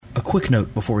Quick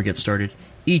note before we get started.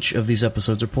 Each of these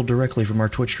episodes are pulled directly from our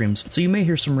Twitch streams, so you may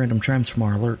hear some random chimes from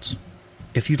our alerts.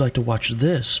 If you'd like to watch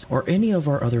this or any of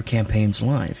our other campaigns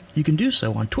live, you can do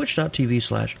so on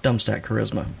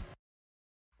twitch.tv/dumbstackcharisma.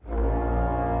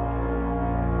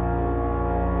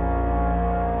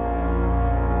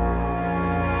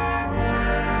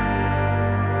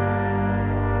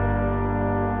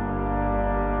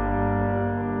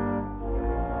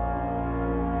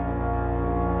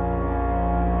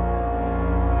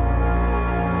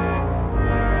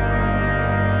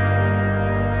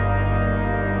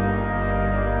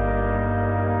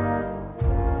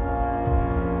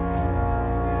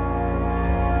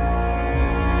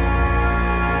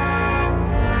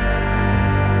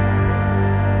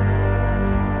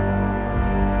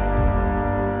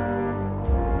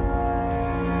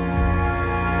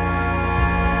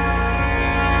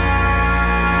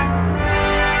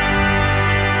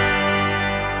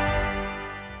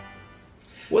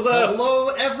 Hello,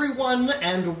 everyone,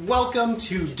 and welcome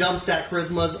to Dumbstack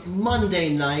Charisma's Monday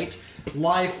night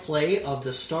live play of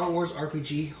the Star Wars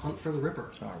RPG Hunt for the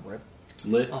Ripper.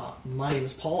 Lit. My name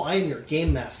is Paul. I am your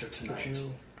game master tonight,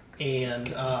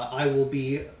 and I will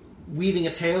be weaving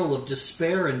a tale of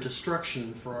despair and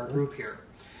destruction for our group here.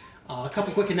 A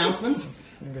couple quick announcements.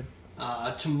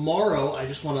 Tomorrow, I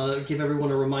just want to give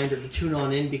everyone a reminder to tune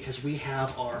on in because we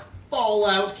have our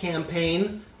Fallout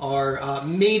campaign, our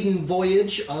maiden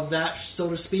voyage of that, so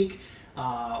to speak,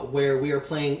 where we are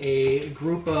playing a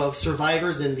group of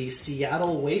survivors in the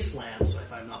Seattle wastelands,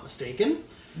 if I'm not mistaken.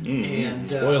 And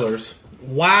Spoilers.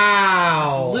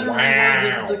 Wow! That's literally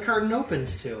where the curtain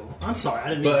opens to. I'm sorry, I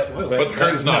didn't mean to spoil it. But the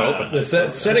curtain's not open. The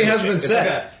setting has been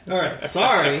set. Okay. All right,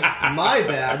 sorry, my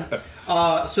bad.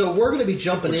 So we're going to be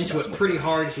jumping into it pretty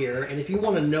hard here, and if you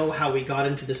want to know how we got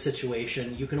into this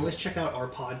situation, you can always check out our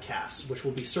podcasts, which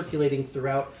will be circulating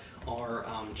throughout our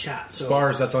chat. So,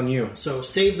 Spars, that's on you. So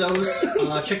save those,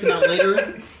 check them out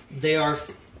later. They are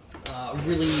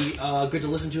really good to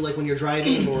listen to, like when you're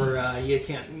driving, or you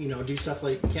can't, do stuff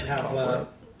like you can't have.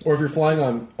 Or if you're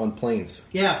flying on planes.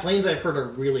 Yeah, planes I've heard are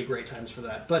really great times for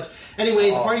that. But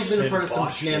anyway, the party's been a part of some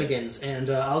shenanigans,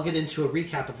 and I'll get into a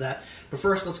recap of that. But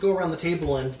first, let's go around the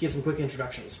table and give some quick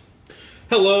introductions.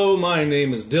 Hello, my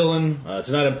name is Dylan.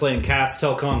 Tonight I'm playing Cass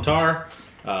Telcon Tar.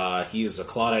 He's a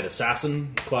Claudite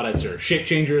assassin. Claudites are shape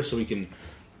changers, so he can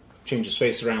change his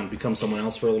face around and become someone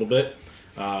else for a little bit.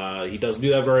 He doesn't do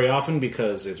that very often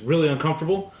because it's really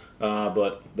uncomfortable.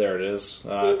 But there it is.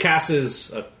 Cass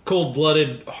is a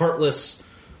cold-blooded, heartless,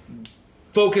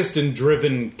 focused and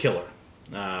driven killer.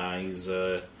 He's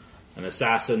an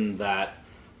assassin that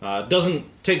doesn't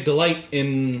take delight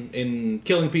in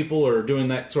killing people or doing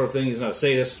that sort of thing. He's not a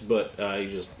sadist, but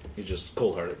he's just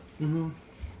cold-hearted. Mm-hmm.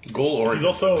 Goal-oriented. He's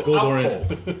also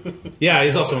goal-oriented. Yeah,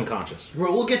 he's also unconscious.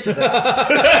 We'll get to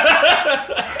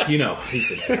that. These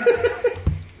things.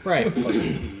 Right.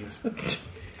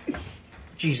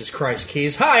 Jesus Christ,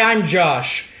 Keys. Hi, I'm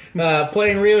Josh.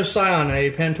 Playing Rio Scion,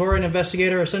 a Pantorian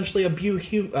investigator, essentially a blue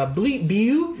human.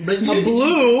 Would you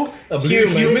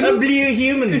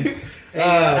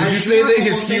say that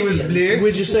his hue is blue?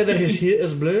 Would you say that his hue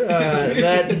is blue?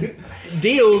 That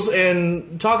deals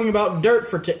in talking about dirt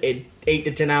for 8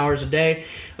 to 10 hours a day,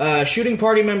 shooting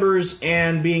party members,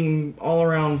 and being all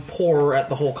around poor at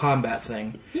the whole combat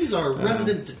thing. He's our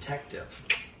resident detective.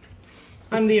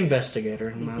 I'm the investigator,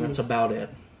 and that's about it.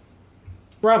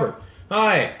 Robert.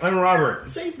 Hi, I'm Robert.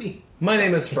 Save me. My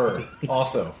name is Fur,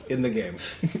 also in the game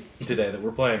today that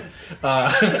we're playing.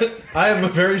 I am a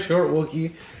very short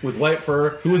Wookiee with white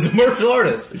fur who is a martial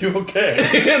artist. You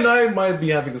okay? And I might be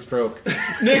having a stroke.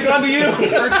 Nick, on to you.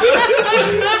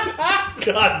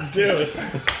 God damn it.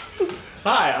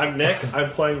 Hi, I'm Nick.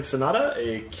 I'm playing Sonata,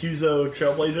 a Cuzo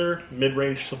Trailblazer,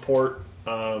 mid-range support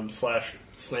slash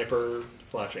sniper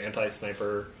slash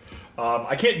anti-sniper.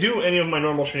 I can't do any of my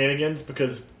normal shenanigans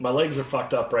because my legs are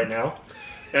fucked up right now.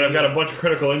 And I've got a bunch of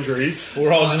critical injuries.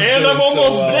 We're all just and doing I'm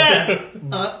almost so well. dead!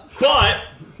 But,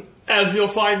 as you'll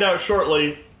find out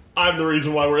shortly, I'm the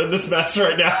reason why we're in this mess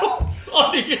right now.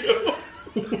 On to you.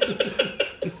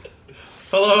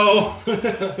 Hello.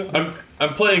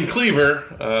 I'm playing Cleaver,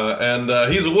 and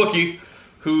he's a Wookiee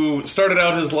who started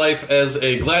out his life as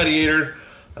a gladiator,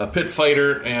 a pit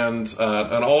fighter, and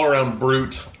an all-around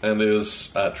brute, and is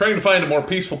trying to find a more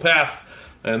peaceful path.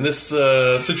 And this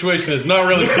situation is not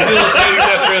really facilitating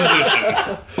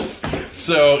that transition.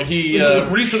 So he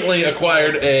recently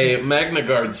acquired a Magna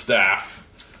Guard staff,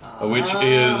 which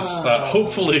is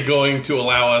hopefully going to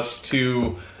allow us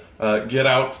to get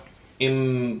out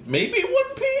in maybe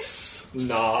one piece.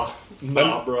 Nah.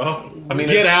 Nah, bro. I mean,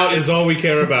 Get out is all we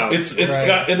care about. It's Right.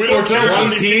 got it's We don't care Cortez. how One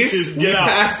many Piece. pieces, We get out.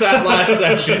 passed that last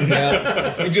session.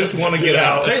 We just want to get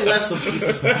out. They left some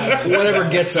pieces behind. Whatever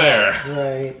gets Fair.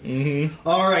 Right. Mm-hmm.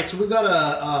 All right. So we've got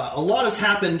a lot has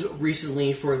happened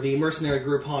recently for the mercenary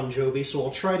group Han Jovi. So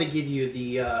I'll try to give you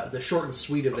the short and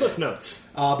sweet of Cliff it. notes.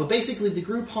 But basically, the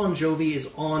group Han Jovi is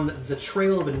on the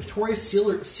trail of a notorious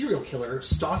serial killer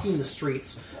stalking the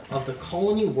streets of the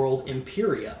colony world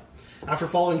Imperia. After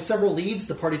following several leads,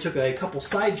 the party took a couple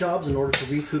side jobs in order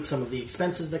to recoup some of the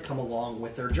expenses that come along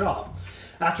with their job.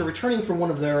 After returning from one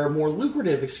of their more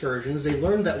lucrative excursions, they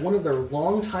learned that one of their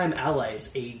longtime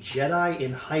allies, a Jedi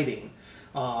in hiding,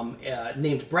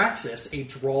 named Braxis, a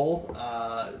Droll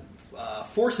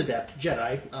Force Adept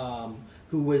Jedi,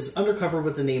 who was undercover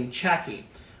with the name Chaki,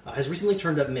 has recently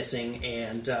turned up missing,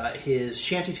 and his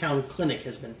shantytown clinic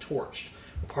has been torched.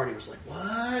 The party was like,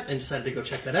 what? And decided to go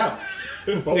check that out.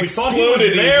 Well, we thought he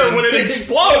was there when it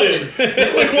exploded.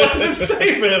 We wanted to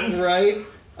save him. Right?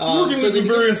 Some they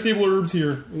very unstable herbs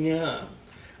here. Yeah.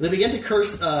 They began to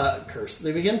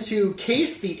They began to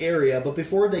case the area, but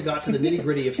before they got to the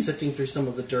nitty-gritty of sifting through some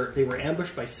of the dirt, they were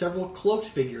ambushed by several cloaked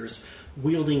figures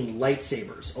wielding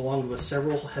lightsabers, along with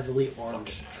several heavily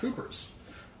armed troopers.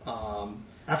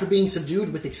 After being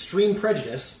subdued with extreme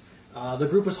prejudice, the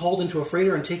group was hauled into a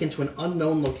freighter and taken to an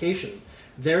unknown location.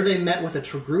 There they met with a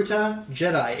Togruta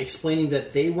Jedi, explaining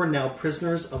that they were now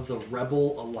prisoners of the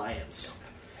Rebel Alliance,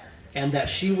 and that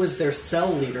she was their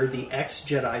cell leader, the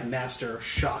ex-Jedi Master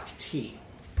Shak Ti.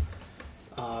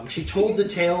 She told the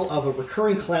tale of a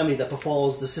recurring calamity that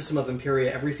befalls the system of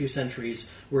Imperia every few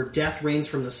centuries, where death rains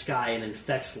from the sky and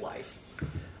infects life.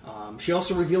 She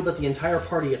also revealed that the entire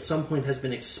party at some point has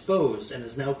been exposed and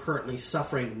is now currently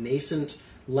suffering nascent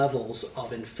levels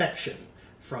of infection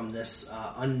from this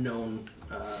unknown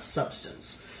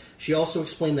substance. She also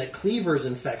explained that Cleaver's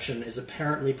infection is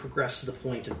apparently progressed to the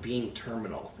point of being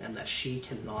terminal, and that she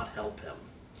cannot help him.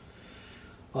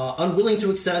 Unwilling to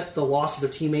accept the loss of their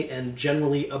teammate and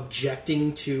generally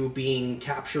objecting to being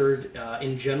captured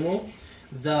in general,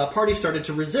 the party started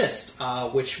to resist,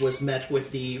 which was met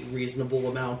with the reasonable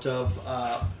amount of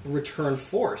return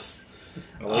force.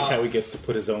 I like how he gets to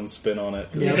put his own spin on it.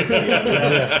 Given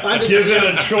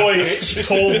a choice,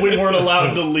 told we weren't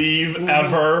allowed to leave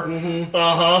ever.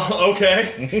 Okay.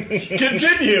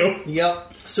 Continue. Yep.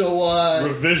 So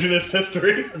Revisionist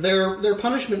history. their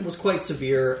punishment was quite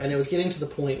severe, and it was getting to the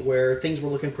point where things were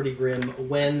looking pretty grim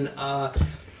when,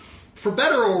 for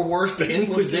better or worse, the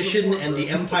Inquisition and the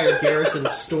Empire garrison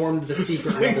stormed the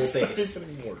secret rebel base,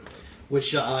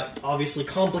 which obviously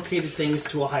complicated things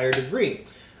to a higher degree.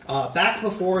 Back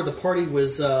before the party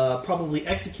was probably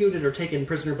executed or taken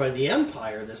prisoner by the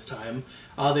Empire this time,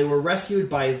 they were rescued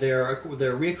by their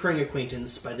reoccurring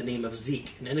acquaintance by the name of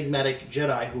Zeke, an enigmatic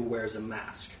Jedi who wears a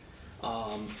mask.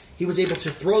 He was able to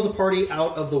throw the party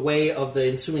out of the way of the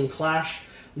ensuing clash,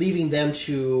 leaving them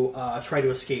to try to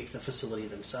escape the facility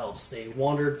themselves. They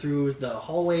wandered through the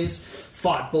hallways,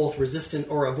 fought both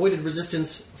avoided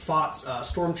resistance, fought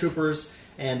stormtroopers,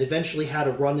 and eventually had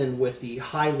a run-in with the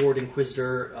High Lord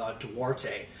Inquisitor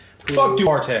Duarte. Fuck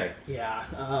Duarte. Yeah.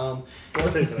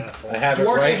 Duarte's an asshole. I have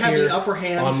Duarte it right had here the upper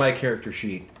hand. on my character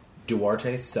sheet.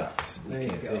 Duarte sucks. There you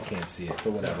go. They can't see it,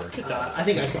 but whatever. I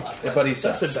think I saw it. But he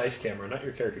That's sucks. a dice camera, not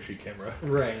your character sheet camera.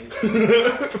 Right.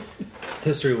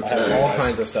 History would I say have all otherwise.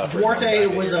 kinds of stuff. written Duarte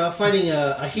on the was back here. fighting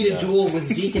a heated duel with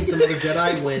Zeke and some other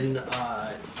Jedi when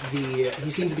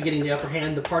he seemed to be getting the upper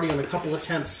hand. The party, on a couple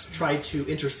attempts, tried to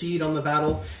intercede on the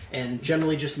battle and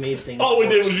generally just made things All we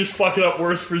did worse. was just fuck it up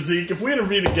worse for Zeke. If we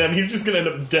intervene again, he's just going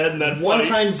to end up dead in that One fight.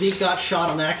 time Zeke got shot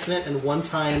on accident, and one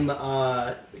time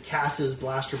Cass's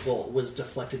blaster bolt was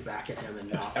deflected back at him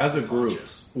and knocked As a him group,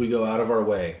 unconscious. we go out of our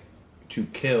way to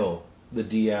kill the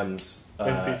DM's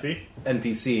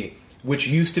NPC, which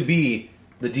used to be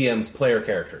the DM's player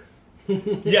character.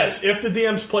 Yes, if the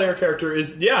DM's player character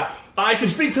is... Yeah, I can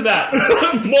speak to that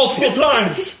multiple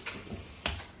times.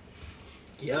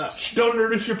 Yes. Don't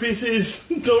notice your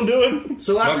PCs. Don't do it.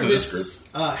 So after to this this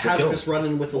hazardous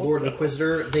run-in with the Lord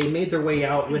Inquisitor, they made their way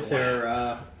out with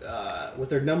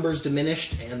their numbers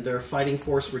diminished and their fighting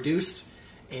force reduced,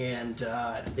 and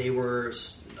they were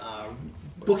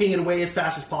booking it away as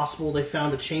fast as possible. They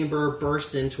found a chamber,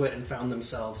 burst into it, and found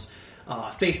themselves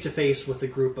face to face with a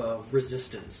group of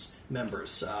resistance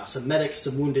members, some medics,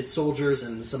 some wounded soldiers,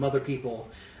 and some other people.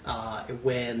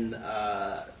 When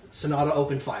Sonata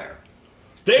opened fire.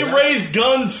 They raised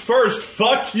guns first.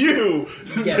 Fuck you.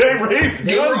 Yes. They raised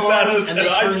They were guns at armed us, and they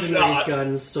I turned and raised shot.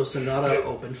 guns, so Sonata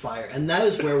opened fire. And that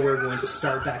is where we're going to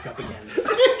start back up again.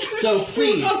 So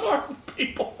please, Unarmed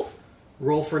people.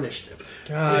 roll for initiative.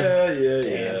 God,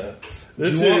 Yeah. Do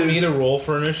you want me to roll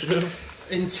for initiative?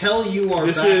 Until you are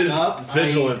This back is up,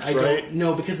 vigilance, I right? don't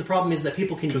know, because the problem is that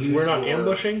people can use Because we're not your,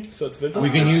 ambushing, so it's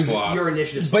vigilance. We can use slot. your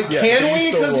initiative. But slot. Yeah, can so you we?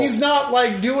 still Because roll. he's not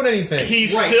like doing anything.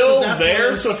 He's Right, still so that's why there,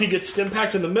 it's- so if he gets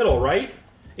stimpacked in the middle, right?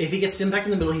 If he gets stimpacked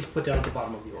in the middle, he's put down at the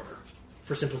bottom of the order,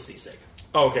 for simplicity's sake.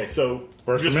 Oh, okay, so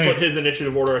Works just for me. put his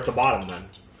initiative order at the bottom then.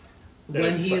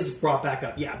 When it's he fine. is brought back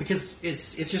up, yeah, because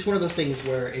it's just one of those things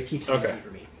where it keeps it Okay. easy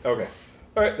for me. Okay.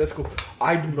 Alright, that's cool.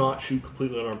 I do not shoot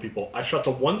completely unarmed people. I shot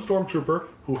the one stormtrooper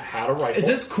who had a rifle. Is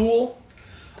this cool?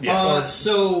 Yes.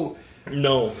 So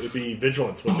No, it'd be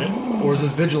vigilance, wouldn't it? Or is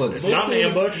this vigilance? It's not an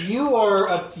ambush. you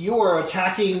are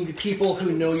attacking people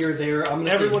who know you're there. I'm going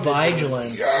to say Everyone-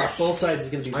 vigilance. Both sides is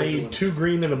going to be I need vigilance. 2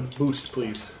 green and a boost,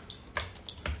 please.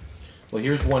 Well,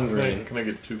 here's one green, Can I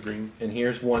get 2 green? and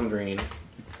here's one green,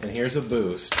 and here's a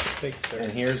boost, Thank you,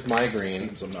 and here's my green.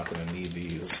 Seems I'm not going to need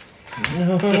these.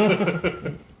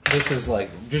 This is like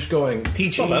just going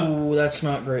peachy. Ooh, that's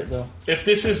not great though. If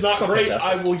this is not not great,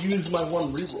 fantastic. I will use my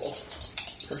 1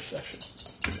 reroll per session.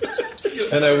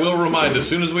 And I will remind, as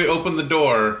soon as we open the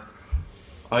door,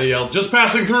 I yell, "Just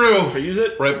passing through!" Can I use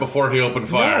it? Right before he opened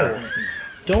fire.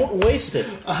 Don't waste it.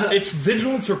 It's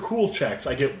vigilance or cool checks.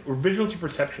 I get or vigilance or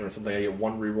perception or something. I get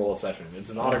 1 reroll a session.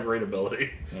 It's not a great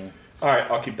ability. All right,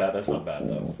 I'll keep that. That's not bad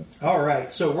though. All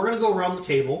right, so we're going to go around the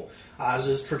table, as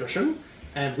is tradition,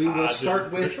 and we will As is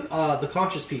start with tradition? the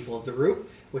conscious people of the group,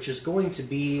 which is going to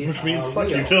be Which means fuck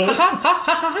Rio. you,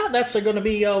 Dylan. That's going to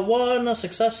be 1 a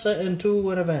success and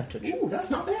 2 an advantage. Ooh, that's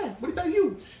not bad. What about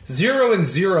you? 0 and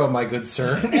 0, my good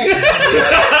sir.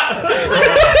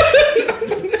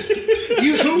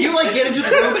 You like get into the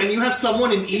room and you have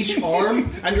someone in each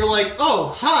arm, and you're like,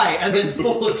 "Oh, hi!" And then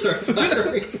bullets are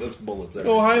firing. There's bullets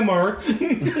Oh, hi, Mark.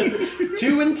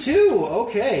 2 and 2.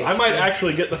 Okay, I might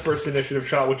actually get the first initiative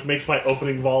shot, which makes my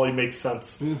opening volley make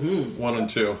sense. 1 and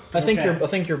 2. I think Okay. I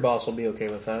think your boss will be okay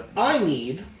with that. I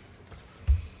need.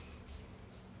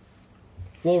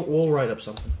 We'll write up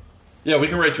something. Yeah, we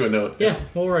can write you a note. Yeah,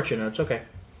 we'll write you notes. Okay.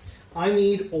 I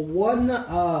need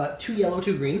 2 yellow,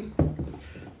 2 green.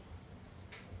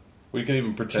 We can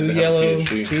even pretend 2 to have a yellow,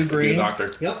 PhD, 2 be a green.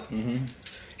 doctor. Yep.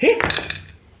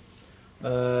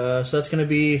 So that's going to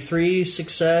be 3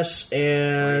 success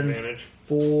and Advantage.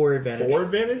 4 advantage. 4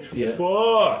 advantage? Yeah.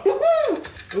 Fuck.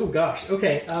 Oh gosh.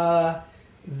 Okay.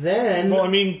 Then. Well, I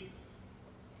mean,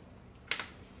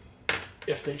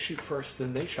 if they shoot first,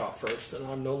 then they shot first, and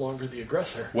I'm no longer the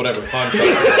aggressor. Whatever, pawn shot.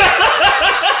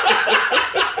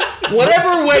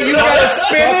 Whatever way you gotta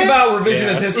spin Talk it. about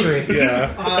revisionist history. Yeah.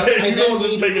 I then Someone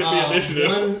just need make it the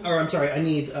initiative. I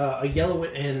need a yellow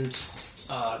and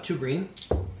 2 green.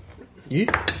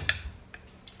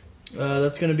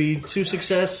 That's going to be 2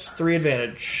 success, 3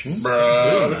 advantage.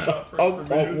 Bruh.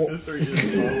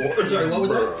 Sorry, what was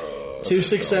that? 2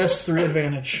 success, 3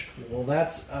 advantage. Well,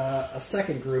 that's a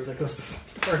second group that goes before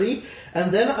the party.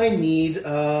 And then I need,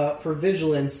 for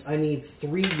vigilance, I need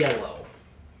 3 yellow.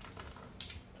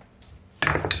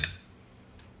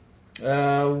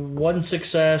 1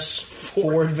 success,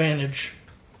 4 advantage.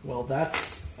 Well,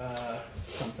 that's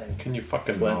something. Can you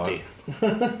fucking Plenty.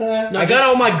 I got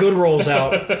all my good rolls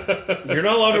out. You're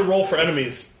not allowed to roll for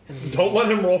enemies. Don't let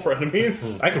him roll for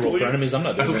enemies. I can roll for Please. enemies. I'm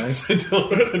not doing anything.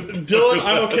 Dylan,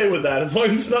 I'm okay with that as long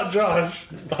as it's not Josh.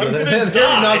 I'm They gonna already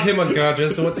die. knocked him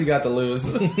unconscious, so what's he got to lose?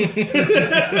 His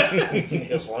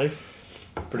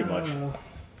life. Pretty much.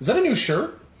 Is that a new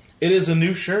shirt? It is a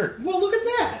new shirt. Well, look at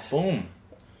that. Boom.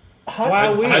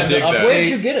 Wow, we I dig that. Where did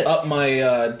you get it? Up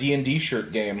my D&D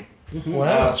shirt game.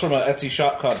 It's from an Etsy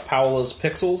shop called Paola's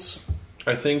Pixels.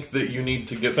 I think that you need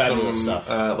to get Fabulous some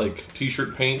stuff. like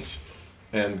t-shirt paint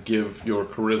and give your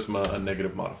charisma a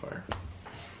negative modifier.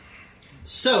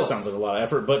 So, Sounds like a lot of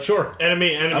effort, but sure.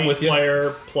 Enemy, I'm with you.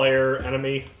 player,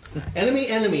 enemy.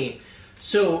 enemy.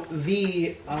 So,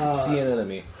 the See an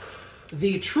enemy.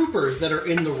 the troopers that are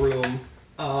in the room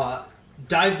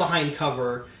dive behind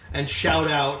cover and shout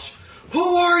out,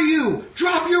 "Who are you?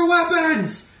 Drop your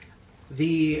weapons!"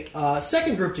 The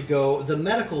second group to go, the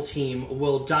medical team,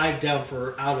 will dive down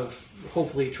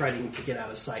hopefully trying to get out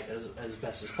of sight as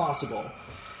best as possible.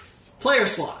 Player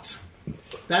slot.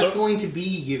 That's So- going to be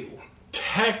you.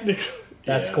 Technically,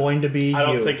 That's yeah. going to be I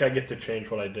don't you. think I get to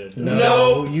change what I did.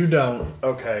 No, you don't.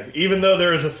 Okay. Even though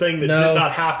there is a thing that No. did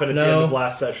not happen at the No. end of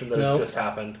last session that No. has just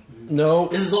happened. No.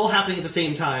 This is all happening at the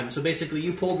same time, so basically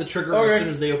you pulled the trigger as Okay. soon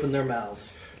as they open their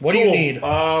mouths. What do you need?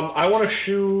 I want to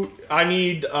shoot. I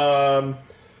need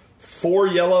 4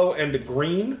 yellow and a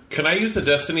green. Can I use the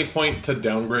destiny point to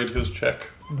downgrade his check?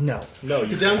 No. No,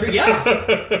 To downgrade,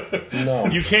 yeah. No.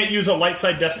 you can't use a light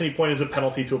side destiny point as a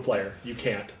penalty to a player. You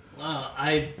can't.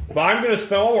 But I'm going to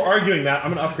spend, while we're arguing that,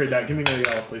 I'm going to upgrade that. Give me another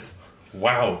yellow, please.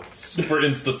 Wow. Super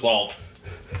insta-salt.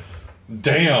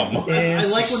 Damn. I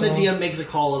like when the DM makes a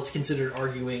call, it's considered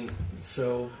arguing.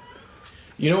 So,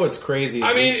 You know what's crazy?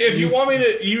 I mean, if you want me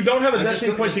to, you don't have a I'm just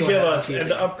destiny go- point just to go give ahead, I'm us, and teasing.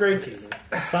 to upgrade, teasing.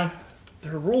 that's fine.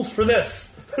 There are rules for this.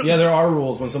 Yeah, there are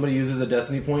rules. When somebody uses a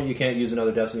destiny point, you can't use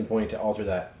another destiny point to alter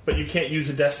that. But you can't use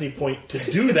a destiny point to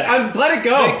do that. Let it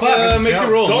go. Make it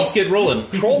roll. Don't- Let's get rolling.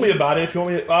 Troll me about it if you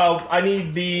want me to. I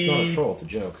need It's not a the. troll. It's a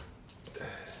joke.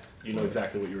 You know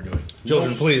exactly what you were doing.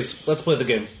 Children, please, let's play the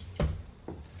game.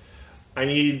 I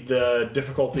need the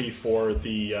difficulty for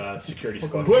the security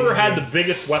squad. Whoever had the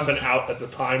biggest weapon out at the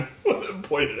time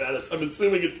pointed at us. I'm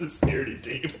assuming it's the security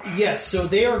team. Yes, so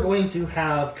they are going to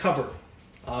have cover,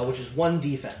 which is 1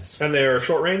 defense. And they're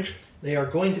short range? They are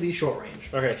going to be short range.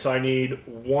 Okay, so I need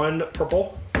 1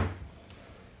 purple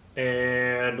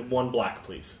and 1 black,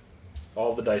 please.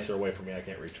 All the dice are away from me. I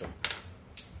can't reach them.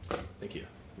 Thank you.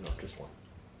 No, just 1.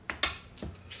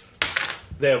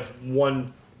 They have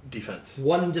 1 defense.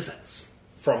 1 defense.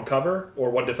 From cover? Or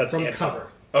 1 defense From and cover.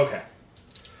 Okay.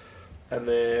 And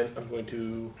then I'm going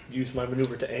to use my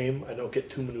maneuver to aim. I don't get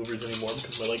 2 maneuvers anymore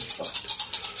because my leg's fucked.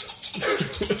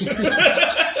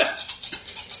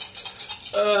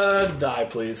 Die,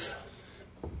 please.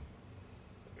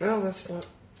 Well, that's not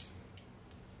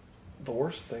the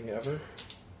worst thing ever.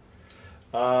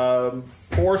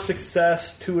 4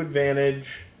 success, 2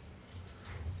 advantage.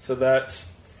 So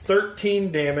that's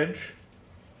 13 damage.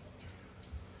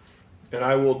 And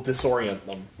I will disorient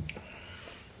them.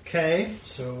 Okay,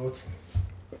 so.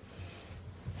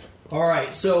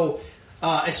 Alright, so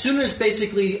as soon as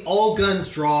basically all guns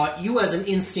draw, you as an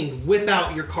instinct whip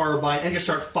out your carbine and just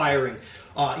start firing.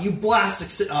 You blast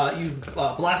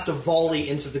a volley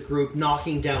into the group,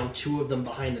 knocking down 2 of them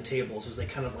behind the tables as they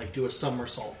kind of like do a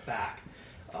somersault back.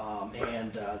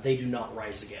 And they do not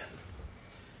rise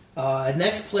again.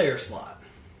 Next player slot.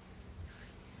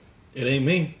 It ain't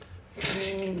me.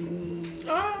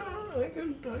 I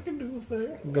can do a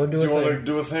thing. Go do Do you want to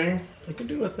do a thing? I can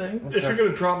do a thing. If you're gonna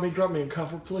drop me in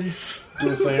cover, please. Do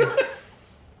a thing.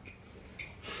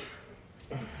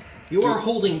 You are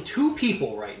holding 2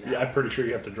 people right now. Yeah, I'm pretty sure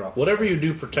you have to drop. Whatever you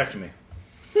do, protect me.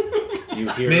 You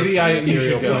hear Maybe from the you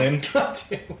should Imperial go. plane.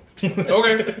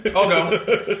 Okay, I'll go.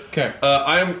 Okay.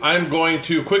 I'm going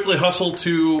to quickly hustle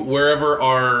to wherever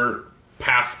our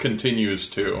path continues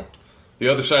to. The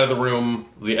other side of the room,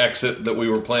 the exit that we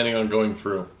were planning on going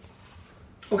through.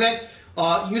 Okay,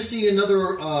 you see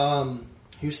another.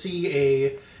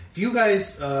 If you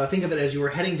guys think of it as you were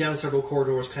heading down several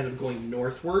corridors, kind of going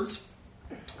northwards,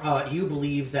 you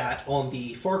believe that on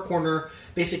the far corner,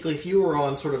 basically, if you were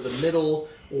on sort of the middle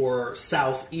or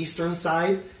southeastern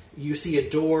side, you see a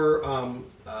door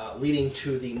leading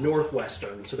to the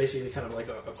northwestern. So basically, kind of like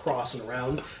across and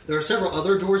around. There are several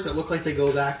other doors that look like they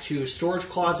go back to storage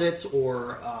closets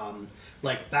or.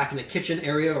 Like back in a kitchen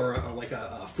area or like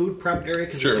a food prep area,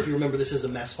 because Sure. if you remember, this is a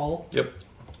mess hall. Yep.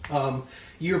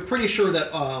 You're pretty sure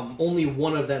that only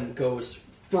one of them goes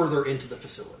further into the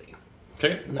facility.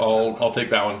 Okay, that's I'll take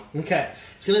that one. Okay,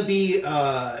 it's going to be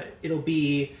it'll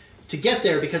be to get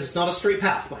there because it's not a straight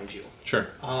path, mind you. Sure.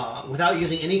 Without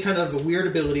using any kind of weird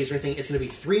abilities or anything, it's going to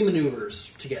be 3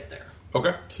 maneuvers to get there.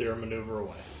 Okay, So you're a maneuver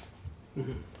away.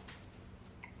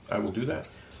 I will do that.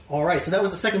 All right, so that was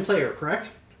the second player,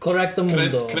 correct? Correcto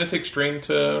mundo. Can I take strain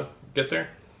to get there?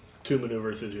 2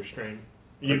 maneuvers is your strain.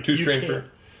 Or 2 strain can't- for?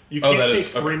 You Oh, can't that take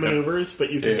is- 3 okay, maneuvers,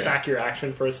 but you can Yeah. sack your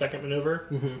action for a second maneuver.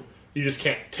 Mm-hmm. You just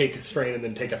can't take a strain and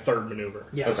then take a 3rd maneuver.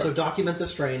 Yeah. Okay. So document the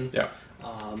strain. Yeah.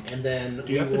 And then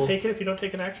Do you have to take it if you don't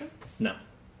take an action? No.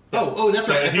 Oh, that's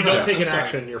So right. I if you forgot. don't take I'm an sorry.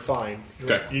 action, you're fine.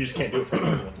 Okay. You just can't do it for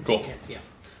another one. Cool. Yeah.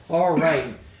 All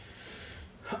right.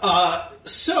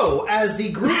 So as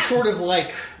the group sort of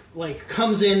like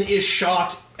comes in, is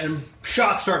shot, and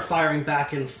shots start firing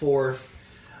back and forth,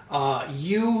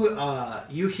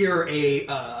 you hear a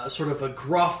sort of a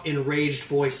gruff, enraged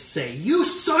voice say, "You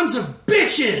sons of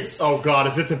bitches!" Oh god,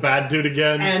 is it the bad dude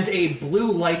again? And a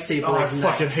blue lightsaber I ignites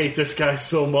fucking hate this guy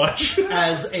so much.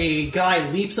 as a guy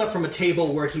leaps up from a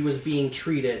table where he was being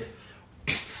treated,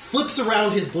 flips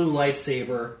around his blue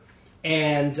lightsaber,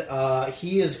 and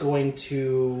he is going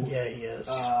to Yeah, he is.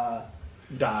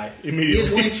 Die he is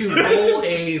immediately. going to roll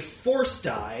a force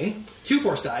die, 2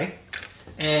 force die,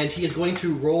 and he is going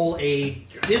to roll a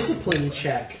discipline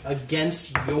check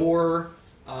against your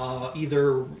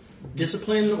either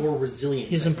discipline or resilience.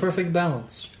 He's in perfect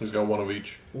balance. He's got one of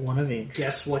each. One of each.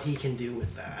 Guess what he can do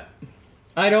with that?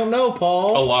 I don't know, A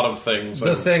Paul. lot of things.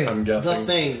 The thing. I'm guessing. The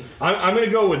thing. I'm going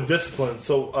to go with discipline.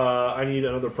 So I need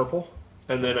another purple,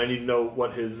 and then I need to know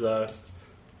what his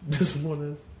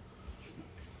discipline is.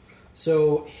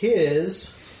 So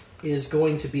his is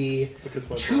going to be Because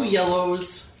my 2 brown.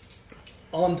 yellows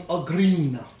and a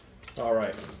green. All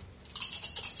right.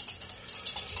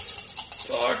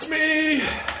 Fuck me.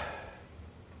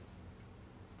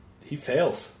 He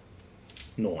fails.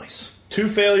 Noise. 2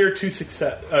 failure, 2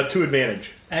 success, 2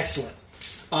 advantage. Excellent.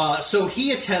 So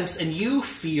he attempts, and you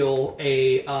feel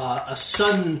a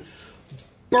sudden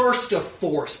burst of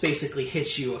force basically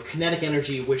hits you, of kinetic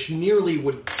energy, which nearly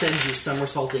would send you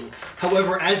somersaulting.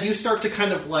 However, as you start to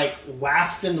kind of like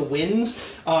waft in the wind,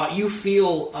 you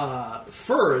feel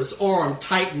Fur's arm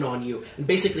tighten on you, and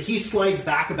basically he slides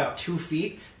back about 2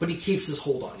 feet, but he keeps his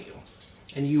hold on you,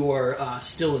 and you are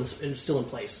still in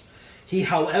place. He,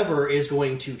 however, is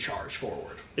going to charge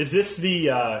forward. Is this the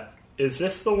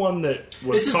one that This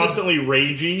was is constantly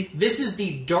ragey? This is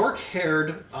the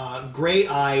dark-haired,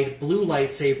 gray-eyed, blue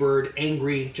lightsabered,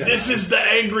 angry Jedi. This is the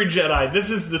angry Jedi. This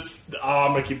is this. Oh,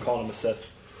 I'm gonna keep calling him a Sith.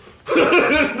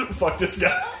 Fuck this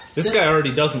guy. This guy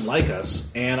already doesn't like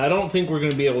us, and I don't think we're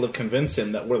going to be able to convince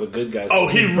him that we're the good guys. Oh,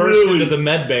 So he bursts really- into the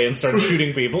med bay and starts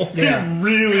shooting people. He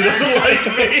really doesn't like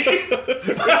me.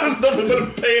 I was nothing but a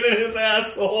pain in his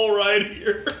ass the whole ride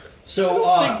here. So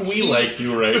We like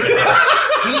you right now.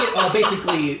 he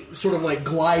basically sort of like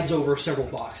glides over several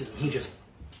boxes, and he just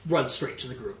runs straight to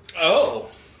the group. Oh.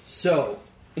 So,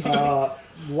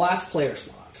 last player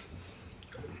slot.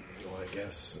 Well, I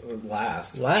guess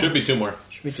last. Should be 2 more.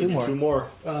 Should be 2 more. 2 more.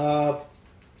 Oh,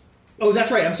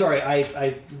 that's right. I'm sorry.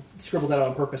 I scribbled that out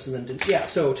on purpose and then didn't. Yeah.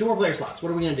 So 2 more player slots.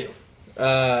 What are we gonna do?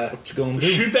 What you going to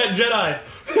do? Shoot that Jedi.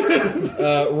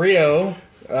 Rio,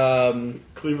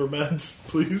 Cleaver meds,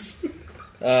 please.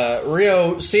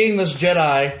 Rio, seeing this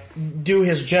Jedi do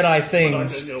his Jedi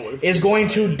things, is going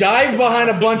to dive behind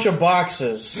a bunch of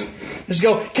boxes. Just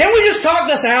go, can we just talk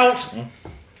this out?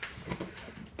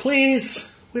 Please.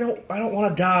 I don't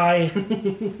want to die. I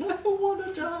don't want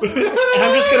to die. And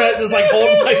I'm just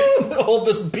gonna hold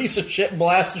this piece of shit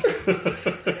blaster.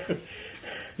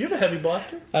 You have a heavy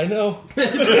blaster? I know.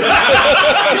 It's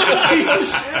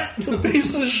a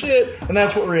piece of shit. And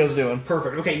that's what Rio's doing.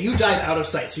 Perfect. Okay, you dive out of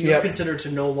sight, so you're Yep. considered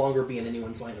to no longer be in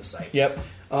anyone's line of sight. Yep.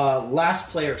 Last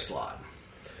player slot.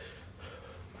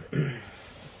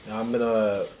 I'm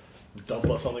gonna Dump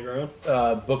us on the ground.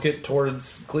 book it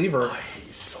towards Cleaver. I hate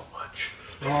you so much.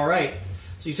 All right.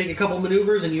 So you take a couple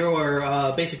maneuvers, and you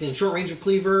are basically in short range of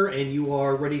Cleaver, and you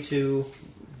are ready to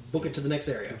book it to the next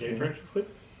area. Engage range, please.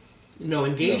 No,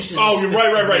 engaged is Oh, a you're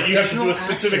spec- right. is an You have to do a additional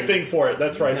specific action. thing for it.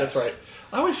 That's right. Yes. That's right.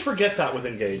 I always forget that with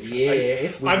engage. Yeah,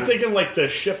 it's weird. I'm thinking like the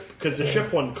ship, because the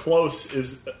ship one close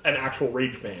is an actual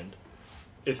rage band.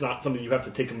 It's not something you have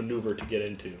to take a maneuver to get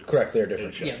into. Correct, they're in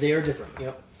different. ships. Yeah, they are different.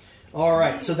 Yep. All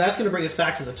right, so that's going to bring us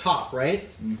back to the top, right?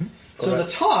 Mm-hmm. So the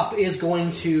top is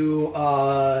going to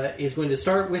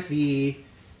start with the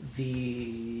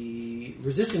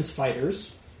resistance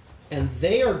fighters, and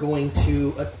they are going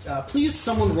to please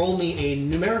someone roll me a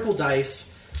numerical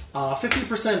dice.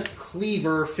 50%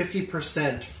 Cleaver,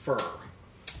 50% Fur.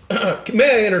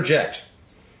 May I interject?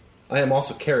 I am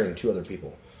also carrying 2 other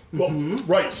people. Well,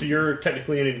 right. So you're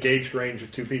technically in engaged range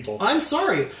of 2 people. I'm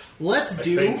sorry. Let's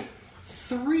do think.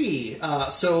 3. Yeah,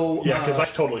 because I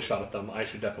totally shot at them. I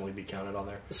should definitely be counted on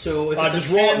there. So if it's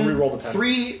just a roll 10, and re-roll the 10.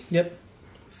 3, Yep.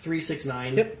 3, 6,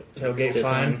 9. Yep. Tailgate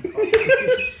fine.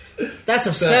 That's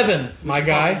a 7, my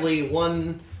guy. Probably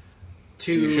 1,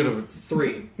 2, You should've-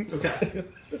 3. Okay.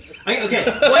 Okay.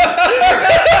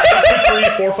 3,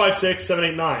 4, 5, 6, 7,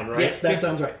 8, 9, right? Yes, that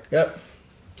sounds right. Yep. We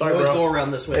Sorry, always bro. go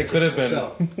around this way. It could have been.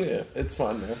 So, Yeah, it's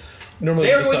fun, man. Normally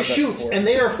they are we going to saw that shoot, before. and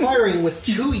they are firing with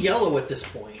 2 yellow at this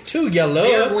point. 2 They are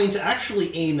yellow. going to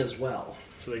actually aim as well.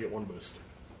 So they get 1 boost.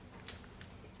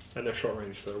 And they're short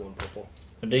range, so they're 1 purple.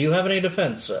 Do you have any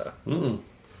defense, sir? Mm-mm.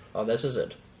 Oh, this is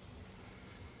it.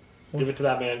 Give it to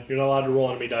that man. You're not allowed to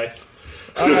roll enemy dice.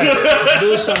 Alright,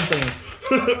 do something.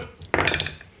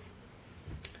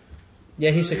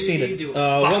 Yeah, he succeeded. Do it.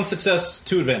 1 success,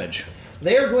 2 advantage.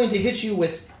 They are going to hit you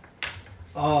with.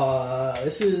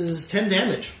 This is 10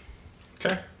 damage.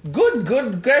 Okay. Good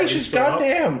gracious, Are you still up?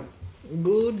 goddamn.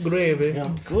 Good gravy.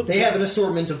 Good. They have an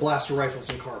assortment of blaster rifles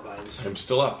and carbines. I'm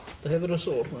still up. They have an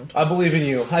assortment. I believe in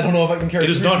you. I don't know if I can carry It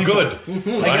is 3 not people. good.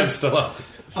 I'm still up.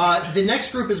 The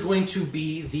next group is going to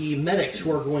be the medics,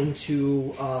 who are going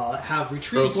to have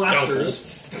retrieve Throw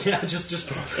blasters. Yeah, just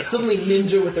suddenly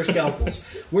ninja with their scalpels.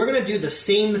 We're going to do the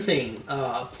same thing.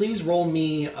 Please roll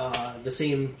me the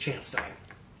same chance die.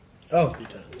 Oh.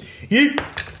 Yeet.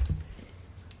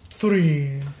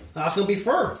 3. That's going to be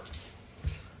Fur.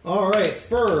 All right,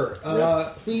 Fur.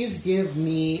 Please give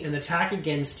me an attack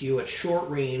against you at short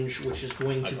range, which is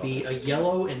going to be a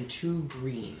yellow and 2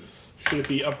 green. Should it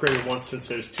be upgraded once since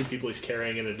there's 2 people he's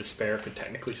carrying and a despair could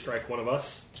technically strike one of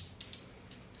us?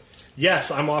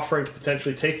 Yes, I'm offering to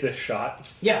potentially take this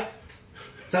shot. Yeah.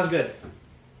 Sounds good.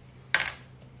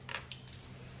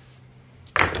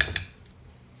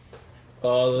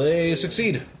 They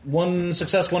succeed. 1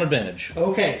 success, 1 advantage.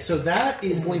 Okay, so that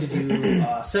is going to do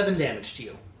 7 damage to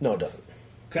you. No, it doesn't.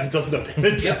 Okay. It doesn't have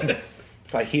damage. Yep.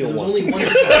 I heal There's one. only 1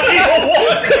 success.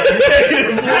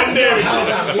 That's not how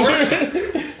that works.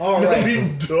 All That'd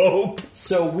right. be dope.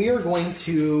 So we are going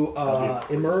to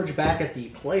emerge back at the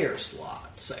player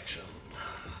slot section.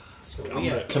 So we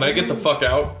have, Can I get the fuck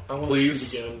out, I want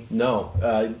please? to shoot again. No,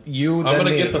 you. I'm then gonna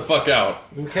me. get the fuck out.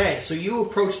 okay, so you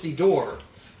approach the door.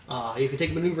 You can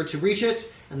take a maneuver to reach it,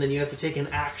 and then you have to take an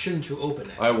action to open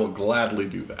it. I will gladly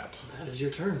do that. That is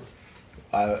your turn.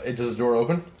 Does the door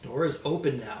open? Door is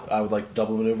open now. I would like to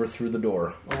double maneuver through the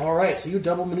door. All right, so you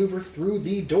double maneuver through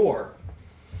the door.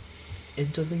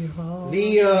 Into the hall.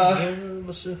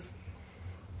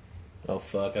 Oh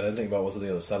fuck! I didn't think about what's on the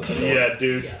other side of the door. Yeah,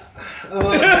 dude. Yeah.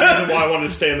 That's why I wanted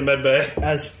to stay in the med bay.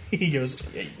 As he goes,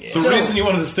 yeah. The reason you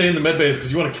wanted to stay in the medbay is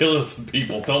because you want to kill innocent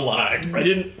people. Don't lie. I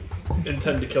didn't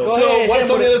intend to kill So someone.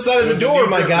 what's on the other side of the It was a door, knee-jerk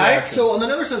my guy? reaction. So on the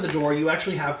other side of the door, you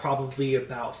actually have probably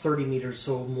about 30 meters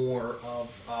or more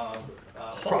of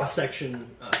cross-section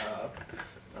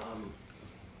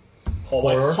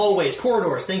Hallway. hallways,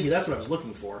 corridors. Thank you. That's what I was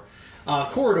looking for.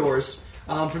 Corridors.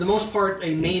 For the most part,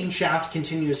 a main shaft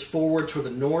continues forward to the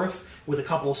north with a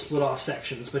couple split-off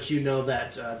sections. But you know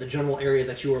that the general area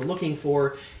that you are looking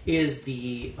for is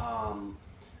the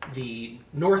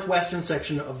northwestern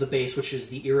section of the base, which is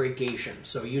the irrigation.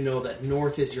 So you know that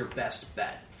north is your best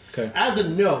bet. Okay. As a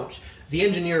note, the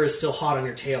engineer is still hot on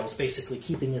your tails, basically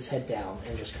keeping his head down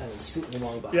and just kind of scooting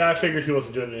along behind. Yeah, I figured he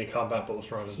wasn't doing any combat but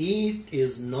was running. He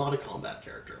is not a combat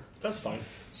character. That's fine.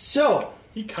 So,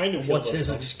 He kind of What's healed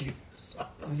his us excuse?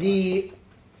 the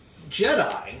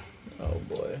Jedi Oh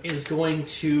boy. is going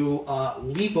to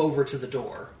leap over to the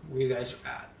door where you guys are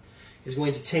at. He's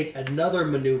going to take another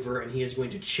maneuver, and he is going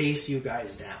to chase you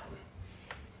guys down.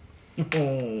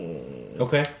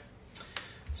 Okay.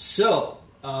 So,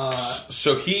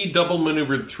 So he double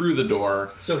maneuvered through the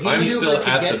door. he I'm maneuvered still to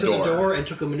at get the to door. the door and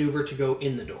took a maneuver to go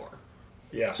in the door.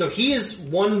 Yeah. So he is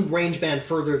one range band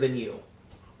further than you.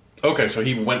 Okay, so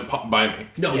he went by me.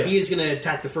 No, Yeah. he is going to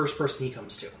attack the first person he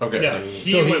comes to. Okay. Yeah.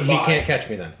 So went he by. can't catch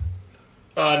me then.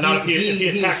 Not if he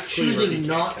is attacks Cleaver, choosing he can't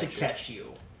not to catch you. catch you.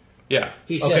 Yeah.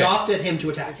 He Okay. stopped at him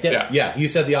to attack him. Yeah. Yeah, you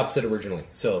said the opposite originally,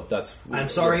 so that's. I'm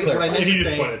sorry, what I clarify. meant And he to just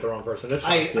say. pointed at the wrong person. That's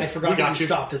fine. I forgot We that got you you.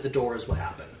 stopped at the door is what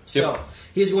happened. So Yep.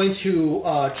 he's going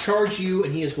to charge you,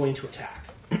 and he is going to attack.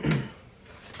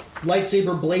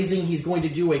 Lightsaber blazing. He's going to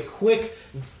do a quick,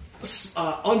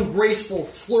 ungraceful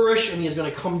flourish, and he is going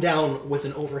to come down with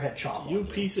an overhead chop. You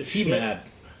piece of He shit. mad.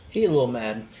 He a little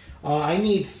mad. I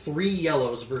need 3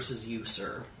 yellows versus you,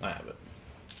 sir. I have it.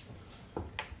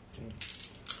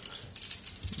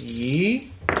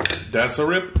 Yee. That's a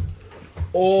rip.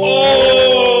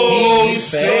 He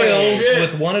fails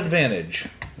with 1 advantage.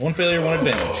 1 failure, 1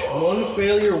 advantage. 1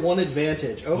 failure, 1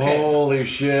 advantage. Okay. Holy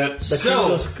shit.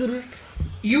 So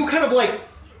you kind of like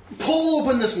pull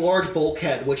open this large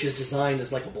bulkhead, which is designed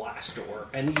as like a blast door,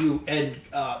 and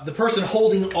the person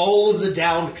holding all of the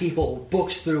downed people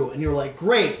books through, and you're like,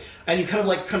 great, and you kind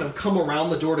of come around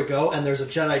the door to go, and there's a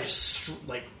Jedi just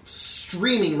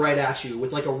streaming right at you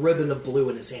with like a ribbon of blue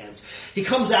in his hands. He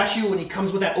comes at you, and he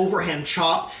comes with that overhand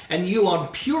chop, and you on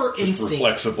pure instinct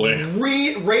reflexively.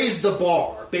 raise the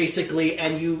bar basically,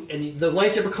 and the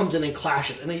lightsaber comes in and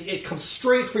clashes, and it comes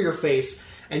straight for your face.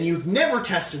 And you've never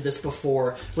tested this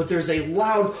before, but there's a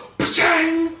loud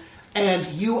 "Pachang!" and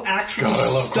you actually God, I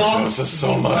love stop Cortosis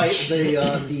so much.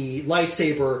 the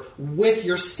lightsaber with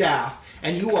your staff,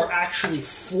 and you are actually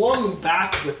flung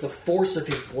back with the force of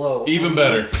his blow. Even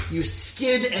better. You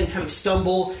skid and kind of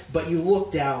stumble, but you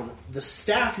look down. The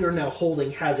staff you're now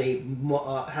holding has a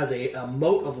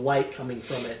mote of light coming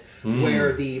from it,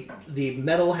 where the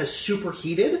metal has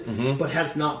superheated, but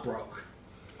has not broke.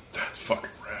 That's fucking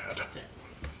rad.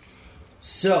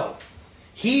 So,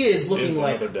 he is looking It's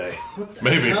like... another day. What the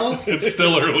Maybe. hell? It's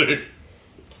still early.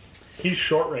 He's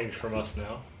short range from us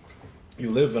now. You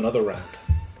live another round.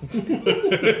 Maybe.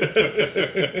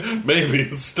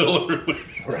 It's still early.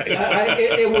 Right.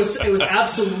 It was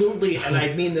absolutely, and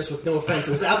I mean this with no offense,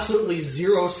 it was absolutely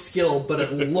zero skill, but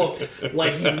it looked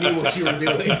like you knew what you were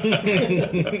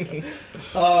doing.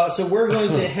 So we're going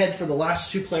to head for the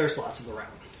last 2 player slots of the round.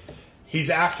 He's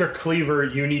after Cleaver.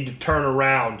 You need to turn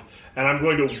around. and I'm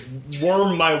going to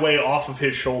worm my way off of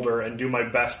his shoulder and do my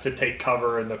best to take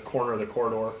cover in the corner of the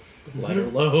corridor. Let her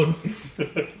load.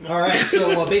 All right,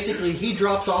 so basically he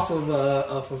drops off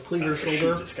of Cleaver's Shoot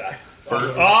shoulder. this guy.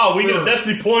 We get a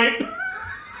destiny point.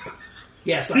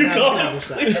 Yes, I You have go. established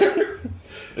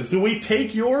that. Do we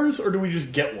take yours or do we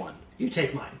just get one? You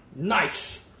take mine.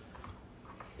 Nice.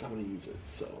 I'm going to use it,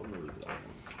 so I'm going to leave it on.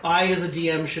 I, as a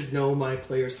DM, should know my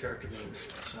players' character names.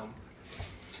 So,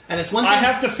 and it's one thing I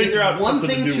have to figure out it's one something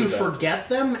to thing do to with that. forget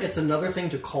them. It's another thing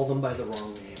to call them by the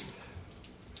wrong name.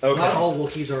 Okay. Not all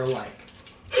Wookiees are alike.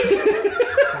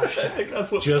 Hashtag.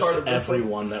 That's what Just started this one.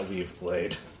 everyone that we've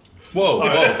played. Whoa,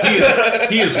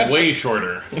 he is way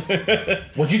shorter.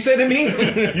 What'd you say to me?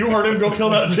 You heard him. Go kill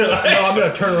that Jedi. No, I'm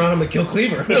going to turn around and kill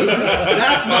Cleaver.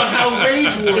 That's not how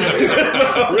rage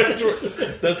works.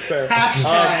 That's fair.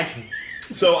 Hashtag.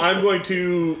 So I'm going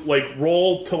to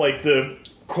roll to the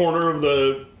corner of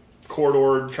the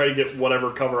corridor, try to get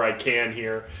whatever cover I can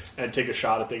here, and take a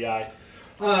shot at the guy.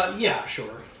 Yeah,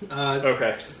 sure.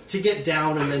 Okay. To get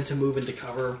down and then to move into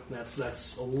cover,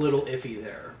 that's a little iffy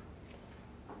there.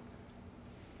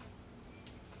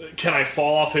 Can I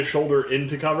fall off his shoulder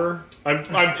into cover?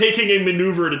 I'm taking a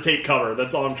maneuver to take cover.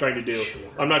 That's all I'm trying to do. Sure.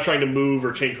 I'm not trying to move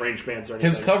or change range bands or anything.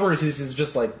 His cover is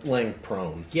just laying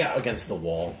prone against the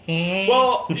wall.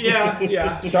 Well,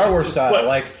 yeah. Star Wars style. But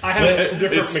I have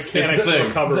different it's mechanics the for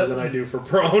thing. cover than I do for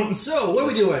prone. So, what are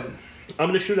we doing? I'm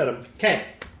going to shoot at him. Okay.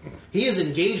 He is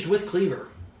engaged with Cleaver.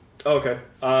 Okay.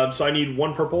 So I need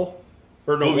one purple.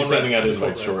 Or no, We'll be one sending red. out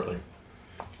invites Red. shortly.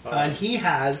 And he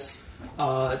has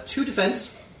 2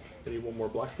 defense, I need one more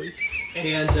black, please.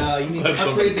 and you need to That's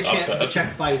upgrade the, something about the that.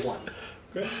 check by 1.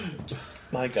 Okay.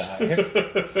 My guy.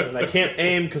 And I can't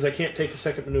aim because I can't take a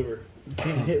second maneuver.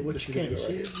 Can't hit what you can't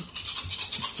see.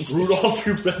 Rudolph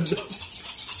through Bendo.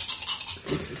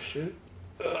 Piece of shit.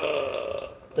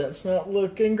 That's not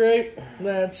looking great.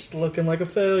 That's looking like a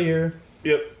failure.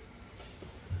 Yep.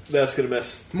 That's going to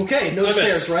miss. Okay, no I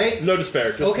despairs, miss. right? No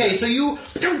despair. Just Okay, miss. so you...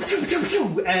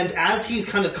 And as he's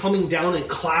kind of coming down and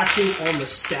clashing on the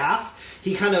staff,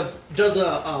 he kind of does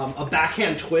a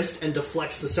backhand twist and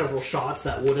deflects the several shots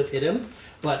that would have hit him.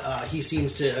 But he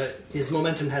seems to... His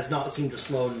momentum has not seemed to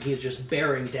slow, and he's just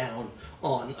bearing down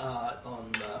on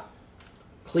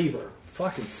Cleaver.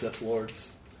 Fucking Sith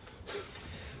Lords.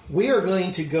 We are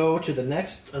going to go to the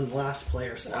next and last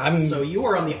player slot. So you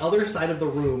are on the other side of the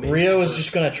room. Rio is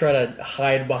just going to try to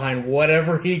hide behind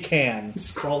whatever he can.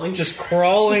 Just crawling? Just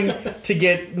crawling to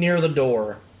get near the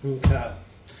door. Okay.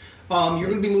 You're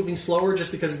going to be moving slower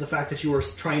just because of the fact that you are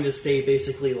trying to stay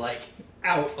basically,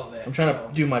 out of it. I'm trying to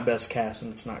do my best cast,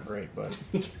 and it's not great, but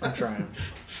I'm trying.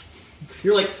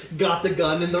 You're got the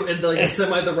gun in the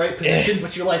semi the right position,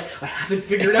 but you're I haven't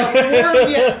figured out the world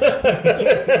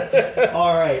yet.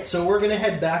 All right, so we're going to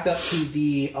head back up to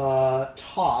the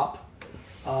top.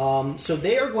 So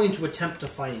they are going to attempt to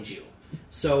find you.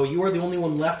 So you are the only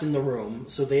one left in the room.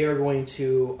 So they are going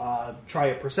to try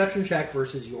a perception check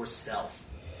versus your stealth.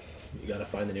 You gotta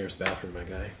find the nearest bathroom, my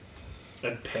guy.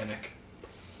 And panic.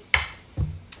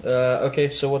 Okay,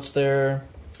 so what's their...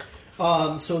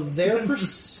 So their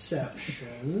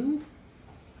perception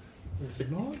is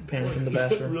not Panic in the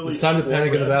bathroom. Really It's time to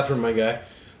panic in the bathroom, my guy.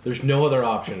 There's no other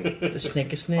option.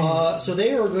 Snake is snake. So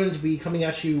they are going to be coming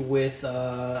at you with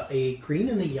a green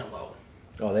and a yellow.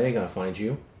 Oh, they ain't gonna find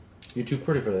you. You're too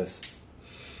pretty for this.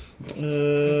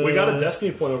 We got a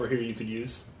destiny point over here you could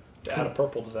use to add a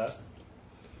purple to that.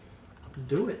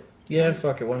 Do it. Yeah,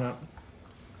 fuck it, why not?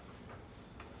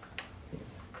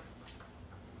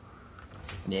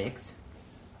 Snakes.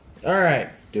 Alright.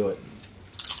 Do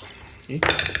it.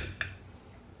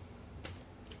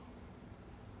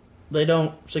 They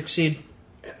don't succeed,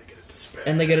 And they get a despair.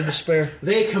 and they get a despair.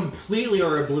 They completely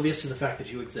are oblivious to the fact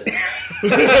that you exist.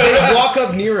 They walk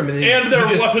up near him and, And their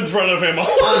he just, weapons run out of ammo.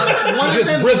 One just of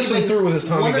them rips them through with his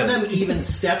Tommy One gun. of them even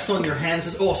steps on your hand and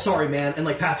says, "Oh, sorry, man," and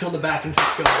pats you on the back and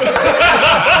keeps going.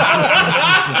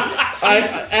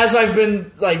 As I've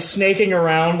been, snaking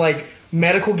around,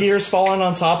 medical gear's falling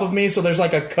on top of me, so there's, a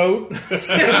coat.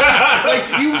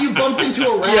 You bumped into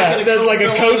a rack. Yeah, and there's, coat a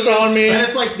fell coat's on me. and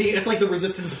it's like the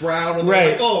resistance brown. And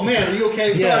Right. they're "Oh man, are you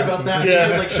okay? Sorry Yeah. about that." Yeah.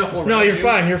 And they, shuffle around. No, you're you.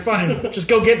 fine, you're fine. Just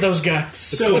go get those guys.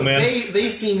 So cool, man. they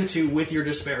seem to, with your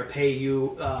despair, pay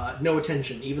you no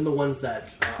attention. Even the ones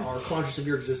that are conscious of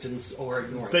your existence or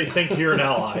ignoring. They think you're an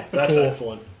ally. That's Cool.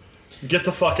 excellent. Get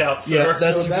the fuck out, sir. Yeah, that's So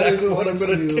that is exactly what I'm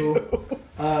going gonna do.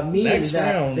 Meaning Next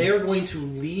that round. they are going to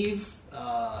leave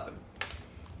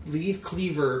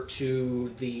Cleaver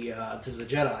to the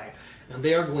Jedi, and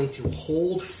they are going to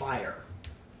hold fire.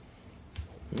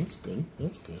 That's good.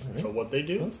 That's good. So what they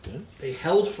do? That's good. They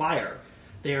held fire,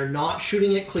 They are not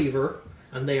shooting at Cleaver,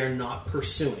 and they are not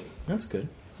pursuing. That's good.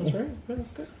 That's right. Yeah,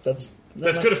 that's good. That's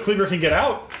good if Cleaver can get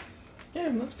out. Yeah,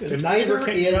 that's good. If Neither Cleaver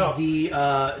can't get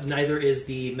out. neither is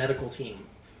the medical team.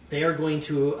 They are going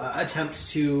to attempt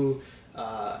to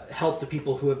help the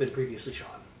people who have been previously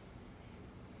shot.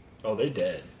 Oh, they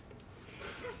dead.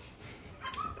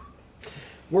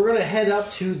 We're going to head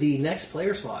up to the next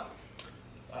player slot.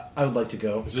 I would like to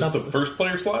go. Is this the first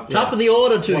player slot? Top of the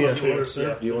order to One you. of the orders, sir.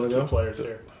 Yeah, Do you wanna there's go? two players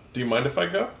here. Do you mind if I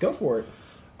go? Go for it.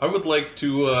 I would like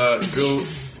to go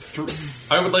through.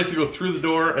 I would like to go through the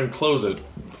door and close it.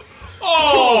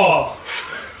 Oh!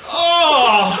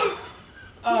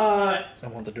 I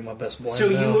want to do my best blind So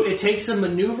now. it takes a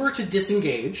maneuver to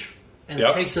disengage, and Yep.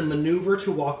 it takes a maneuver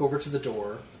to walk over to the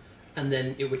door, and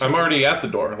then it would. Take I'm already at the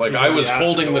door. Like I was already at the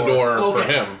holding the door. door for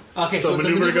him. Okay, So so it's a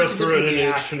maneuver to maneuver go to through it and an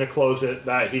disengage. action to close it.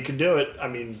 That he could do it. I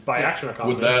mean, by action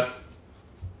economy. Would that?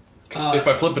 If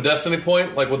I flip a destiny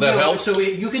point, like would that No, help? so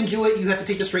you can do it. You have to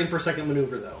take the strain for a second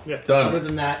maneuver, though. Yeah. Done. Other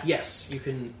than that, yes, you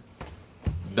can.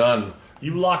 Done.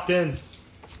 You locked in.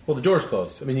 Well, the door's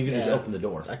closed. I mean, you can just Yeah. open the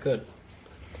door. I could.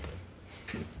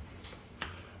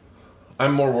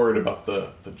 I'm more worried about the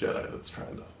Jedi that's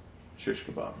trying to shish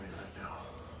kebab me right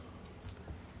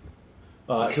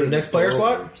now. So the next player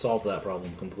slot, Solve that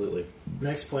problem completely.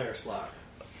 Next player slot.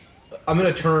 I'm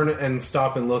going to turn and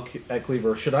stop and look at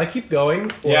Cleaver. Should I keep going?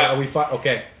 Or Yeah. Are we fine?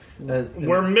 Okay.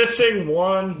 We're missing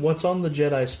one. What's on the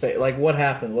Jedi's face? Like, what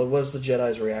happened? What was the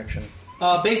Jedi's reaction?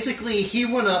 Basically, he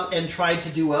went up and tried to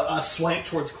do a swank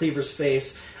towards Cleaver's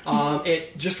face.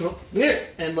 It just went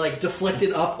and like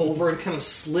deflected up over and kind of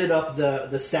slid up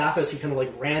the staff as he kind of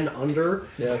like ran under.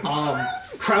 Yeah.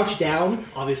 Crouched down,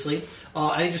 obviously,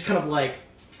 and he just kind of like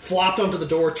flopped onto the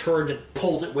door, turned and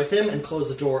pulled it with him, and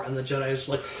closed the door. And the Jedi is just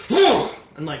like,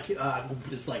 and like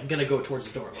is like gonna go towards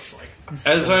the door. It looks like.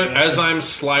 As I'm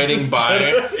sliding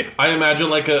by, I imagine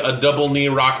like a double knee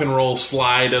rock and roll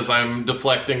slide as I'm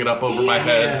deflecting it up over my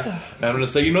head. And I'm going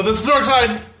to say, this is the dark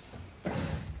side.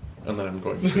 And then I'm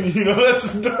going to, You know,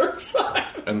 that's the dark side.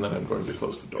 and then I'm going to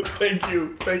close the door. Thank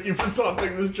you for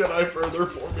taunting this Jedi further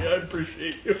for me. I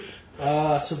appreciate you.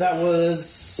 So that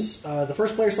was the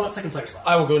first player slot, second player slot.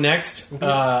 I will go next.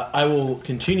 I will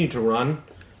continue to run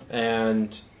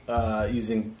and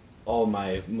using all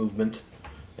my movement,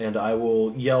 and I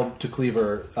will yell to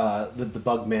Cleaver that the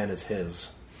bug man is his.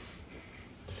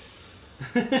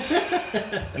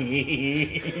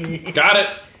 Got it.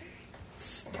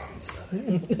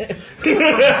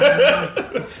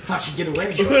 Thought you'd get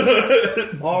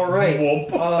away. All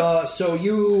right. So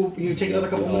you take another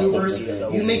couple of maneuvers.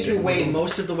 You make your way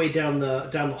most of the way down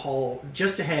the hall.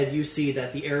 Just ahead, you see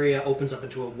that the area opens up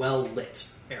into a well lit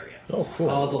area. Oh,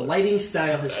 cool. The lighting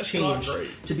style has That's changed not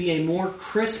great. to be a more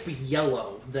crisp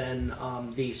yellow than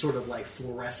the sort of like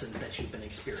fluorescent that you've been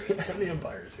experiencing. The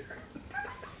Empire's here.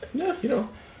 Yeah,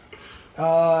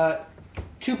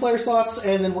 Two player slots,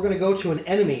 and then we're going to go to an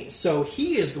enemy. So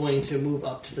he is going to move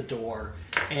up to the door,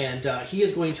 and he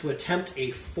is going to attempt a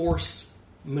force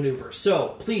maneuver.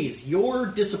 So please, your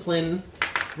discipline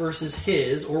versus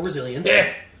his, or resilience.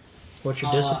 What's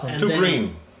your discipline? and Two then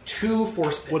green. 2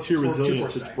 force pits. What's your two resilience?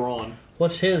 force It's die. brawn.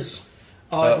 What's his?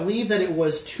 I believe that it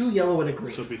was 2 yellow and a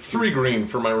green. So it'd be 3 green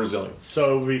for my resilience.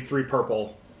 So it would be 3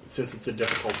 purple, since it's a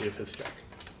difficulty of his check.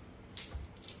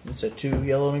 It's a 2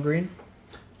 yellow and a green?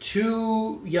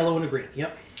 2 yellow and a green,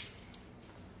 yep.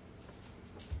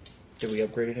 Did we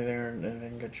upgrade anything or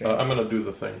anything got changed? I'm going to do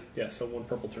the thing. Yeah, so 1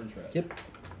 purple turns red. Yep.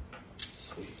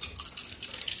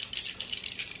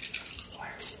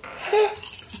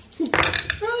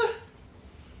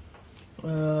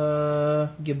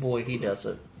 Good boy, he does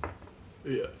it.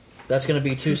 Yeah. That's going to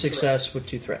be 2 success with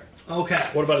 2 threat. Okay.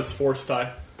 What about his force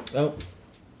die? Oh,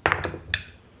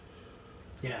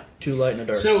 Yeah. 2 light and a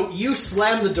dark. So you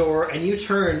slam the door and you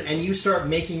turn and you start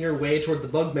making your way toward the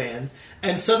bug man,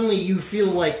 and suddenly you feel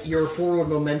like your forward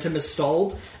momentum is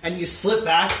stalled, and you slip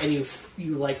back and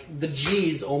you like the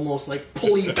G's almost like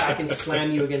pull you back and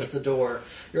slam you against the door.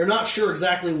 You're not sure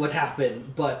exactly what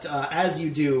happened, but as you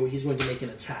do, he's going to make an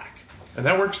attack. And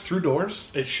that works through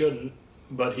doors? It shouldn't,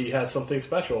 but he has something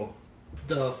special.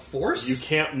 The force? You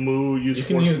can't use You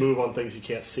can force use- move on things you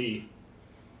can't see.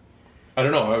 I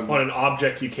don't know. On an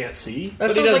object you can't see. that But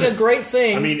he sounds like a doesn't- great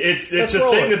thing. I mean, it's Let's a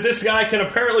roll thing it. that this guy can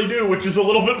apparently do, which is a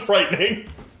little bit frightening.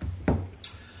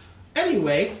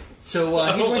 Anyway, so I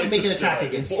he's don't going like to make an this attack guy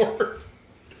against you. anymore.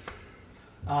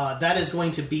 That is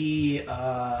going to be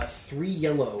 3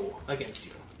 yellow against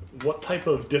you. What type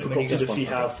of difficulty just does he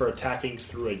one. have for attacking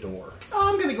through a door?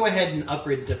 I'm going to go ahead and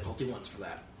upgrade the difficulty once for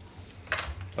that.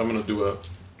 I'm going to do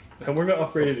And we're going to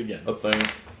upgrade it again. a thing.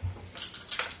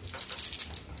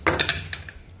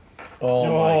 Oh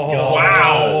my god!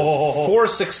 Wow! 4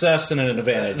 success and an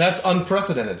advantage. That's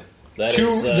unprecedented. That two,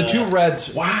 is, the two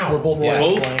reds were both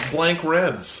Both blank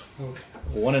reds.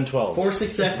 1 and 12. 4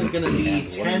 success is going to be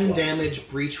And 10 12. damage,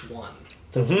 breach 1.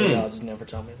 The odds never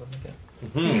tell me them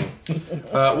again.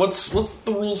 What's the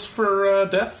rules for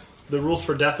death? The rules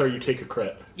for death are you take a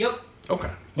crit. Yep. Okay.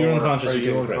 You're unconscious. Are You you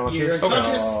take a crit. unconscious? You're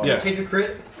unconscious, Yeah. you take a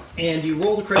crit, and you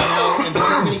roll the crit now, and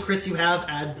however many crits you have,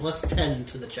 add plus 10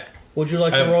 to the check. Would you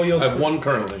like I to roll have, your... I have one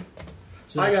currently.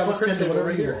 So I that's got a plus crit 10 to table whatever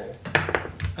right you here. roll.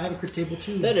 I have a crit table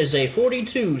too. That is a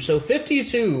 42, so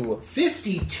 52.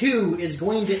 52 is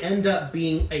going to end up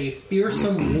being a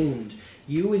fearsome wound.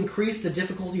 You increase the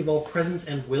difficulty of all presence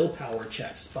and willpower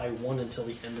checks by 1 until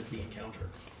the end of the encounter.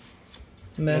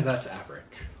 And that's average.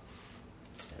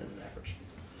 That is an average.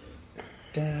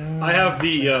 I have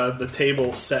the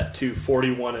table set to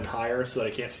 41 and higher, so that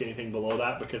I can't see anything below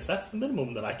that because that's the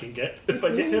minimum that I can get if I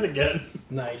get hit again.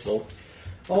 Nice.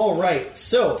 All right,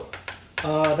 so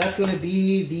that's going to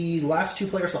be the last 2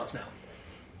 player slots now.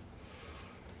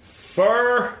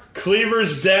 Fur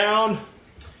cleavers down.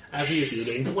 As he is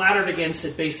Shooting. splattered against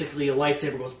it, basically a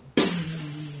lightsaber goes.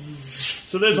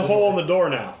 So there's a hole in the door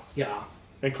now, Yeah,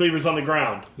 and cleaver's on the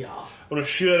ground. yeah. I'm gonna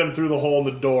shoot at him through the hole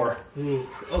in the door. Ooh,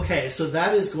 okay, so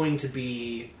that is going to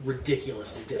be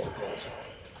ridiculously difficult.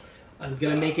 I'm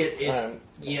going to make it. It's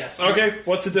yes. Okay,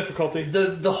 what's the difficulty?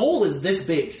 The hole is this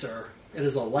big, sir. It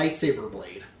is a lightsaber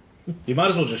blade. You might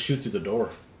as well just shoot through the door.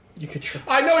 You could try.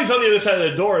 I know he's on the other side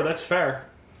of the door. That's fair.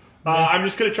 I'm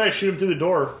just gonna try to shoot him through the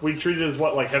door. We treat it as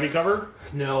what, like heavy cover?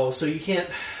 No, so you can't.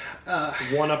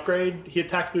 1 upgrade. He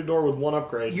attacked through the door with 1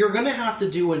 upgrade. You're going to have to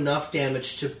do enough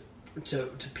damage to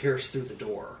pierce through the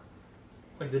door.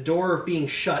 Like the door being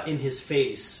shut in his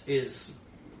face is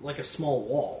like a small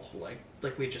wall,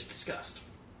 like we just discussed.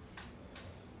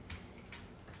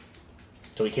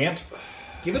 So we can't?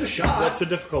 Give it a shot. What's the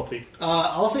difficulty?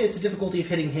 I'll say it's the difficulty of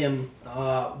hitting him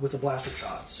with a blaster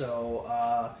shot.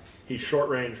 So He's short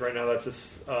range right now.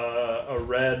 That's a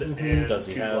red and Does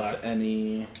he 2 have black.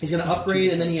 any... he's going to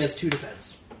upgrade, and then he has 2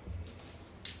 defense.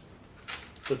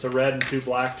 So it's a red and 2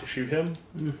 black to shoot him.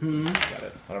 Got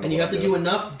it. I don't know And you what have to I'm do doing.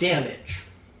 enough damage.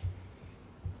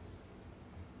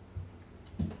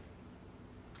 What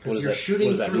Because does you're that- what shooting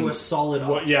does that through mean? a solid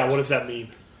object. What does that mean?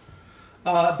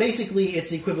 Basically,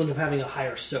 it's the equivalent of having a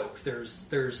higher soak.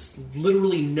 There's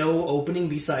literally no opening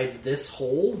besides this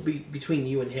hole between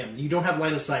you and him. You don't have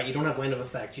line of sight. You don't have line of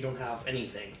effect. You don't have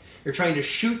anything. You're trying to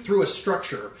shoot through a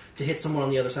structure to hit someone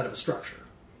on the other side of a structure.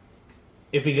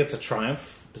 If he gets a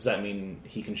triumph, does that mean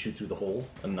he can shoot through the hole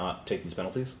and not take these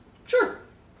penalties? Sure.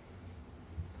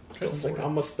 I don't think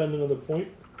I'm gonna spend another point.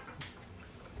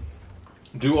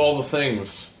 Do all the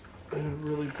things. And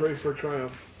really pray for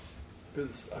triumph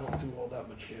because I don't do all that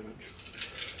much damage.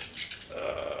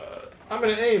 I'm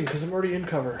gonna aim because I'm already in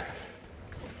cover.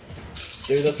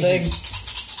 Do the thing.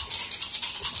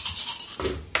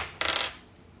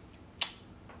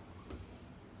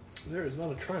 There is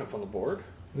not a triumph on the board,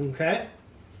 Okay.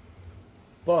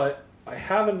 but I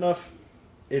have enough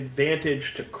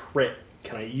advantage to crit.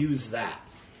 Can I use that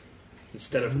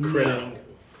instead of critting? No.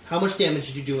 How much damage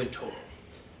did you do in total?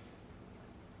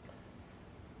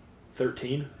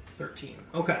 13. 13.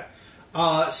 Okay.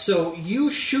 So you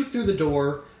shoot through the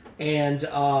door, and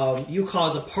you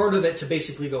cause a part of it to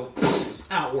basically go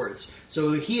outwards.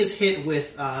 So he is hit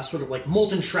with sort of like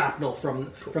molten shrapnel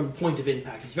from the point of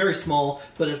impact. It's very small,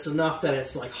 but it's enough that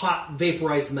it's like hot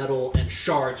vaporized metal and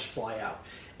shards fly out.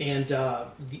 And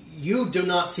you do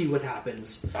not see what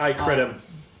happens. I crit him.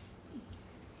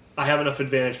 I have enough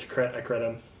advantage to crit. I crit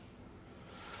him.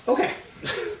 Okay.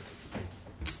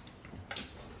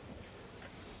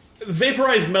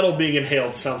 Vaporized metal being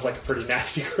inhaled sounds like a pretty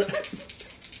nasty crit.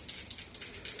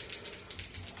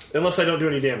 Unless I don't do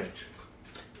any damage.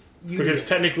 You Because do.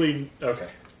 technically... Okay.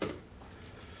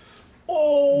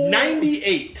 Oh!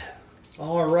 98.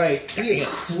 All right. He is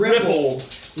crippled.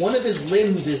 One of his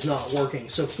limbs is not working.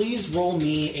 So please roll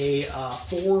me a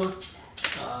 4.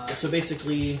 So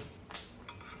basically,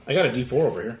 I got a D4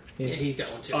 over here. yeah, he got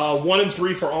one too. 1 and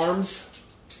 3 for arms.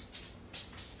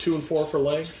 2 and 4 for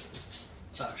legs.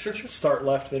 Sure. Start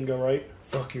left, then go right.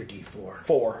 Fuck your D4.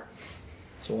 4.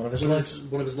 So one of his One of legs. his,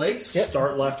 one of his legs? Yep.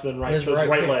 Start left, then right. His So it's right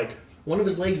right leg. leg. One of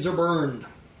his legs are burned.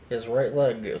 His right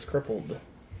leg is crippled.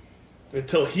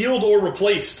 Until healed or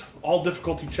replaced. All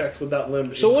difficulty checks with that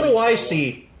limb. So what do I increase by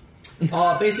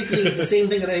see? Basically, the same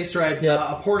thing that I described. Yep.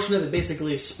 A portion of it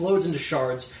basically explodes into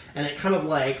shards, and it kind of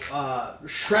like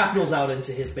shrapnels out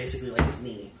into his basically like his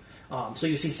knee. So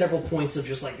you see several points of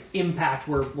just like impact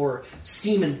where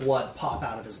steam and blood pop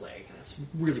out of his leg. It's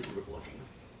really brutal looking.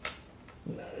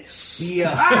 Nice.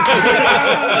 Yeah.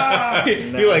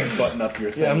 You like button up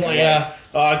your thing. Yeah, I'm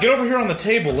like, Get over here on the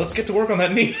table. Let's get to work on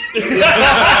that knee.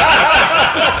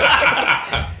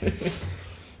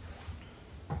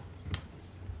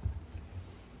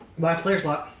 Last player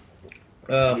slot.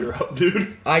 You're up,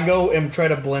 dude. I go and try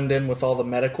to blend in with all the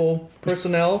medical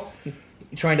personnel,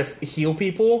 trying to heal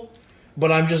people,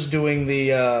 but I'm just doing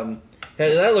the.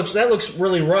 That looks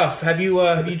really rough. Have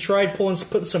you tried putting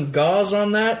some gauze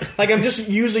on that? Like I'm just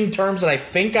using terms that I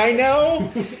think I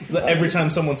know. Every time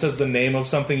someone says the name of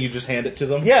something, you just hand it to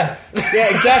them. Yeah,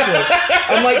 exactly.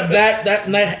 I'm like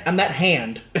I'm that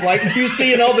hand, like you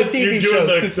see in all the TV You're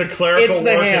shows. doing the clerical It's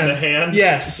the work hand. in the hand.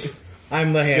 Yes,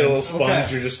 I'm the Just get a little hand. sponge.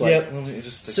 Okay. You're just like, Yep. well, you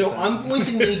just stick So it I'm going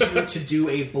to need you to do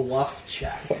a bluff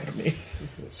check. Fuck me.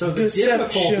 So the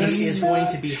difficulty is going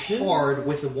to be hard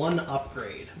with one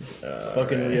upgrade.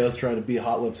 Fucking Rio's trying to be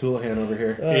Hot Lips Houlihan over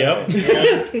here.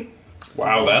 Yep.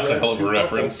 Wow, that's a hell of a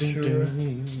reference.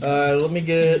 Let me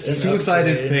get an Suicide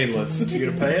is upgrade. painless. You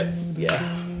gonna pay it? Yeah.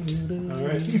 All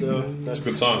right. So that's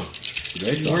Good song.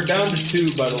 We're down to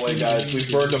 2, by the way, guys. We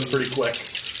burned them pretty quick.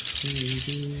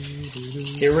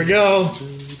 Here we go.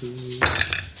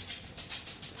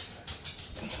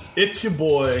 It's your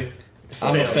boy.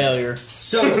 I'm a failure.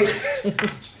 So,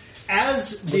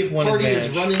 as the With one party is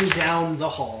advantage. running down the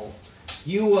hall,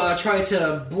 you try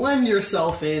to blend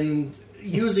yourself in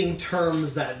using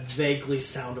terms that vaguely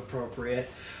sound appropriate.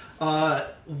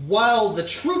 While the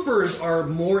troopers are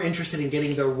more interested in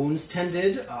getting their wounds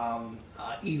tended,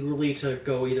 eagerly to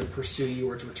go either pursue you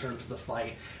or to return to the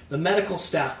fight, the medical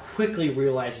staff quickly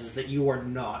realizes that you are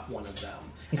not one of them.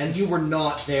 And you were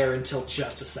not there until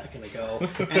just a second ago,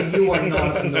 and you are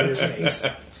not a familiar face.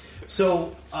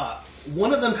 So,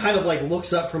 one of them kind of like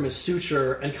looks up from his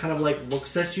suture and kind of like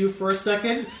looks at you for a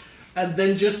second, and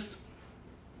then just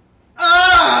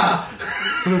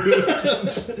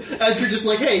as you're just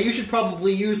like, hey, you should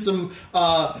probably use some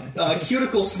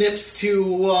cuticle snips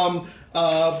to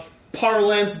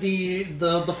parlance the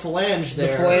phalange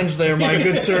there. The flange there, my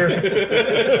good sir.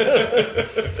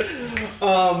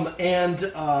 And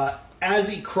as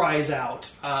he cries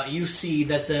out, you see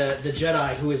that the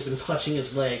Jedi who has been clutching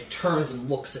his leg turns and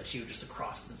looks at you just from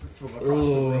across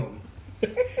the room.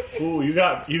 Ooh, you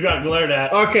got glared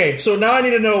at. Okay, so now I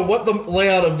need to know what the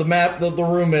layout of the map, the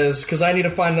room is, because I need to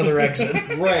find another exit.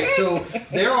 Right, so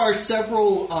there are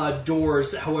several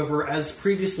doors, however, as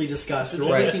previously discussed, there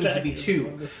only Right. seems to be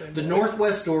 2. The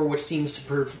northwest door, which seems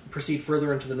to proceed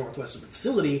further into the northwest of the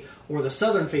facility, or the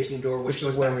southern-facing door, which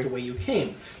goes back the way you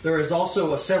came. There is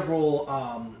also several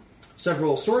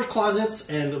storage closets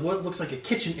and what looks like a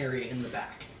kitchen area in the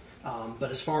back.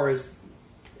 But as far as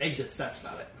exits, that's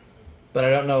about it. But I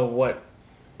don't know what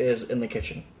is in the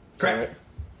kitchen. Correct. Alright.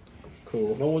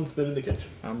 Cool. No one's been in the kitchen.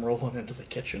 I'm rolling into the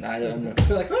kitchen. I don't know.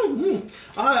 They're like,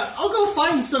 I'll go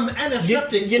find some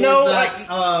antiseptic You for know,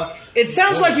 that. It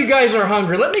sounds like you guys are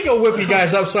hungry. Let me go whip you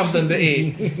guys up something to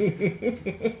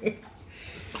eat.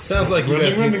 Sounds like you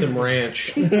guys need some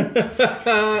ranch.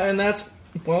 And that's,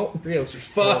 well, real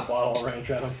Throw a fuck. bottle of ranch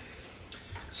at him.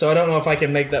 So I don't know if I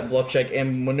can make that bluff check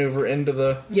and maneuver into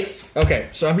the... Yes. Okay,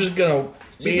 so I'm just gonna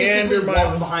So you basically meander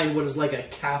walk my... behind what is like a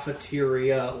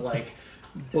cafeteria, like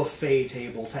buffet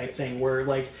table type thing, where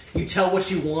like you tell what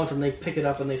you want and they pick it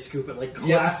up and they scoop it, like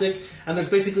classic. And there's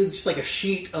basically just like a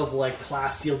sheet of like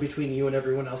plasteel between you and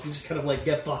everyone else. You just kind of like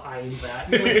get behind that.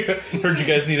 You're like, Heard you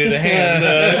guys needed a hand.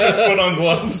 Just put on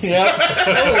gloves. Yep.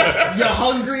 oh, you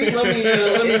hungry? Let me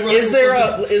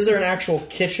rustle Is there an actual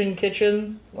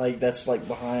kitchen? Like that's like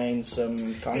behind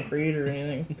some concrete or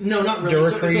anything? No, not really.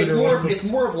 So Duracrete it's or more. whatever. It's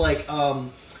more of like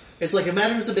it's like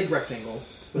imagine it's a big rectangle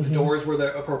with the doors where they're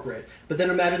appropriate, but then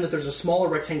imagine that there's a smaller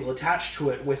rectangle attached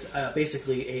to it with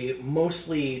basically a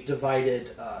mostly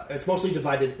divided. It's mostly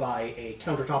divided by a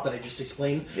countertop that I just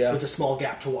explained, Yeah. with a small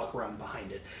gap to walk around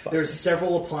behind it. There's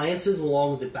several appliances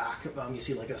along the back. You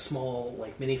see like a small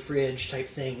like mini fridge type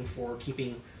thing for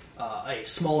keeping. A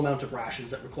small amount of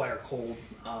rations that require cold,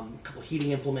 a couple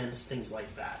heating implements, things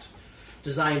like that.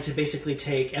 Designed to basically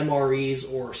take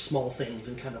MREs or small things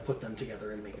and kind of put them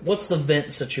together and make it. What's the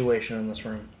vent situation in this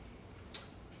room?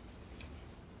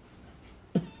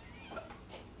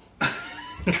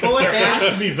 Go There has to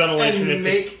ahead be ventilation. and It's a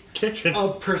make kitchen. a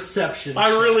perception. I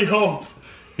check. really hope.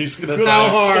 He's gonna How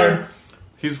dive. hard?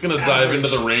 He's gonna dive Average.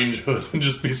 into the range hood and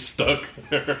just be stuck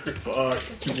there. Fuck.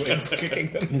 He's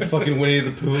fucking Winnie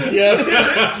the Pooh. Yeah.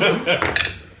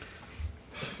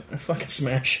 I fucking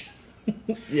smash.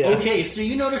 Yeah. Okay, so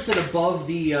you notice that above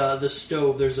the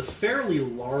stove, there's a fairly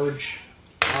large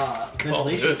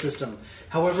ventilation good. system.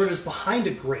 However, it is behind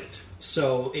a grate.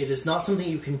 So it is not something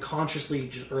you can consciously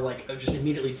just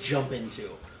immediately jump into.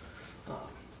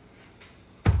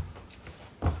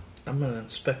 I'm going to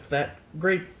inspect that.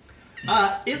 Great. It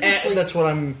looks like That's what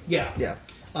I'm... yeah. Yeah.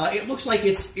 It looks like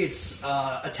it's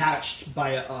attached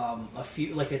by a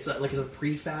few, like it's a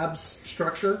prefab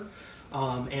structure,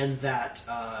 and that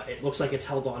it looks like it's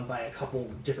held on by a couple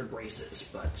different braces,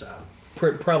 but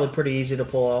Probably pretty easy to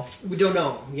pull off. we don't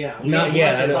know. Yeah, Not we'll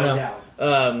yet, have to I don't find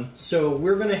know. out. So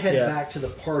we're going to head Yeah. back to the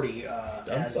party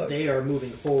as fucked. they are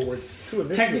moving forward. To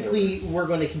initiative Technically, we're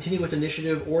going to continue with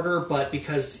initiative order, but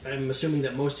because I'm assuming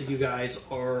that most of you guys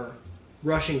are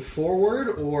rushing forward,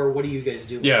 or what do you guys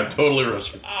do? Yeah, totally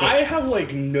Russian. I have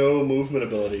like no movement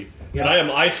ability, Yeah. and I am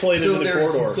isolated So in the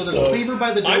there's- corridor. so there's Cleaver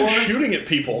by the door. I'm shooting at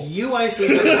people. You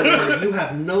isolate by the door. You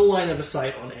have no line of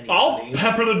sight on anybody. I'll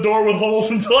pepper the door with holes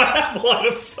until I have line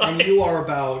of sight. And you are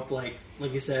about, like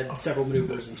you said, several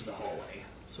maneuvers into the hallway.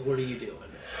 So what are you doing?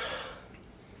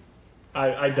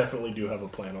 I definitely do have a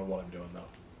plan on what I'm doing, though.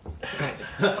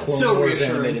 Clone So Wars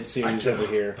reassuring. animated series over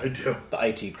here. I do. The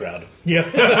IT crowd.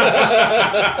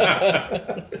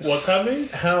 What's happening?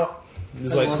 How?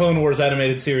 There's like Clone Wars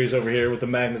animated series over here with the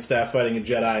Magna Staff fighting a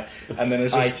Jedi, and then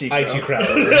there's just IT IT crowd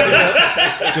over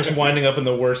here, just winding up in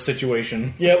the worst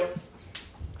situation. Yep.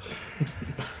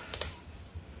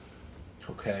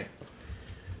 Okay.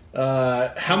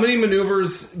 How many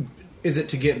maneuvers is it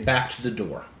to get back to the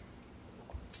door?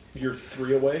 You're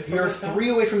 3 away from You're it now? 3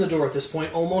 away from the door at this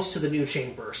point, almost to the new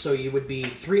chamber. So you would be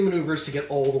 3 maneuvers to get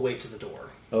all the way to the door.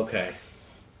 Okay.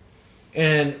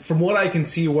 And from what I can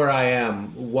see where I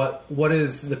am, what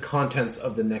is the contents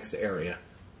of the next area?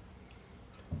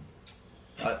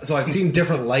 So I've seen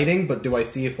different lighting, but do I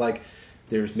see if like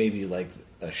there's maybe like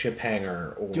a ship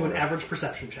hangar or Do an average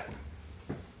perception check.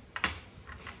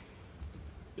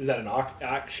 Is that an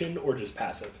action or just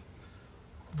passive?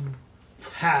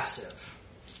 Passive.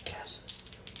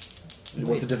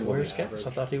 What's the difficulty? Where's Cass? I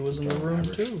thought he was in the room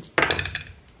too.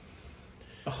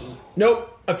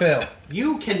 Nope, I fail.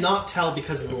 You cannot tell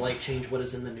because of the light change what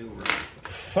is in the new room.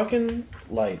 Fucking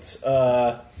lights.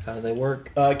 How do they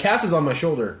work? Cass is on my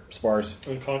shoulder, Spars.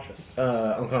 Unconscious,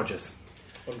 Unconscious.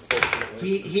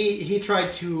 unfortunately. He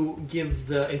tried to give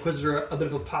the Inquisitor a bit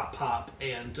of a pop,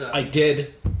 and I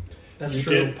did. that's You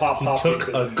true. did pop He pop took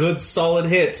into a good solid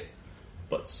hit,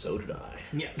 but so did I.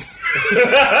 Yes.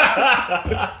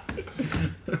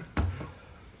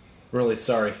 Really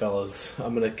sorry, fellas.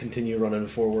 I'm gonna continue running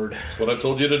forward. That's what I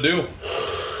told you to do.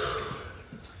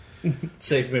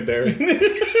 Save me, Barry.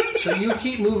 So you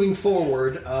keep moving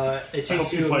forward. It I takes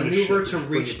hope you a find maneuver ship to and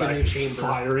bring reach it the back new in chamber.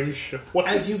 Firing ship.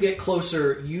 As you get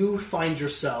closer, you find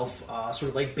yourself sort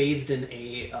of like bathed in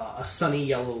a sunny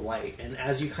yellow light, and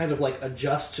as you kind of like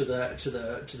adjust to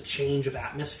the change of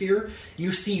atmosphere,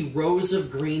 you see rows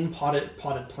of green potted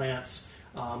plants.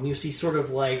 You see sort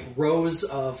of like rows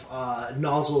of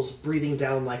nozzles breathing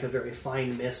down like a very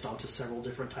fine mist onto several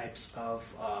different types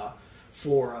of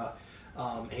flora.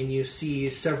 And you see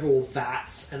several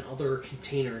vats and other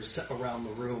containers around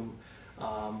the room,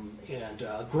 and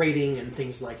grating and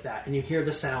things like that. And you hear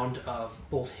the sound of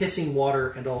both hissing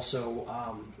water and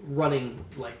also running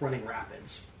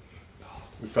rapids.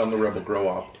 We found the Rebel Grow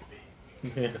Op.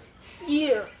 The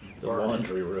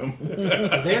laundry room.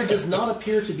 There does not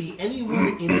appear to be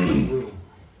anyone in the room.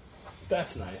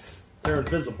 That's nice. They're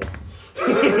invisible.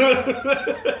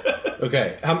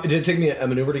 Okay. Did it take me a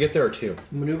maneuver to get there or 2?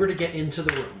 Maneuver to get into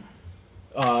the room.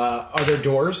 Are there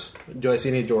doors? Do I see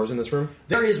any doors in this room?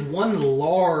 There is one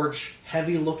large,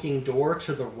 heavy-looking door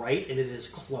to the right, and it is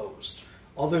closed.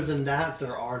 Other than that,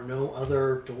 there are no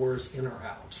other doors in or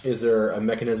out. Is there a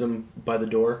mechanism by the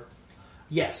door?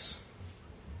 Yes.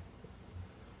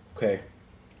 Okay.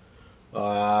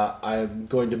 I'm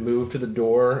going to move to the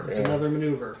door. It's another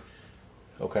maneuver.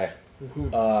 Okay.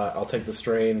 I'll take the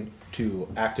strain to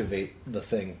activate the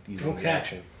thing using the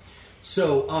action.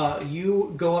 So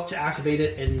you go up to activate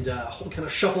it and kind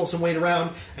of shuffle some weight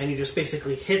around, and you just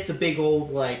basically hit the big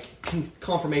old like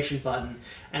confirmation button,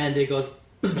 and it goes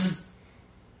bzz, bzz,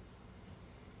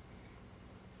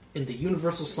 in the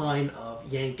universal sign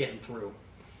of you ain't getting through.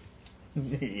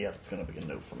 Yeah, it's gonna be a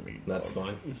no from me. That's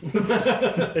fine.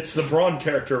 It's the Braun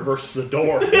character versus the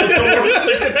door. That's the worst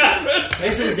thing can happen.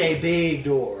 This is a big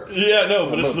door. Yeah, no,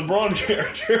 but it's the Braun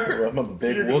character. I'm a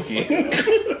big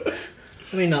Wookiee.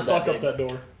 I mean, not that Fuck big. up that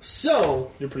door.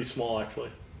 So You're pretty small,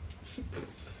 actually.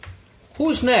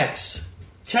 Who's next?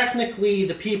 technically,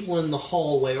 the people in the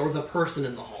hallway or the person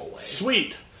in the hallway.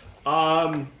 Sweet.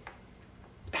 How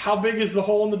big is the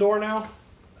hole in the door now?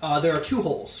 There are two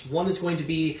holes. One is going to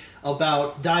be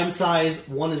about dime size.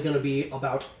 One is going to be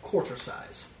about quarter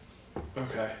size.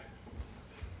 Okay.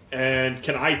 And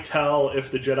can I tell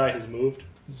if the Jedi has moved?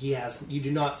 Yes, you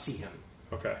do not see him.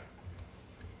 Okay.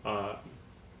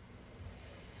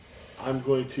 I'm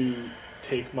going to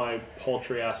take my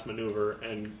paltry ass maneuver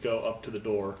and go up to the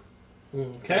door.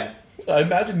 Okay. I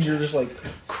imagine you're just like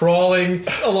crawling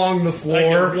along the I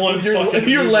floor get one with your fucking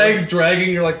your maneuver. legs dragging.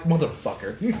 You're like,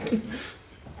 motherfucker.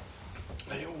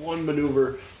 I get one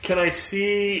maneuver. Can I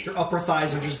see? Your upper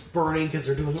thighs are just burning because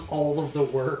they're doing all of the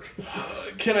work.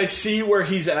 Can I see where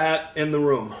he's at in the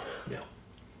room? No.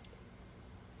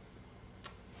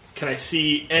 Can I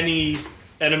see any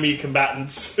enemy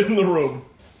combatants in the room?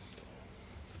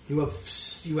 You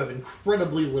have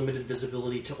incredibly limited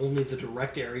visibility to only the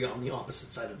direct area on the opposite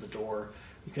side of the door.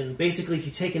 You can basically, if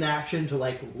you take an action to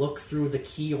like look through the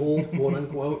keyhole, quote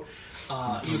unquote,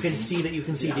 you can see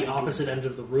the opposite end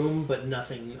of the room, but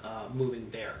nothing moving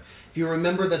there. If you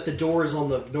remember that the door is on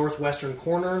the northwestern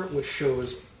corner, which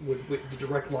shows the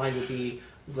direct line would be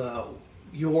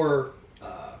your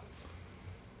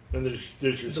And there's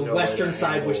just the no western way to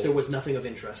side, which angle- there was nothing of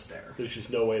interest there. There's just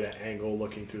no way to angle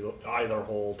looking through either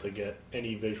hole to get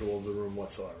any visual of the room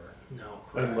whatsoever. No,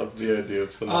 I correct. love the idea of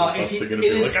If someone you- busting in and it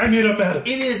being is- like, I need a map.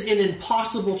 It is an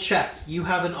impossible check. You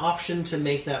have an option to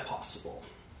make that possible.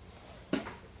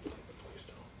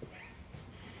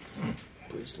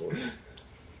 Please, Lord.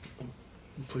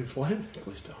 Please, what?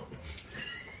 Please don't.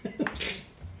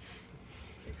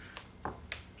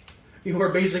 You are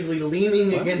basically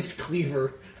leaning against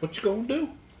Cleaver. What you gonna do?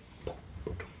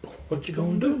 What you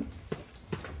gonna do?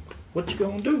 What you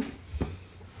gonna do?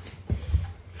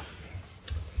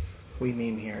 We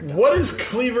mean here. What is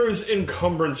Cleaver's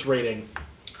encumbrance rating?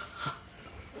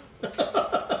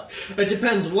 It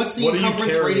depends. What's the What are you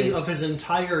encumbrance carrying? rating of his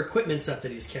entire equipment set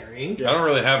that he's carrying? I don't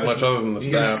really have much other than the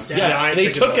Your staff. staff. Yeah, I They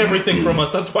think took it's- everything from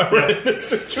us. That's why we're in this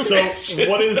So, situation.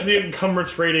 what is the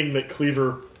encumbrance rating that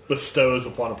Cleaver bestows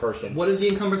upon a person? What is the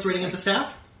encumbrance rating of the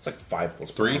staff? It's like 5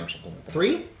 + 3 or something like that.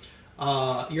 3.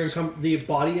 The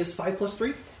body is 5 plus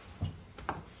 3.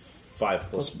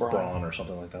 5 + brawn. brawn or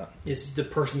something like that. Is the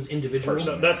person's individual.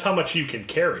 So that's how much you can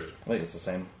carry. I think it's the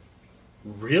same.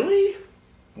 Really?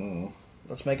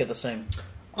 Let's make it the same.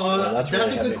 that's that's really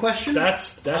a good heavy. question.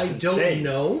 That's I don't insane.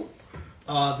 know.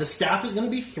 The staff is going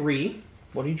to be 3.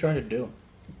 What are you trying to do?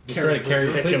 Trying to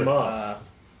carry Pick him up.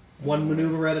 One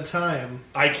maneuver at a time.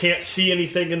 I can't see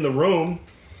anything in the room.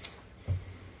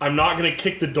 I'm not going to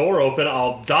kick the door open.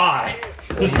 I'll die.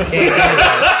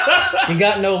 You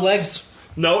got no legs.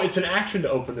 No, it's an action to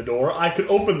open the door. I could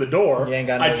open the door. You ain't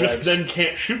got no I just legs. then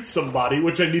can't shoot somebody,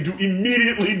 which I need to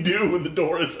immediately do when the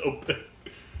door is open.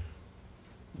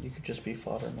 You could just be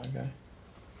fodder, my guy.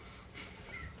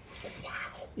 Wow.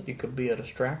 You could be a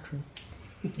distraction.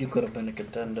 You could have been a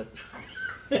contender.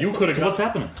 You could have. So what's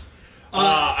happening?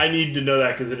 I need to know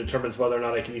that because it determines whether or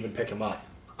not I can even pick him up.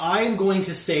 I'm going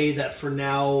to say that for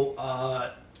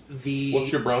now, the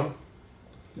What's your brawn?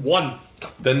 1.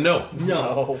 Then no.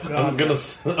 no. I'm gonna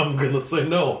say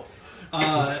no.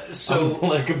 So I'm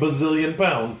like a bazillion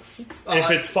pounds.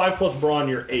 If it's 5 plus brawn,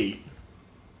 you're 8,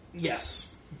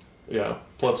 yes, Yeah.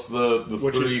 Plus the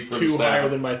which 3 is for 2 the staff. higher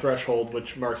than my threshold,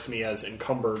 which marks me as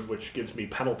encumbered, which gives me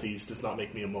penalties, does not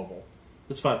make me immobile.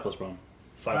 It's 5 + brawn.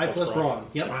 It's 5 plus brawn.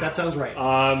 Yep, that sounds right.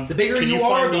 The The bigger you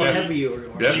are, the heavier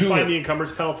you are. Yeah. Can you find the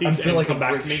encumbrance penalties and come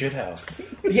back to me? shithouse.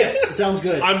 Yes, sounds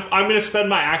good. I'm going to spend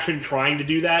my action trying to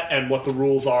do that, and what the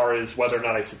rules are is whether or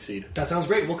not I succeed. That sounds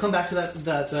great. We'll come back to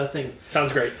that thing.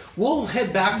 Sounds great. We'll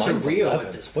head back to Rio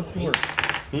at this What's point.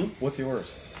 yours? What's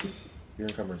yours? Your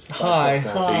encumbrance. Hi.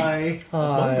 Hi. Mine's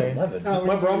Hi. 11. How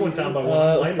My are brawn you? went down by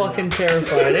 1 liner Fucking now.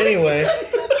 terrified. Anyway,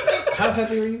 How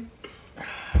heavy are you?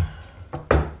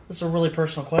 this is a really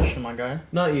personal question, my guy.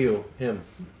 Not you. Him.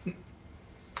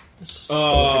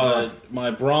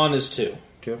 My brawn is 2.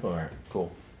 2? Alright,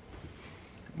 cool.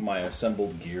 My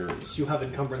assembled gear is. You have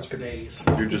encumbrance for days.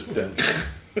 You're just dense.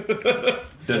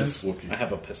 Dense I Wookiee.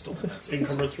 have a pistol. That's it.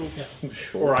 Encumbrance rule?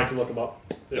 Sure. Or I can look them up.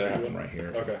 if I you have want. them right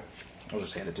here. Okay, I'll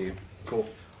just hand it to you. cool.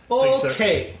 Thanks, sir.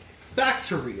 Okay, back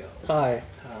to Rio. Hi.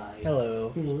 Hi.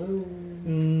 Hello.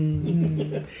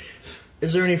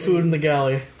 Is there any food in the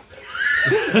galley?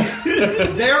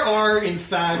 There are, in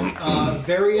fact,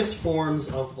 various forms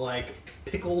of like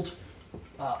pickled,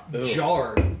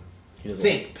 jarred He doesn't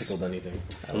things. like pickled anything.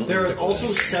 There are also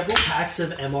several packs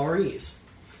of MREs.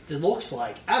 It looks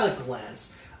like, at a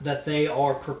glance, that they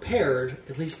are prepared,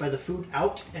 at least by the food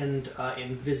out and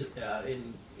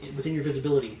within your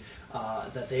visibility,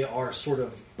 that they are sort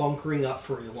of bunkering up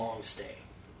for a long stay.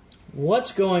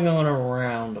 What's going on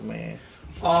around me?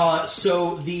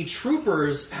 So the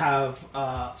troopers have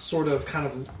sort of kind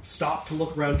of stopped to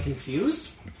look around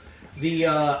confused.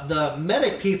 The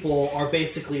medic people are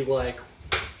basically like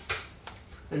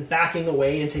and backing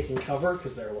away and taking cover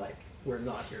because they're like, we're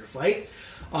not here to fight.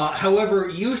 However,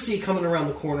 you see coming around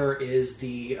the corner is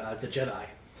the Jedi,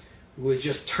 who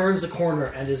just turns the corner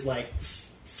and is like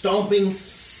stomping,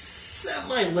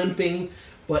 semi-limping,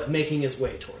 but making his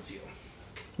way towards you.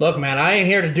 Look, man, I ain't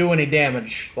here to do any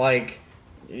damage. Like,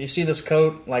 you see this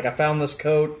coat? Like, I found this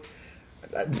coat.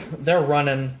 They're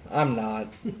running. I'm not.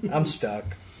 I'm stuck.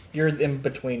 You're in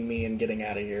between me and getting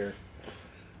out of here.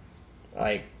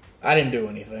 Like, I didn't do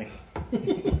anything. I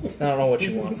don't know what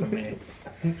you want from me.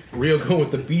 Rio go with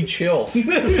the be chill.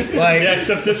 Like, Yeah,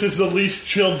 except this is the least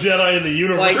chill Jedi in the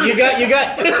universe. like you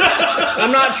got.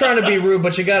 I'm not trying to be rude,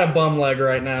 but you got a bum leg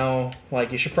right now.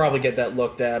 Like, you should probably get that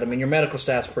looked at. I mean, your medical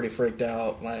staff's pretty freaked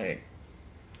out. Like,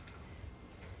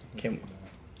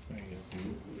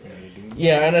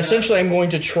 yeah, and essentially, I'm going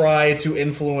to try to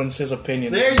influence his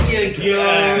opinion. There you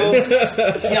go.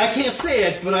 See, I can't say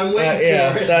it, but I'm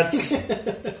waiting for it. That's.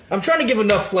 I'm trying to give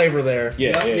enough flavor there.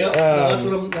 Yeah, Yep, yeah. yep. No, that's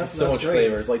what I'm. That's So much great.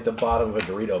 flavor. It's like the bottom of a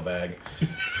Dorito bag.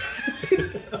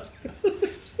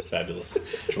 Fabulous.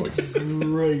 Choice.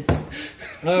 Right.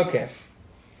 Okay.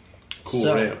 Cool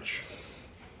So- Ranch.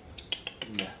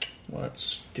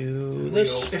 Let's do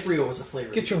this. If Rio was a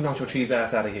flavor. Get your nacho cheese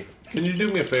ass out of here. Can you do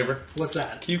me a favor? What's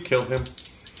that? Can you kill him?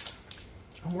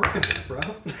 I'm working on it, bro.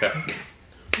 Okay.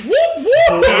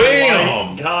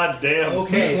 Damn! God damn.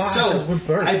 Okay, fly, 'cause we're so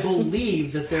birds. I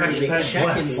believe that there is a Hashtag check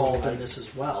blessed. involved in this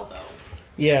as well, though.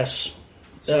 Yes.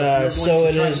 So you're going So to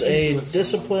it try is to a influence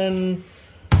discipline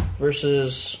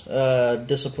versus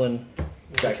discipline.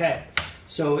 Okay.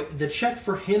 So the check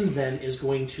for him then is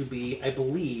going to be, I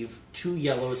believe, 2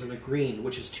 yellows and a green,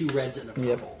 which is 2 reds and a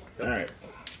purple. All right.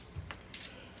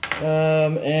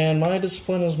 And my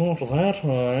discipline is not that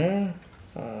high.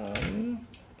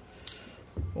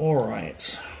 All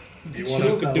right. We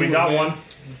got one.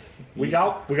 We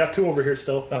got 2 over here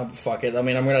still. Fuck it. I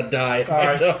mean, I'm gonna die if All I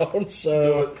right. don't.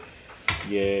 So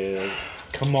Yeah.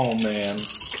 Come on, man.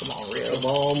 come on, Rio. Come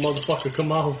on, motherfucker,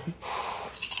 come on.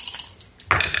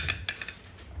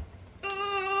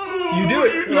 You do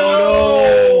it.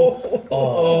 No.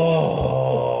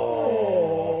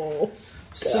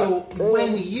 So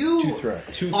when you Two-thread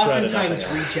oftentimes and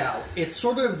nothing reach out, it's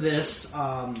sort of this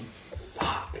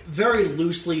very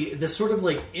loosely, this sort of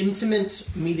like intimate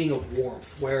meeting of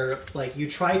warmth, where like you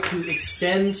try to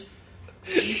extend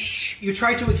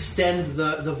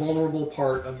the vulnerable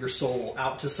part of your soul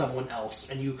out to someone else,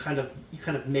 and you kind of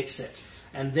mix it,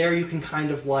 and there you can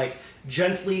kind of like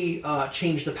gently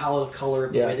change the palette of color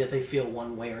of the way that they feel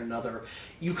one way or another.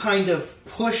 You kind of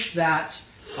push that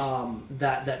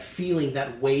that feeling,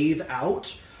 that wave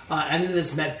out, and it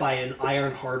is met by an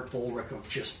iron hard bulwark of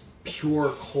just pure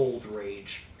cold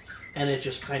rage, and it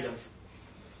just kind of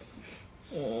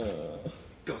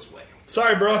goes away.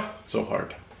 Sorry, bro. So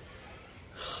hard.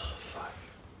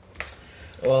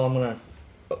 Well, I'm gonna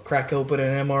crack open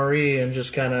an MRE and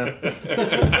just kind of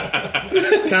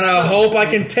hope I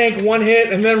can tank one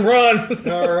hit and then run.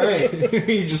 All right.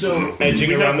 So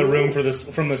Edging around the room from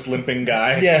this limping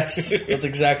guy. Yes, that's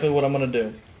exactly what I'm gonna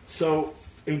do. So,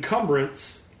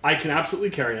 encumbrance, I can absolutely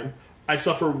carry him. I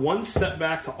suffer 1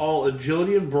 setback to all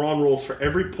agility and brawn rolls for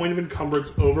every point of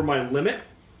encumbrance over my limit.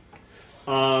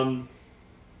 And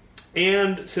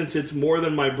since it's more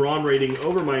than my brawn rating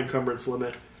over my encumbrance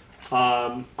limit,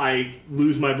 I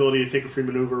lose my ability to take a free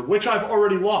maneuver, which I've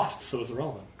already lost, so it's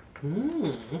irrelevant.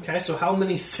 okay, so how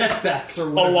many setbacks are A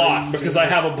lot, because I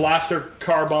have a blaster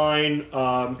carbine,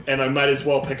 and I might as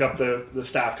well pick up the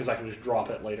staff because I can just drop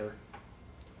it later.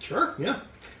 Sure, yeah.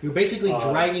 You're basically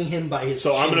dragging him by his.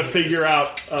 So I'm going to chin. figure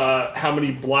out how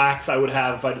many blacks I would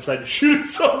have if I decide to shoot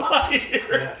somebody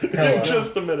here in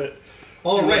just a minute.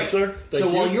 All You right, right, sir? So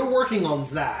Thank while you. you're working on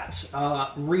that,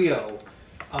 Rio.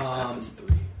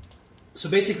 So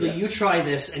basically, you try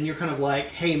this, and you're kind of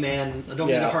like, "Hey, man, I don't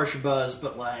mean to harsh your buzz,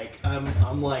 but like,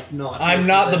 I'm like not. I'm here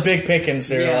not for the this." big pickings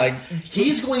here. Yeah. Like,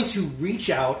 He's going to reach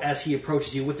out as he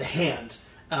approaches you with the hand.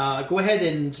 Go ahead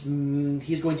and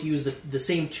he's going to use the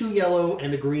same 2 yellow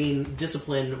and a green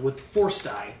discipline with force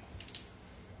die.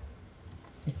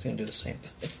 he's gonna do the same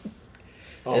thing.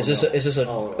 Oh, Is this a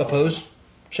opposed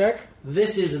check?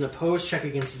 This is an opposed check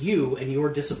against you and your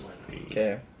discipline.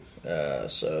 Okay.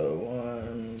 So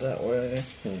one that way.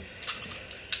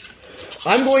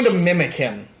 I'm going to mimic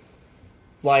him.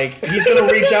 Like, he's going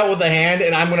to reach out with a hand,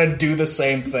 and I'm going to do the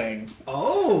same thing.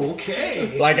 Oh,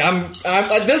 okay. Like, I'm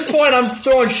at this point, I'm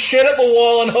throwing shit at the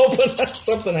wall and hoping that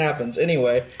something happens.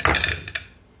 Anyway.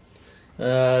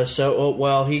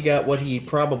 Well, he got what he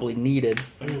probably needed.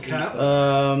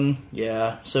 Okay.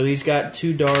 Yeah. So he's got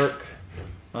 2 dark,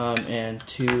 and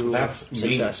 2 That's mean.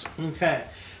 success. Okay.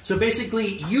 So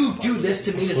basically, you do this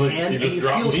to meet his Look, hand, you and just you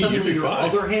drop feel me, you'd suddenly be your fine.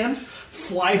 other hand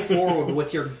fly forward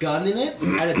with your gun in it,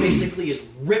 and it basically is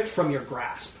ripped from your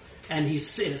grasp. And it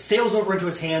sails over into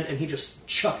his hand, and he just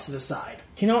chucks it aside.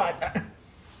 You know,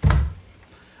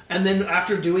 And then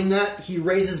after doing that, he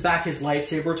raises back his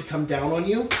lightsaber to come down on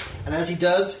you. And as he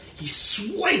does, he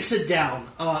swipes it down.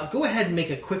 Go ahead and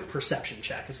make a quick perception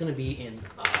check. It's going to be in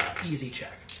easy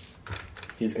check.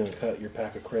 He's gonna cut your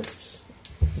pack of crisps.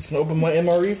 he's going to open my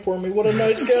MRE for me. What a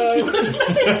nice guy.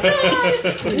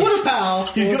 What a pal!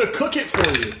 He's gonna cook it for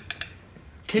you.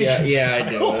 yeah, I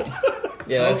do it.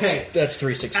 Yeah, Okay. That's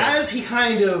 3 successes. As he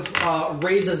kind of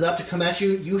raises up to come at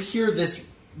you, you hear this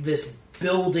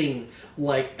building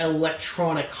like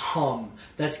electronic hum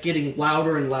that's getting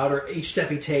louder and louder each step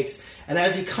he takes. And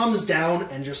as he comes down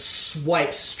and just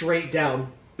swipes straight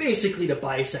down, basically to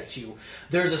bisect you,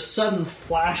 there's a sudden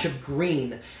flash of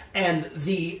green, and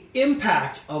the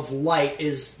impact of light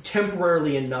is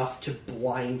temporarily enough to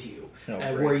blind you.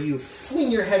 And great. where you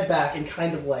fling your head back and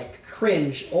kind of like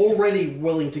cringe, already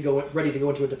ready to go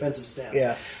into a defensive stance.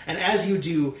 Yeah. And as you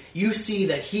do, you see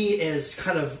that he is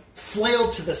kind of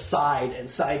flailed to the side and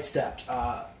sidestepped,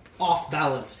 off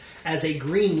balance, as a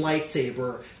green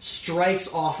lightsaber strikes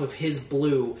off of his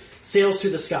blue, sails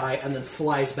through the sky, and then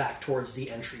flies back towards the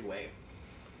entryway.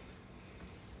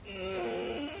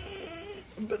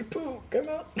 Better poop. Come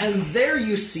out. And there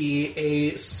you see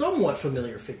a somewhat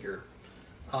familiar figure,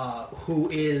 who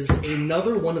is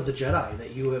another one of the Jedi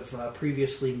that you have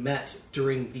previously met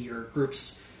during your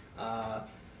group's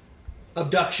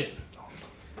abduction.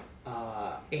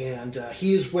 And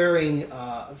he is wearing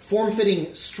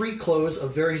form-fitting street clothes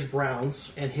of various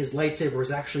browns, and his lightsaber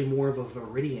is actually more of a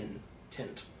Viridian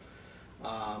tint.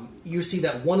 You see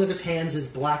that one of his hands is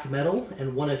black metal,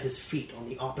 and one of his feet on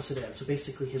the opposite end. So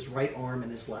basically his right arm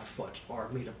and his left foot are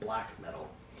made of black metal.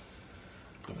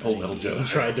 Full Metal Jedi.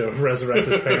 Tried to resurrect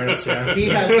his parents. Yeah. He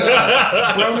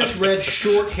has brownish red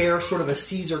short hair, sort of a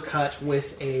Caesar cut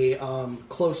with a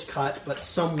close cut, but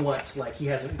somewhat like he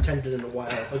hasn't tended in a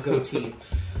while, a goatee.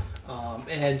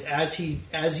 And as you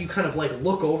kind of like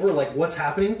look over, like what's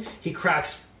happening, he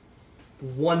cracks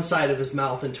one side of his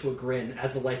mouth into a grin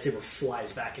as the lightsaber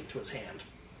flies back into his hand,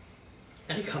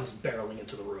 and he comes barreling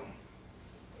into the room.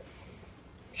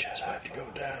 Jedi have to go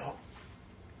down.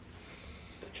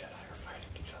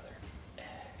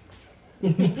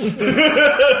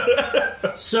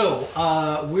 So,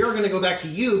 we're going to go back to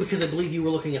you because I believe you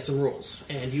were looking at some rules,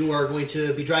 and you are going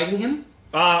to be dragging him.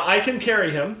 I can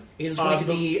carry him. It is going to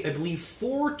be, I believe,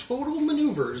 4 total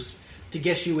maneuvers to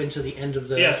get you into the end of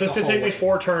the Yeah, so it's the going to take me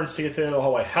hallway. 4 turns to get to the end of the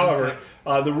hallway. However,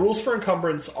 the rules for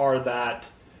encumbrance are that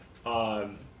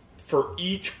for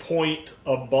each point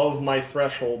above my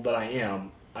threshold that I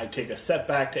am, I take a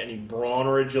setback to any brawn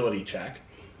or agility check,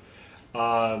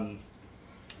 and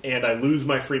I lose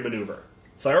my free maneuver.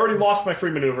 So I already lost my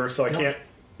free maneuver, so I can't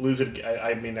lose it.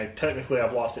 I mean, technically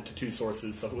I've lost it to 2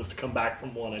 sources, so if it was to come back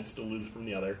from one, I'd still lose it from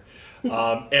the other.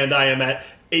 And I am at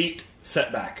 8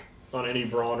 setback on any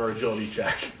brawn or agility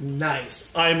check.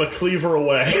 Nice. I am a cleaver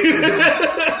away.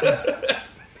 I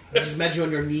just imagine you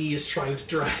on your knees trying to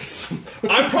drag some.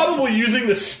 I'm probably using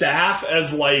the staff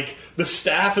as like the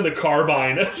staff and the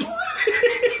carbine. As,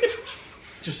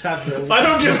 Just have the. I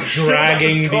don't Just just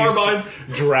dragging carbine.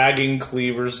 dragging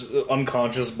Cleaver's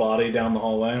unconscious body down the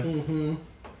hallway. Mm-hmm.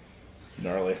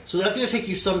 Gnarly. So that's going to take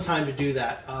you some time to do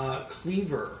that.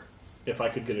 Cleaver. If I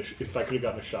could have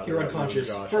gotten a shot, You're at that,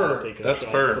 unconscious. Gosh, Fur. I'd take a That's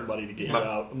shot fur. at somebody to get you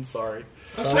out. I'm sorry.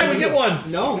 I'm trying to get one.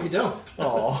 No, you don't.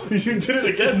 Oh, you did it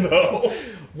again though.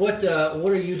 What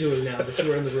are you doing now that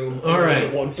you are in the room? All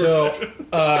right. One So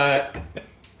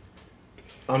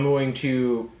I'm going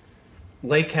to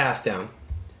lay Cass down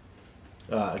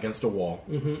against a wall,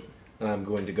 and I'm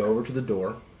going to go over to the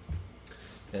door,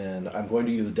 and I'm going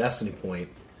to use a destiny point,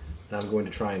 and I'm going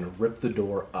to try and rip the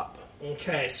door up.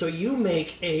 Okay, so you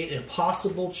make an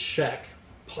impossible check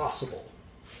possible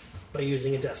by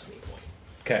using a destiny point.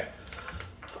 Okay.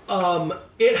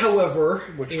 It, however,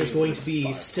 is going to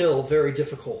be still very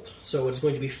difficult. So it's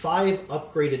going to be 5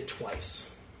 upgraded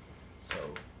twice. So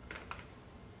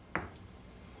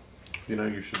You know,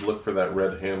 you should look for that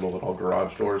red handle that all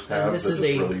garage doors have and that just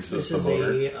releases the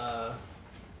motor.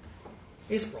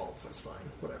 Ace Brawl. That's fine.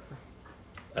 Whatever.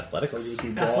 Athletics.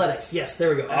 Athletics. Yes, there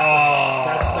we go.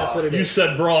 Athletics. That's what it You is.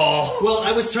 said brawl. Well,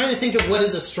 I was trying to think of what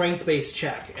is a strength-based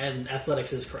check, and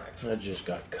athletics is correct. I just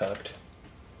got cucked.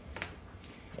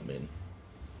 I mean,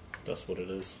 that's what it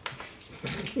is.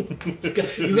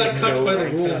 You got cucked by the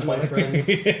rules, my friend.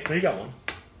 You got one.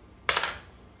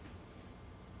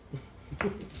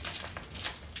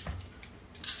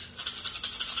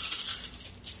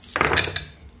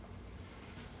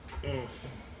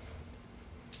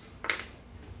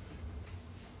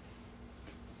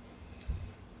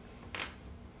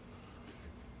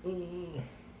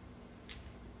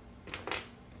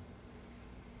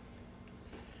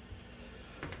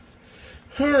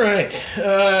 All right.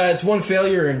 It's 1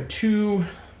 failure and 2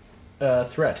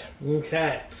 threat.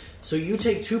 Okay. So you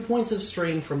take 2 points of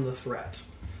strain from the threat,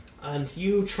 and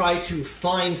you try to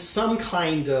find some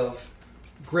kind of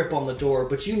grip on the door,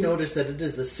 but you notice that it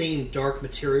is the same dark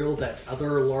material that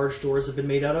other large doors have been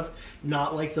made out of,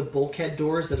 not like the bulkhead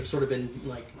doors that have sort of been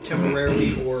like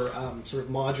temporarily or sort of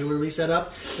modularly set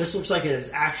up. This looks like it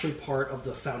is actually part of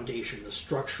the foundation, the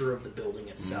structure of the building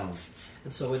itself.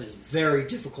 And so it is very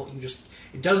difficult.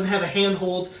 It doesn't have a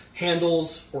handhold,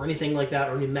 handles, or anything like that,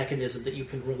 or any mechanism that you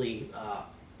can really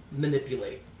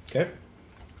manipulate. Okay.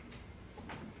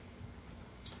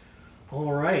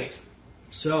 All right.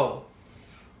 So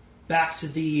back to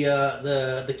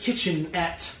the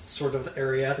kitchenette sort of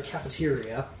area, the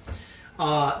cafeteria.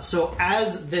 So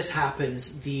as this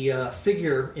happens, the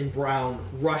figure in brown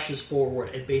rushes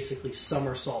forward and basically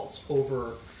somersaults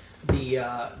over the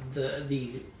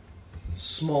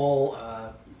small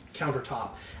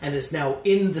countertop, and is now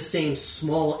in the same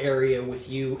small area with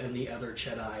you and the other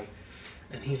Jedi.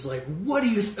 And he's like, "What do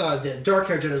you?" The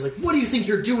dark-haired Jedi is like, "What do you think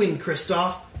you're doing,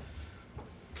 Kristoff?"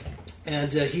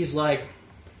 And he's like,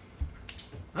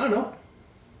 "I don't know."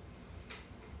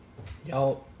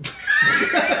 Y'all.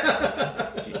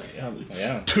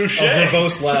 Yeah. Touche. A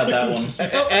verbose lad, that one.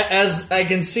 As I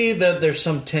can see that there's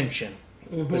some tension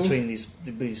between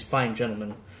these fine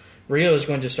gentlemen, Rio is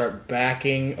going to start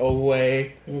backing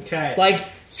away. Okay. Like,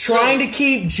 trying to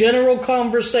keep general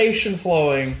conversation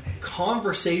flowing.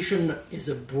 Conversation is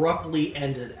abruptly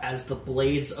ended as the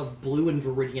blades of Blue and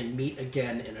Viridian meet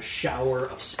again in a shower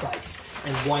of spikes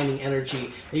and whining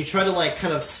energy. And you try to, like,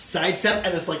 kind of sidestep,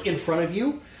 and it's, like, in front of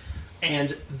you.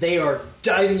 And they are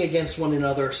diving against one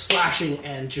another, slashing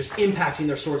and just impacting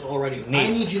their swords already. I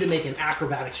need you to make an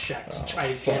acrobatics check to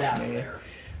try to get out of there.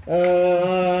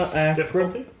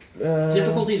 Difficulty?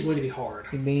 Difficulty is going to be hard.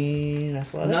 You mean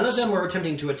athletics? None of them are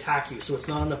attempting to attack you, so it's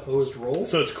not an opposed roll.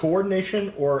 So it's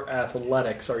coordination or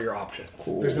athletics are your options.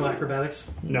 There's no acrobatics?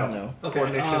 No. Okay,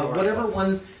 Coordination or whatever athletics.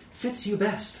 one fits you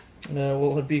best.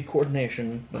 Well, it'd be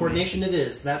coordination. Coordination it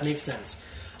is. That makes sense.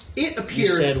 It You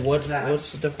appears said what? that...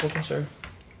 What's the difficulty, sir?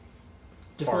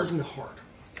 difficulty is going to be hard.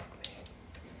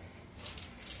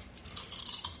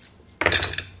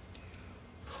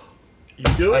 You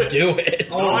do it. I do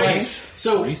it. All right. Nice.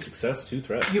 So 3 success, 2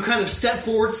 threat. you kind of step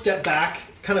forward, step back,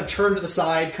 kind of turn to the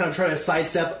side, kind of try to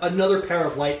sidestep. Another pair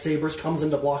of lightsabers comes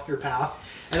in to block your path.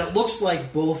 And it looks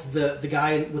like both the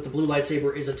guy with the blue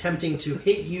lightsaber is attempting to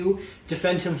hit you,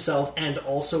 defend himself, and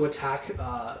also attack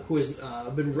who has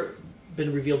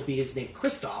been revealed to be his name,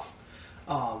 Kristoff.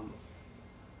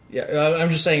 Yeah,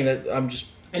 I'm just saying that. I'm just.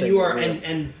 And saying you are that,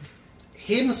 and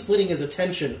him splitting his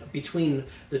attention between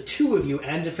the two of you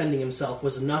and defending himself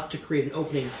was enough to create an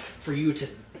opening for you to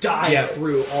dive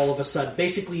through all of a sudden.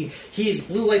 Basically, his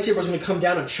blue lightsaber is going to come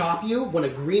down and chop you when a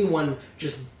green one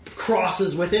just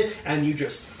crosses with it, and you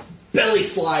just belly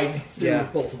slide through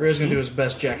both of them. Rio's gonna do his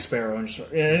best Jack Sparrow and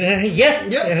just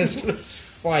and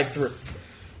fly through.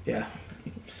 Yeah.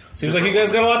 Seems like you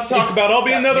guys got a lot to talk about. I'll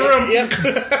be in the other room. Yep.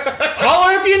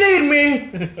 Holler if you need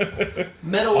me.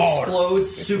 Metal explodes,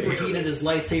 superheated as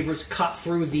lightsabers cut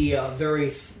through the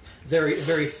very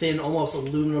thin, almost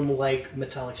aluminum-like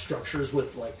metallic structures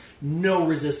with like no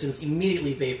resistance,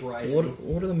 immediately vaporizing.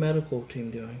 What are the medical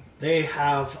team doing? They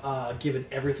have given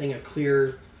everything a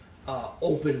clear,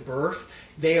 open berth.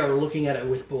 They are looking at it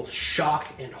with both shock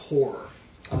and horror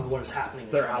of what is happening.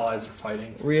 Their allies are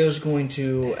fighting. Rio's going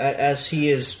to, as he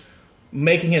is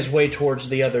making his way towards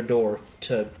the other door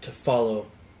to follow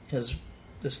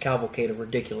this cavalcade of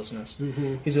ridiculousness.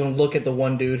 Mm-hmm. He's going to look at the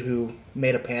one dude who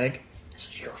made a panic. This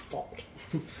is your fault.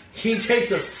 He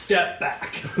takes a step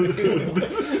back. I'm going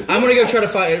to go try to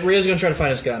find. Rio's going to try to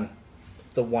find his gun,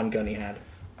 the one gun he had.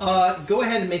 Go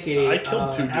ahead and make I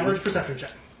killed two average dudes. perception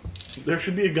check. There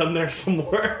should be a gun there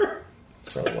somewhere.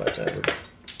 Probably why it's average.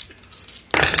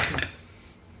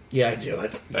 Yeah, I do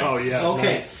it. Oh, yeah.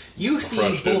 Okay, Nice. you see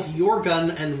Crushed both your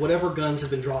gun and whatever guns have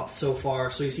been dropped so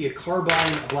far. So you see a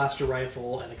carbine, a blaster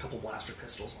rifle, and a couple blaster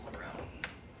pistols on the ground.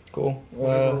 Cool.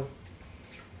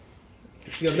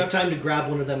 You have enough time to grab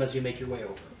one of them as you make your way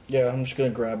over. Yeah, I'm just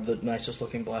going to grab the nicest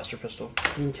looking blaster pistol.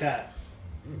 Okay.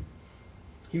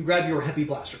 You grab your heavy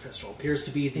blaster pistol. Appears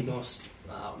to be the most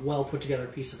well put together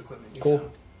piece of equipment you Cool.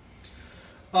 found.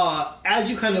 As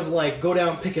you kind of like go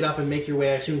down, pick it up, and make your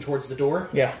way, I assume, towards the door.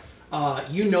 Yeah.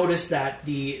 You notice that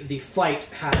the fight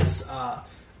has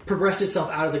progress itself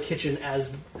out of the kitchen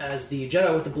as the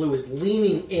Jedi with the blue is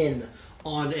leaning in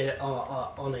on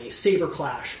a saber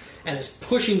clash and is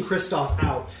pushing Kristoff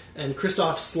out. And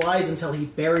Kristoff slides until he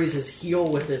buries his heel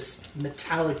with this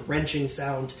metallic wrenching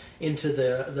sound into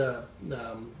the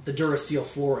Durasteel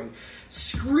flooring,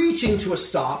 screeching to a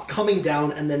stop, coming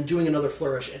down, and then doing another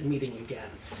flourish and meeting again.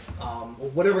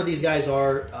 Whatever these guys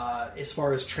are, as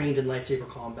far as trained in lightsaber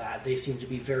combat, they seem to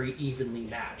be very evenly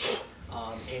matched.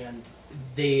 And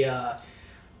they,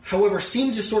 however,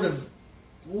 seem to sort of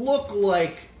look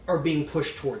like are being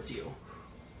pushed towards you.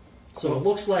 So it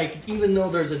looks like, even though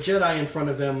there's a Jedi in front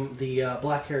of him, the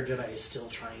black-haired Jedi is still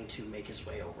trying to make his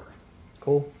way over.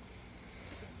 Cool.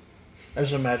 I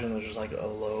just imagine there's just like a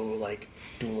low like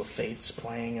Duel of Fates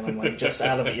playing, and I'm like just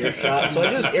out of earshot, so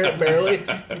I just hear it barely.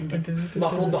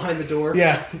 Muffled behind the door.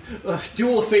 Yeah.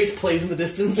 Duel of Fates plays in the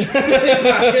distance.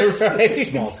 Right.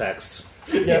 Small text.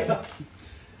 Yep.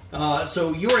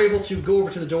 So you are able to go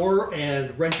over to the door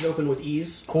and wrench it open with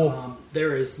ease. Cool.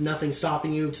 There is nothing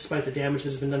stopping you, despite the damage that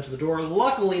has been done to the door.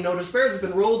 Luckily, no despairs have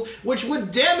been rolled, which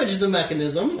would damage the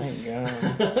mechanism. Thank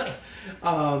God.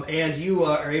 And you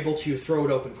are able to throw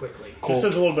it open quickly. Cool. Just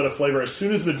as a little bit of flavor, as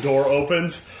soon as the door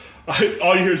opens,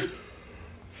 all you hear is,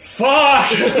 fuck!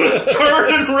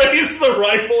 Turn and raise the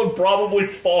rifle and probably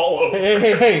fall over.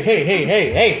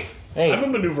 Hey. I'm a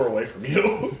maneuver away from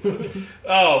you.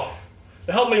 Oh,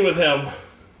 help me with him.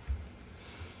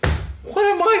 What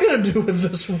am I going to do with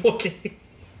this Wookiee?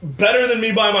 Better than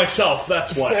me by myself,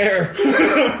 that's what. Fair.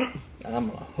 I'm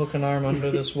going to hook an arm under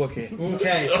this Wookiee.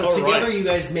 Okay, so All together right. you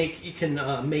guys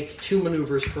can make 2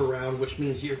 maneuvers per round, which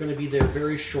means you're going to be there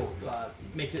very short.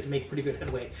 Make pretty good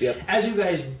headway. Yep. As you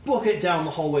guys book it down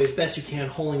the hallway as best you can,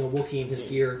 holding a Wookiee in his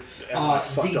gear, the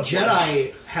fucked up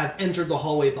Jedi have entered the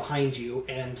hallway behind you,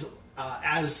 and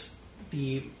as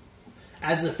the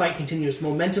fight continues,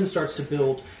 momentum starts to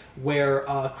build. Where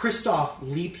Kristoff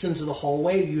leaps into the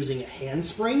hallway using a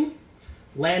handspring,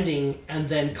 landing, and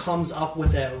then comes up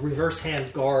with a reverse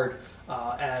hand guard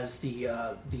as the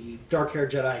dark-haired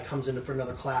Jedi comes in for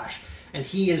another clash. And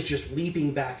he is just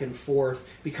leaping back and forth,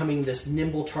 becoming this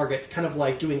nimble target, kind of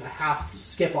like doing a half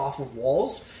skip off of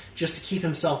walls, just to keep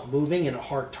himself moving in a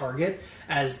hard target,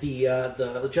 as the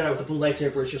Jedi with the blue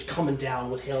lightsaber is just coming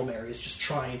down with Hail Marys, just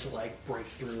trying to like break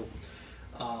through.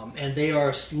 And they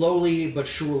are slowly but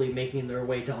surely making their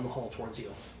way down the hall towards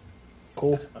you.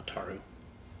 Cool. Ataru.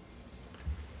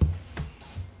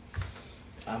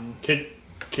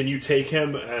 Can you take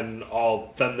him and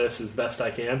I'll fend this as best I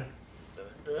can?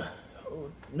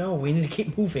 No, we need to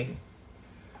keep moving.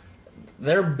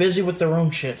 They're busy with their own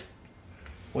shit.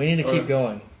 We need to keep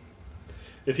going.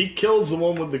 If he kills the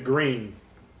one with the green,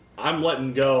 I'm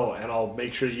letting go and I'll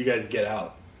make sure you guys get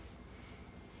out.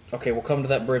 Okay, we'll come to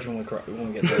that bridge when we get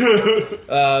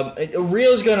there.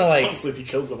 Rio's gonna like Honestly, if he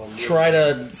kills them, I'm try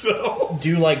to So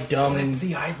do like dumb.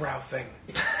 The eyebrow thing.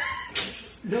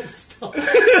 No, stop. What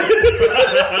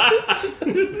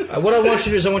I want you to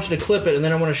do is I want you to clip it, and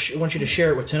then I want you to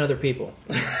share it with 10 other people.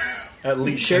 at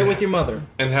least Share it with your mother.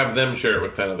 And have them share it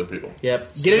with 10 other people.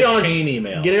 Yep. Get it on chain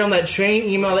email. Get it on that chain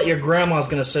email that your grandma's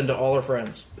gonna send to all her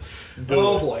friends.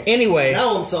 Oh boy. Anyway,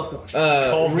 Now I'm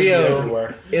self-conscious. calls me Rio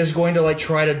everywhere. is going to like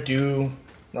try to do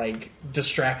like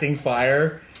distracting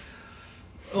fire.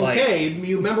 Okay,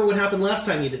 you remember what happened last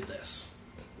time you did this?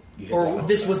 Or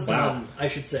this was done, I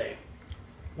should say.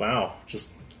 Wow, just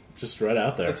right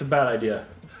out there. That's a bad idea.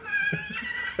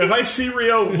 If I see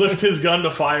Rio lift his gun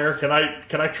to fire, can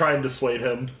I try and dissuade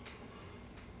him?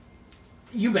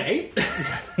 You may.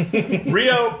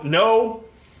 Rio, no.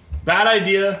 Bad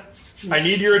idea. I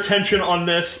need your attention on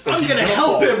this. or I'm he's gonna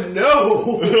help fall. him.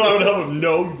 No. I'm gonna help him.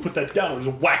 No, you put that down.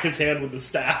 Just whack his hand with the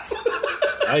staff.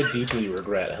 I deeply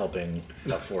regret helping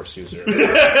a Force user.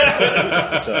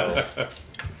 So,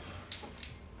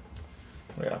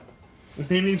 Yeah.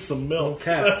 He needs some milk.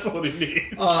 Okay. That's what he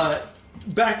needs.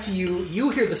 Back to you.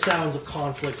 You hear the sounds of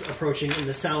conflict approaching and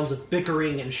the sounds of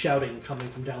bickering and shouting coming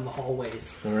from down the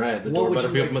hallways. All right, the What door would better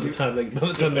you be like open to by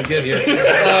the time they get here.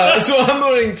 So I'm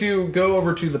going to go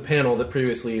over to the panel that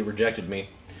previously rejected me.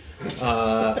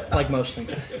 Like most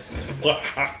things.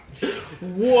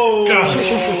 Whoa!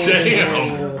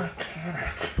 Damn!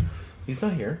 He's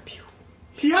not here.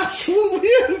 He absolutely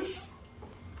is.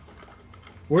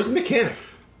 Where's the mechanic?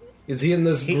 Is he in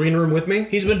this green room with me?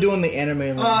 He's been doing the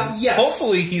anime. Yes.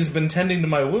 hopefully, he's been tending to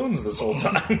my wounds this whole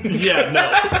time. Yeah,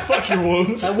 no. Fuck your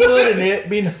wounds. I wouldn't it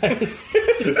be nice?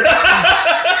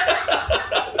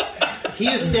 He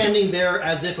is standing there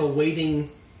as if awaiting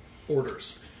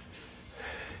orders.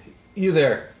 You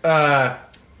there?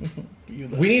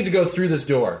 We need to go through this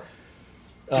door.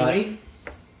 Do we?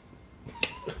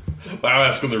 Wow,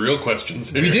 asking the real questions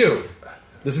here. We do.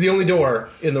 This is the only door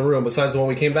in the room besides the one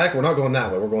we came back. We're not going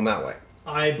that way. We're going that way.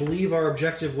 I believe our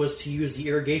objective was to use the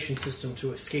irrigation system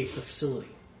to escape the facility.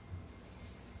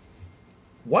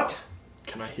 What?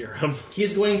 Can I hear him?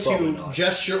 He's going Probably to not.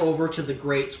 gesture over to the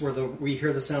grates where we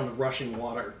hear the sound of rushing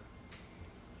water.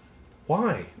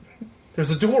 Why? There's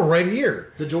a door right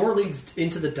here. The door leads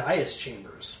into the dais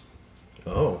chambers.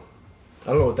 Oh. I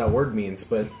don't know what that word means,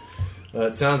 but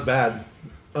it sounds bad.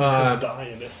 Just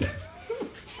die in it.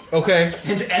 Okay.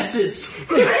 And S's.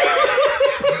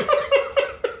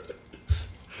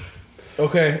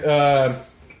 Okay.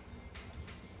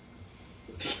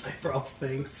 Eyebrow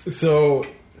thing. So,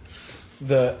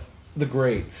 the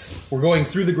grates. We're going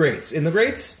through the grates. In the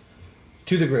grates?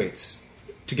 To the grates.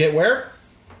 To get where?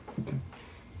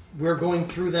 We're going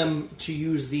through them to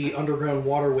use the underground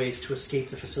waterways to escape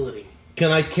the facility.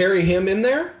 Can I carry him in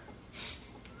there?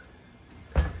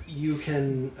 You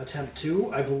can attempt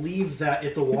to. I believe that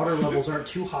if the water levels aren't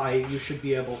too high, you should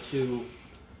be able to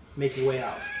make your way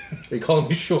out. Are you calling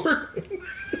me short?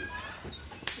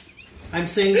 I'm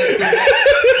saying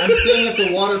if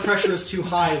the water pressure is too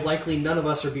high, likely none of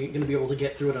us are going to be able to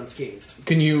get through it unscathed.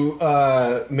 Can you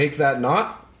make that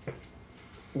not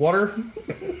water?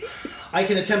 I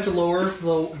can attempt to lower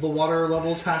the water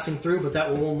levels passing through, but that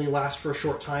will only last for a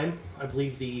short time. I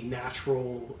believe the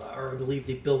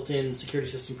built-in security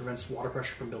system prevents water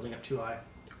pressure from building up too high.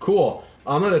 Cool.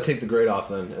 I'm going to take the grate off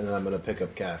then, and then I'm going to pick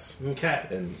up Cass. Okay.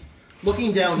 And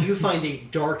Looking down, you find a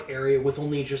dark area with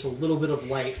only just a little bit of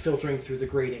light filtering through the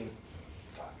grating.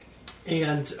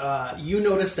 And you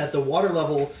notice that the water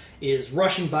level is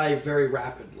rushing by very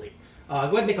rapidly. Go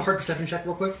ahead and make a hard perception check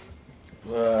real quick.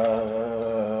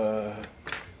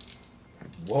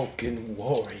 Woken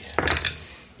warrior.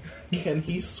 Can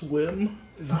he swim?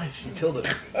 Nice, you killed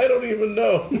it. I don't even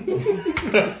know.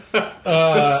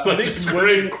 That's a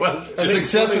great question. A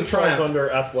success with triumph. Under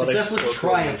athletics. Success with or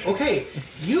triumph. Okay,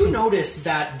 you notice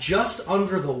that just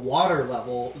under the water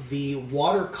level, the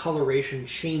water coloration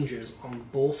changes on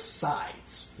both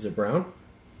sides. Is it brown?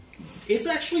 It's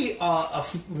actually,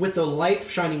 with the light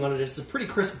shining on it, it's a pretty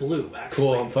crisp blue, actually.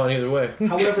 Cool, I'm fine either way.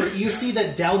 However, you see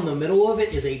that down the middle of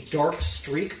it is a dark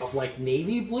streak of like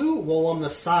navy blue, while on the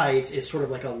sides is sort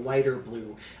of like a lighter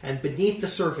blue. And beneath the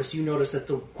surface, you notice that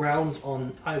the grounds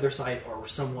on either side are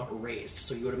somewhat raised.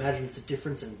 So you would imagine it's a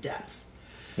difference in depth.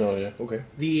 Oh, yeah, okay.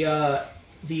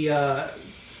 The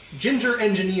ginger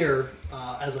engineer,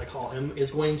 as I call him,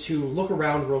 is going to look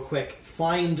around real quick,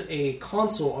 find a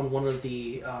console on one of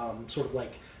the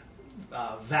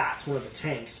vats, one of the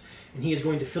tanks, and he is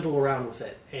going to fiddle around with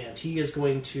it. And he is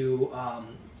going to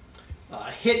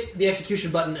hit the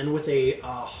execution button, and with a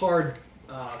hard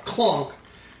clonk,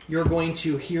 you're going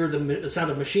to hear the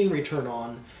sound of machinery turn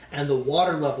on, and the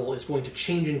water level is going to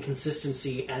change in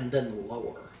consistency and then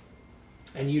lower.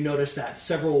 And you notice that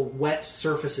several wet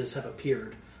surfaces have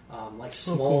appeared, like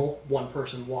small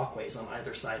one-person walkways on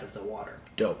either side of the water.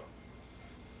 Dope.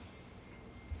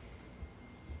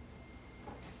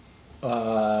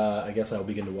 I guess I'll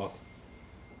begin to walk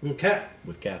Okay.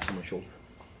 with Cass on my shoulder.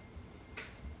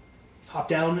 Hop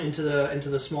down into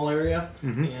the small area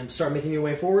and start making your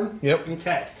way forward. Yep.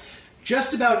 Okay.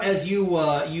 Just about as you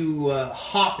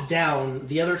hop down,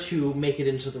 the other two make it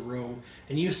into the room,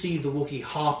 and you see the Wookiee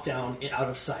hop down out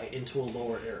of sight into a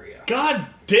lower area. God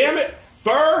damn it,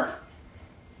 Fur!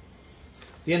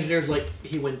 The engineer's like,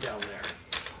 he went down there.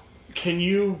 Can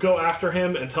you go after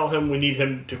him and tell him we need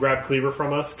him to grab Cleaver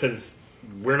from us? Because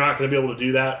we're not going to be able to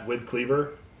do that with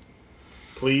Cleaver.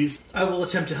 Please? I will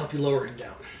attempt to help you lower him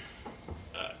down.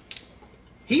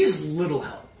 He is little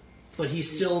help, but he's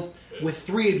still, with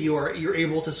three of you, you're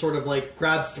able to sort of like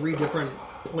grab three different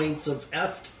points of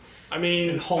heft. I mean,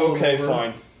 And haul him okay, over.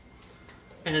 fine.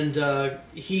 And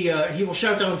he will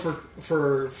shout down for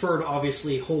Fur to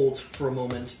obviously hold for a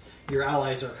moment. Your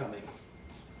allies are coming.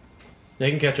 They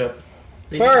can catch up.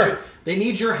 They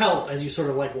need your help as you sort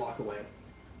of like walk away.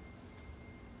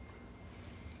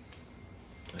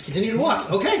 Continue to walk.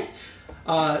 Okay.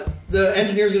 The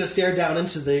engineer's going to stare down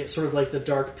into the sort of like the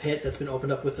dark pit that's been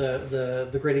opened up with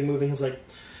the grating moving. He's like,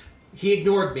 he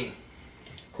ignored me.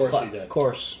 Of course he Of did.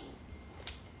 course.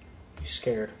 He's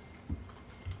scared.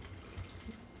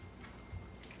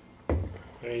 I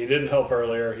mean, he didn't help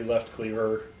earlier. He left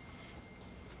Cleaver.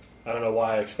 I don't know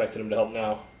why I expected him to help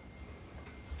now.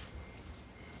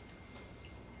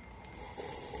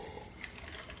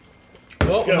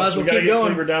 Well, Let's go. might as well We gotta keep get going.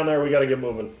 Cleaver down there. We got to get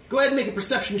moving. Go ahead and make a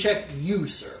perception check, you,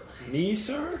 sir. Me,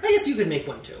 sir? I guess you can make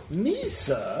one, too. Me,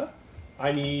 sir?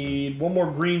 I need one more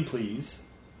green, please.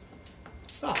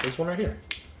 Ah, there's one right here.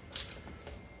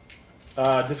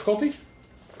 Difficulty?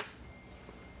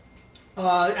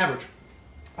 Average.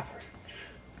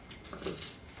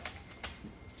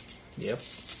 Yep.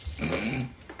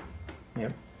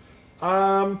 Yep.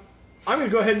 I'm going to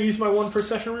go ahead and use my 1 per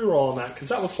session reroll on that, because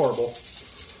that was horrible.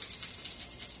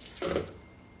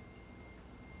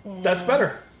 That's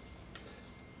better.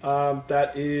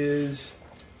 That is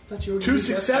Thought you were 2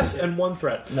 success and 1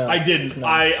 threat. No. I didn't. No.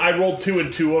 I rolled 2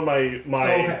 and 2 on my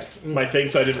okay. my thing,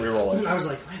 so I didn't reroll it. I was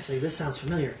like, wait a second, this sounds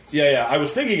familiar. Yeah. I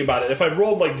was thinking about it. If I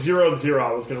rolled like 0 and 0,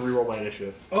 I was going to reroll my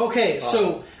initiative. Okay,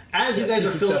 so as you guys are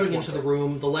success, filtering 1 into the threat.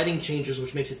 room, the lighting changes,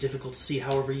 which makes it difficult to see.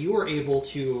 However, you are able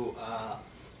to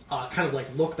kind of like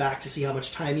look back to see how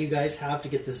much time you guys have to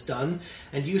get this done,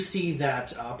 and you see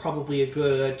that probably a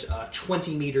good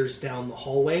 20 meters down the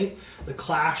hallway, the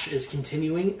clash is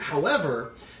continuing.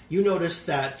 However, you notice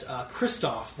that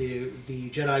Kristoff, the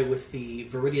Jedi with the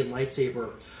Viridian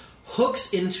lightsaber,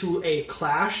 hooks into a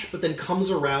clash, but then comes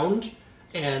around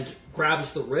and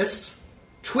grabs the wrist,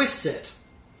 twists it,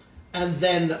 and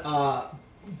then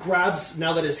grabs,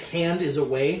 now that his hand is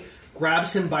away,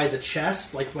 grabs him by the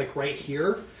chest, like right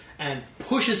here, and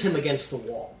pushes him against the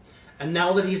wall. And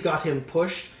now that he's got him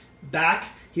pushed back,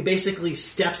 he basically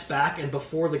steps back, and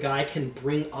before the guy can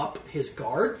bring up his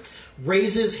guard,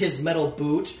 raises his metal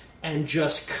boot and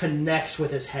just connects with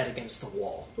his head against the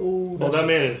wall. Well, that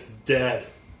man is dead.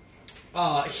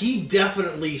 He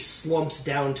definitely slumps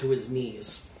down to his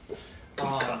knees.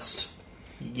 Concussed.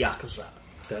 Yakuza.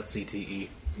 That's CTE.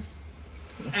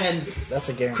 And That's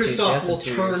a guaranteed Kristoff death in will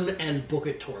 2 turn years. and book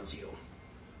it towards you.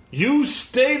 You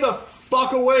stay the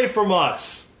fuck away from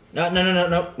us.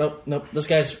 No. This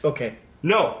guy's okay.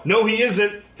 No, he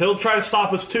isn't. He'll try to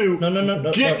stop us too.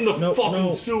 No. Get in the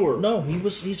fucking sewer. No,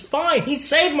 he's fine. He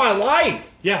saved my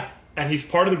life. Yeah, and he's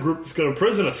part of the group that's going to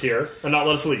imprison us here and not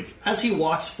let us leave. As he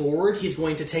walks forward, he's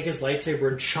going to take his lightsaber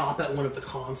and chop at one of the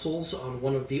consoles on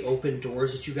one of the open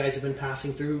doors that you guys have been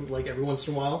passing through, like every once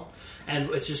in a while.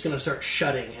 And it's just going to start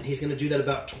shutting, and he's going to do that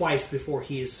about twice before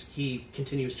he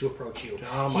continues to approach you.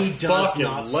 Oh, my he does fucking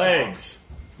not legs.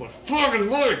 My fucking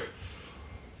legs.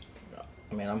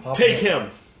 I mean, I'm hopping Take him.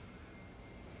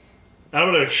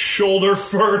 I'm going to shoulder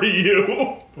fur to you.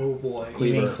 Stop. Oh boy!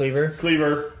 You mean Cleaver?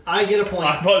 Cleaver. I get a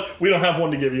point. But we don't have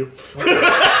one to give you.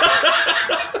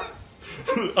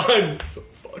 I'm so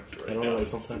fucked right now.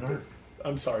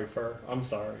 I'm sorry, Fur. I'm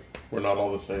sorry. We're not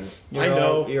all the same. I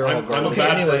know. You're all I'm a garbage.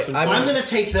 bad Anyway, person. I'm going to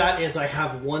take that as I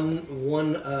have one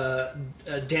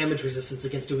damage resistance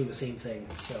against doing the same thing,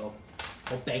 so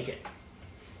I'll bank it.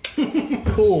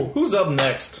 cool. Who's up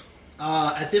next?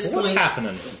 At this What's point,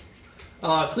 happening?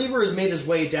 Cleaver has made his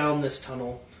way down this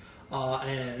tunnel,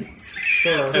 and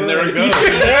Fur, And there it goes.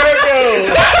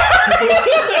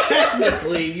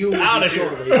 technically, you will Outta be here.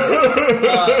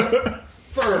 shortly.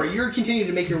 Fur, you're continuing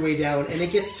to make your way down, and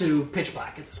it gets to pitch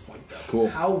black at this point, though. Cool.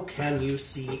 How can you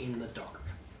see in the dark?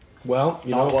 Well,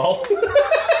 you know, Well,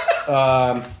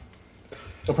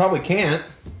 I probably can't.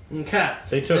 Okay.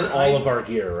 They took Then all of our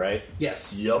gear, right?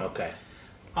 Yes. yep. Okay.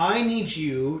 I need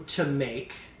you to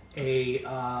make a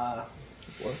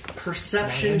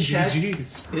perception check. It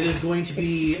is going to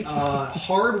be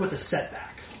hard with a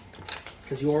setback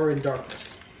because you are in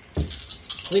darkness. I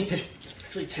think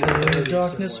actually two In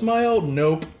darkness, similar. my old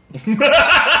nope.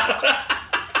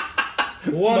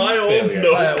 One My old failure.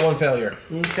 note. One failure.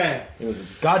 Okay. It was a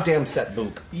goddamn set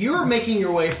book. You're making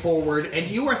your way forward, and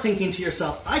you are thinking to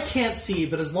yourself, I can't see,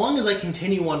 but as long as I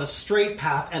continue on a straight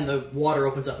path and the water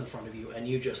opens up in front of you, and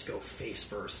you just go face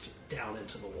first down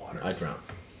into the water. I drown.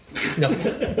 No.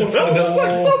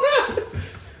 So bad.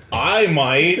 I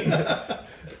might.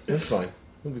 That's fine.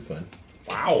 It'll be fine.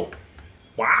 Wow.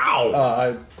 Wow.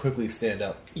 I quickly stand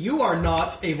up. You are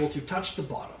not able to touch the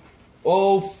bottom.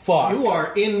 Oh, fuck. You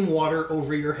are in water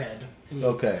over your head. And you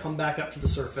Okay. come back up to the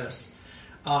surface.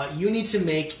 You need to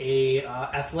make a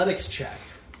athletics check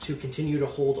to continue to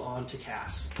hold on to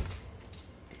Cass.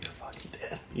 You're fucking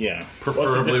dead. Yeah.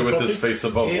 Preferably with difficulty? his face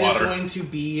above It is water. going to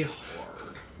be hard.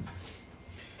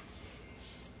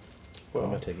 What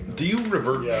am I taking? Do you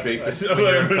revert Yeah. shape I'm when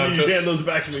you're gonna need you to hand unconscious those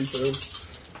back to me soon.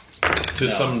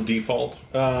 to some default?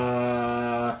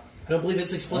 I don't believe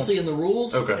it's explicitly in the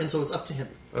rules, Okay. and so it's up to him.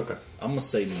 Okay. I'm gonna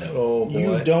say no. Oh, boy.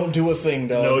 You don't do a thing,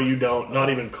 dog. No, you don't. Not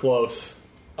even close.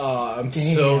 I'm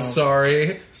so Damn.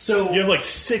 sorry. So You have like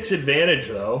 6 advantage,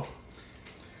 though.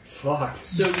 Fuck.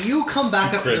 So you come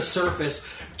back up to the Crits. surface,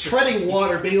 treading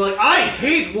water, being like, I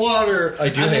hate water! I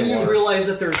do And then hate you water. realize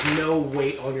that there's no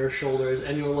weight on your shoulders,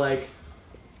 and you're like,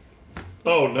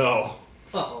 Oh, no.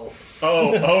 uh-oh.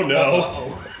 Oh, no.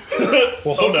 Uh-oh.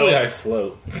 Well, hopefully no. I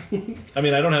float. I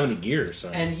mean, I don't have any gear, so.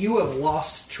 And you have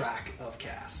lost track of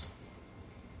Cass.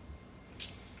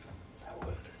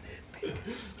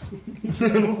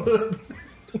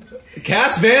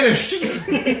 Cass vanished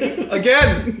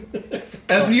again,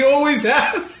 as he always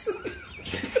has.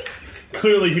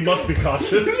 Clearly, he must be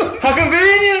cautious. How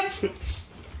convenient!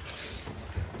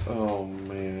 Oh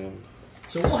man.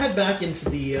 So we'll head back into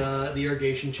the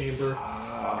irrigation chamber.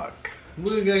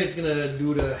 What are you guys gonna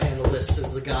do to handle this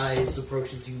as the guys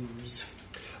approaches you?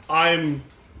 I'm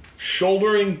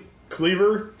shouldering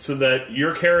Cleaver so that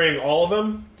you're carrying all of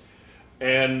them,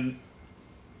 and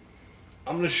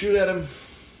I'm going to shoot at him.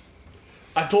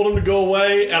 I told him to go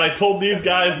away, and I told these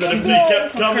guys that if he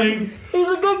kept coming... He's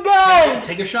a good guy.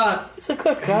 Take a shot. He's a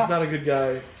good guy. He's not a good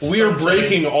guy. We are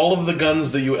breaking all of the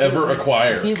guns that you ever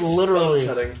acquire. He literally,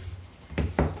 Setting.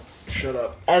 Shut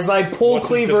up. as I pull What's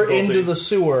his Cleaver difficulty? into the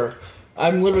sewer,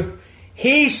 I'm literally,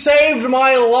 he saved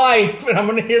my life, and I'm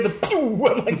going to hear the pew.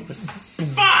 I'm like,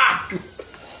 fuck!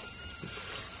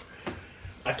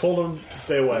 I told him to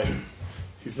stay away.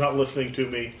 He's not listening to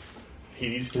me. He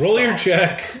needs to Roll stop. your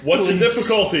check. What's the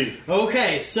difficulty?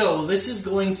 Okay, so this is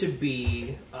going to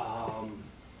be.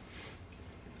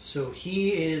 So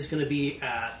he is going to be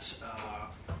at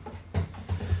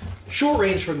short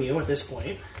range from you at this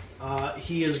point.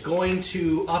 He is going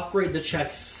to upgrade the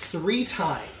check 3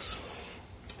 times,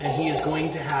 and he is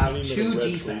going to have need 2 a red,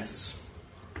 defense.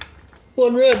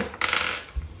 One red.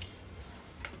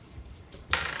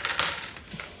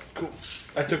 Cool.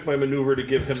 I took my maneuver to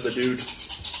give him the dude.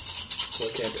 So I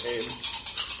can't aim.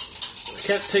 I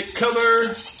can't take cover.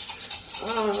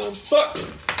 Fuck.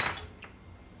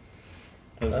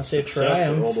 I say Roll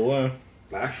triumph. the way.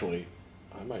 Actually,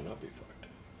 I might not be fucked.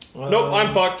 Nope,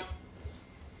 I'm fucked.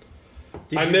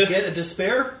 Did I you missed. get a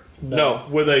despair? No,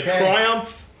 with a Okay.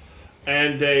 triumph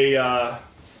and a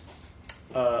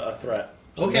threat.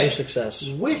 Okay. No success.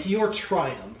 With your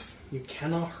triumph, you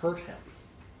cannot hurt him.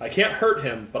 I can't hurt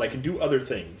him, but I can do other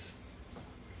things.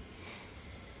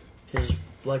 His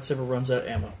lightsaber runs out of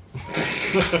ammo.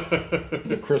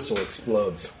 The crystal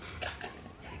explodes.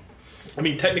 I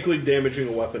mean, technically, damaging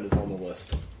a weapon is on the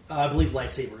list. I believe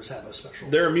lightsabers have a special.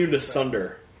 They're immune to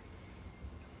sunder.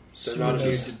 They're not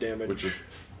immune to damage. Which is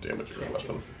damaging a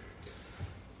weapon.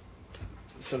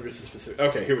 Sunder is specific.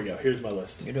 Okay, here we go. Here's my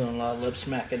list. You're doing a lot of lip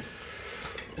smacking.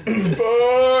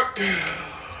 Fuck.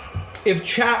 If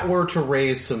chat were to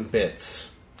raise some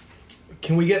bits,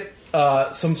 can we get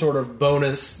some sort of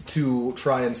bonus to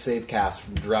try and save Cass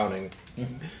from drowning?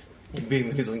 Being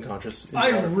that he's unconscious. in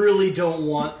I water? really don't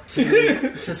want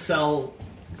to sell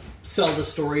the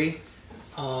story,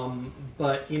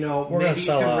 but you know, We're maybe gonna you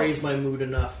sell can out. raise my mood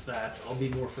enough that I'll be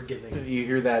more forgiving. You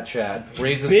hear that, Chad?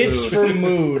 Raise his Bits mood. for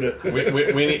mood.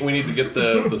 We need to get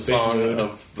the song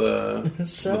of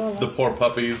the poor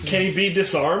puppies. Can he be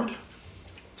disarmed?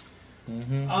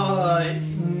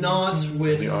 Not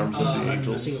with The arms of the a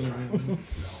angels. single triumph.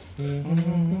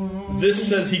 This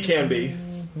says he can be,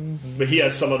 but he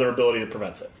has some other ability that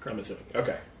prevents it. I'm assuming.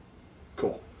 Okay,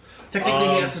 cool. Technically,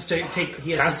 he has to take.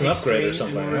 He has Cast to an take upgrade or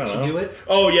strain in something, order I don't to know. do it.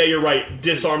 Oh yeah, you're right.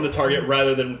 Disarm the target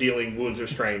rather than dealing wounds or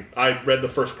strain. I read the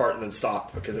first part and then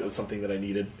stopped because it was something that I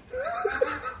needed.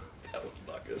 That was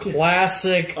not good.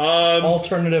 Classic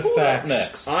alternative facts.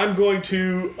 Next. I'm going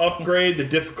to upgrade the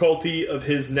difficulty of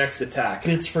his next attack.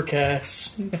 Bits for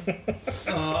Cass.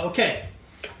 Okay.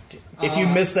 If you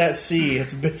miss that C,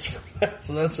 it's bits for Cass,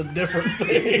 so that's a different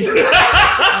thing.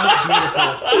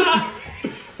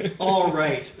 All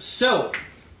right. So,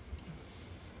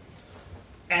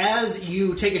 as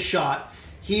you take a shot,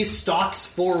 he stalks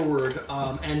forward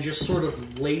and just sort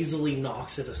of lazily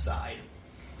knocks it aside,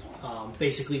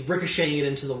 basically ricocheting it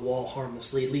into the wall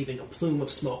harmlessly, leaving a plume of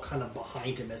smoke kind of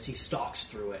behind him as he stalks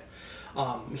through it.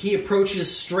 He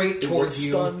approaches straight towards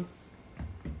you. Stun.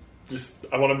 Just,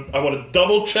 I want to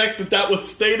double check that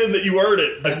was stated that you heard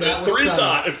it. I And said that was 3 stunned.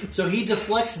 times. So he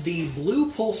deflects the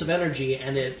blue pulse of energy,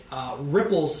 and it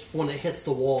ripples when it hits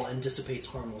the wall and dissipates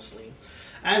harmlessly.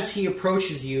 As he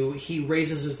approaches you, he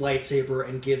raises his lightsaber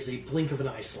and gives a blink of an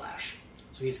eye slash.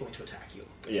 So he's going to attack you.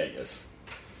 Yeah, yes.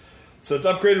 So it's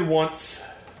upgraded once.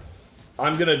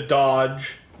 I'm going to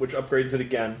dodge, which upgrades it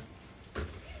again.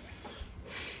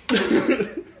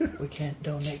 We can't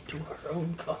donate to our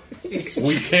own cause.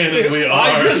 We can and we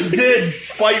I are. just did!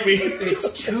 Fight me!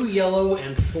 It's 2 yellow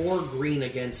and 4 green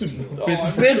against you.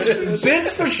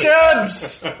 Bits for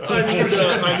Shebs!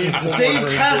 I need Save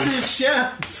Cass's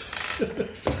shaft!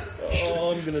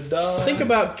 Oh, I'm gonna die. Think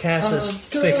about Cass's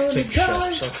thick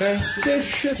Shebs,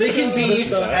 okay? They can be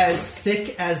as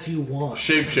thick as you want.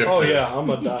 Shapeshifter. Oh yeah, I'm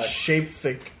gonna die. Shape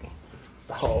thick.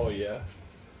 Oh yeah.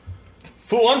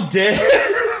 Fool, I'm dead!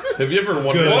 Have you ever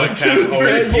wondered Good. why cats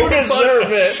always... You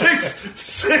deserve it.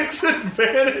 Six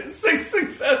advantage, 6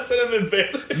 success and an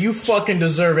advantage. You fucking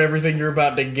deserve everything you're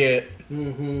about to get.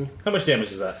 How much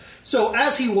damage is that? So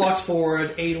as he walks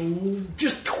forward,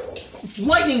 just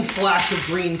lightning flash of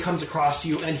green comes across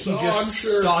you, and he just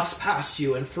stalks past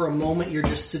you. And for a moment, you're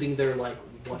just sitting there like,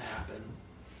 "What happened?"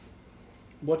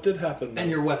 What did happen? And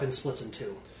your weapon splits in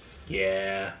two.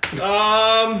 Yeah.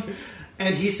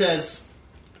 And he says,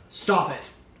 "Stop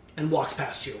it," and walks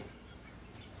past you.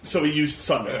 So he used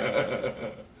Sunder.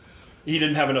 He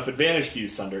didn't have enough advantage to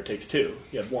use Sunder. It takes 2.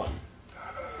 He had 1.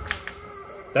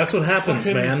 That's what happens,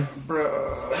 man.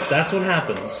 That's what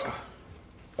happens.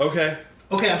 Okay.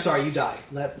 Okay, I'm sorry, you die.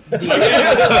 Bye.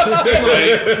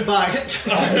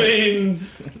 I mean,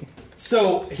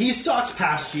 So he stalks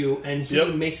past you, and he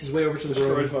Yep. makes his way over to the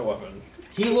destroys room. my weapon.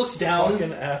 He looks down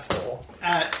Fucking asshole.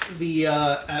 at the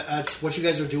at what you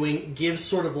guys are doing, gives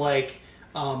sort of like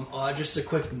just a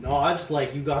quick nod,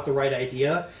 like you got the right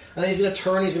idea, and then he's going to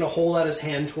turn. He's going to hold out his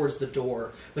hand towards the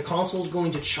door. The console is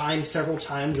going to chime several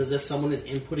times as if someone is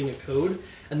inputting a code,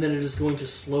 and then it is going to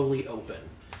slowly open.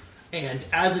 And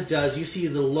as it does, you see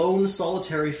the lone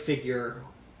solitary figure,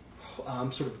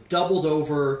 sort of doubled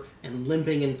over and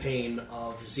limping in pain,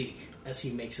 of Zeke as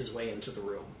he makes his way into the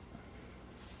room.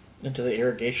 Into the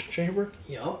irrigation chamber?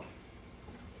 Yep.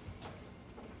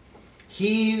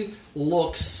 He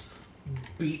looks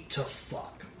beat to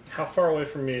fuck. How far away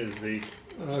from me is Zeke?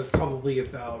 It's probably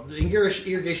about...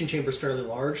 Irrigation chamber is fairly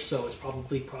large, so it's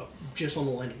probably just on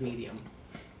the line of medium.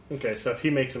 Okay, so if he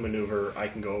makes a maneuver, I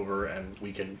can go over and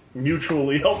we can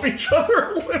mutually help each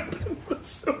other limp.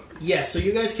 Yes, so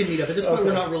you guys can meet up. At this point,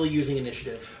 we're not really using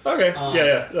initiative. Okay,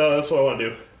 yeah. That's what I want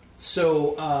to do.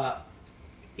 So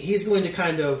he's going to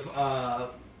kind of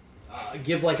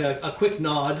give like a quick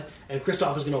nod, and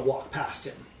Kristoff is going to walk past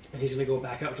him. And he's going to go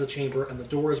back out to the chamber, and the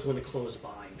door is going to close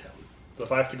behind him. So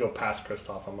if I have to go past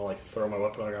Kristoff, I'm going to throw my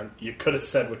weapon on the ground. You could have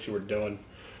said what you were doing.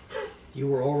 You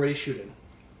were already shooting.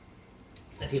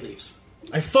 And he leaves.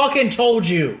 I fucking told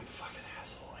you! Fucking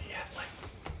asshole. He had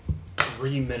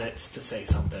 3 minutes to say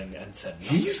something and said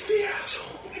nothing. He's the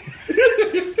asshole.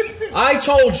 I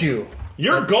told you!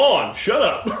 You're gone. Shut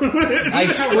up. I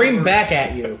screamed back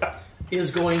at you. Is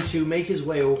going to make his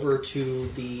way over to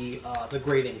the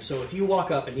grating. So if you walk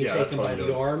up and you Yeah, take that's him what by I'm the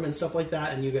doing. arm and stuff like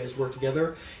that, and you guys work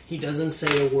together, he doesn't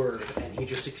say a word, and he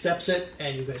just accepts it,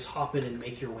 and you guys hop in and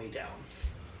make your way down.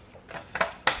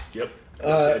 Yep.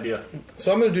 That's the idea.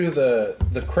 So I'm going to do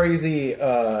the crazy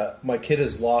my kid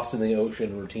is lost in the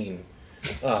ocean routine.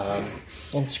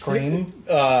 And scream?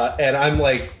 And I'm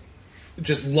like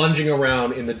just lunging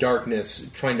around in the darkness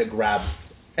trying to grab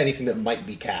anything that might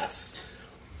be Cass.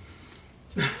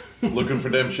 Looking for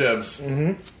them shebs.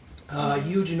 You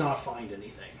do not find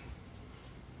anything.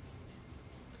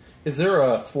 Is there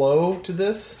a flow to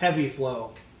this? Heavy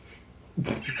flow.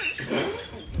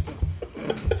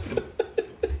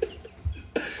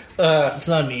 It's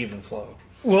not an even flow.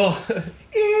 Well,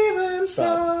 even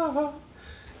so.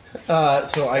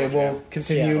 So I will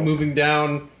continue Seattle. moving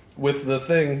down with the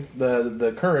thing,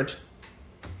 the current,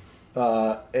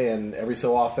 and every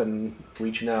so often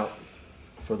reaching out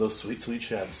for those sweet, sweet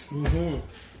chefs.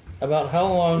 About how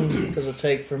long does it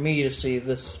take for me to see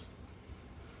this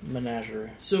menagerie?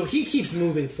 So he keeps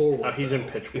moving forward. He's in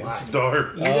pitch black. It's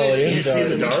dark. You guys it is can't see dark.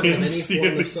 the dark of any See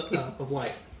form it. of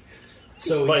light.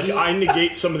 So Like, he, I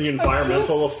negate some of the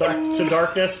environmental effect to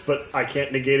darkness, but I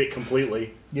can't negate it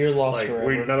completely. You're lost Like,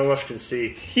 forever. none of us can see.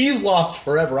 He's lost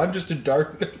forever. I'm just in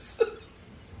darkness.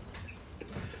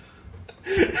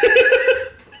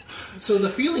 So the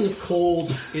feeling of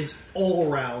cold is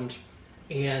all around,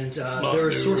 and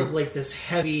there's sort of like this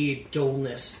heavy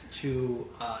dullness to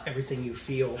everything you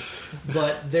feel.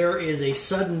 But there is a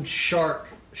sudden shark.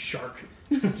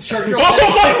 I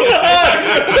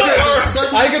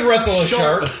could wrestle a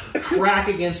shark. Crack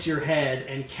against your head,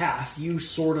 and Cass, you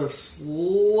sort of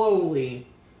slowly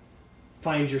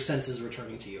find your senses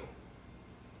returning to you.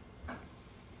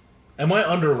 Am I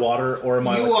underwater or am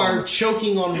I? You are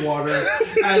choking on water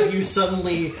as you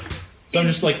suddenly, So I'm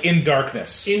just like in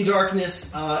darkness. in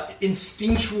darkness,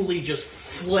 instinctually just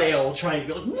flail, trying to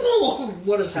be like, "Whoa,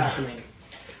 what is happening?"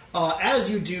 As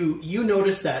you do, you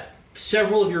notice that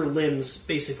several of your limbs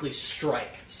basically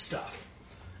strike stuff,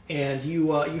 and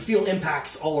you feel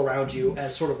impacts all around you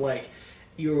as sort of like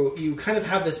you kind of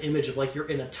have this image of like you're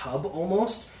in a tub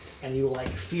almost, and you like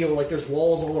feel like there's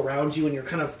walls all around you, and you're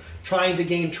kind of trying to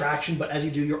gain traction, but as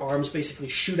you do, your arms basically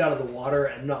shoot out of the water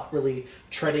and not really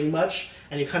treading much,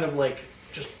 and you kind of like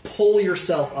just pull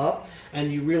yourself up,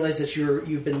 and you realize that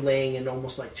you've been laying in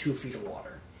almost like 2 feet of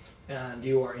water. and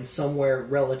you are in somewhere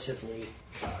relatively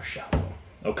shallow.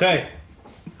 Okay.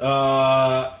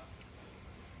 I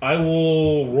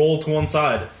will roll to one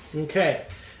side. Okay.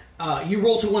 You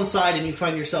roll to one side and you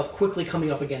find yourself quickly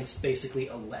coming up against basically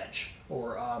a ledge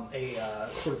or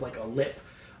sort of like a lip.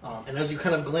 And as you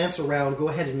kind of glance around, go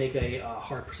ahead and make a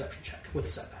hard perception check with a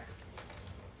setback.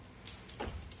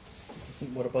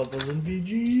 What about those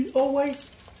NVGs? Oh, wait.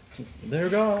 They're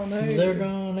gone, hey. They're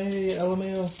gone. Hey,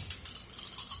 LMAO.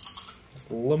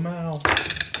 Lamau.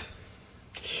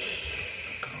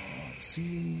 Can't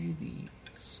see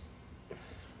these.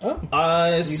 Oh.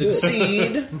 I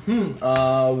succeed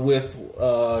with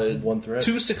One threat.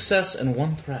 2 success and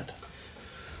 1 threat.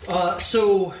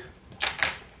 So,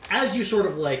 as you sort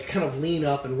of like kind of lean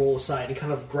up and roll aside and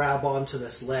kind of grab onto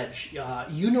this ledge,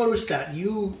 you notice that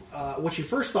what you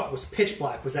first thought was pitch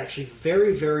black was actually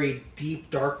very, very deep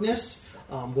darkness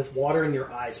with water in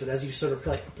your eyes. But as you sort of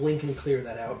like blink and clear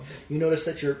that out, you notice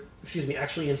that you're,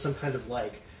 actually in some kind of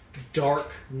like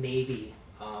dark navy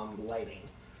lighting.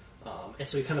 And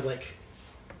so you kind of like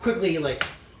quickly like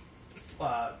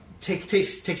take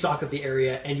stock of the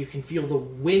area, and you can feel the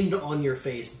wind on your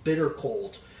face, bitter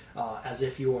cold. As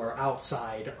if you are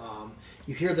outside.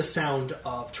 You hear the sound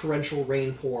of torrential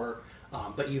rain pour,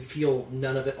 but you feel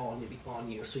none of it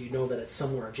on you, so you know that it's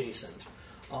somewhere adjacent.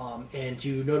 And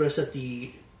you notice that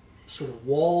the sort of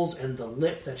walls and the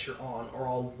lip that you're on are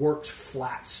all worked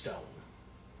flat stone.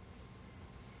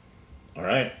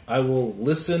 Alright. I will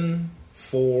listen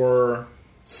for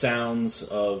sounds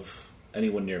of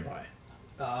anyone nearby.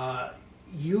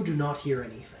 You do not hear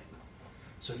anything.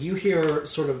 So you hear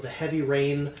sort of the heavy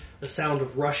rain, the sound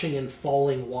of rushing and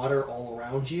falling water all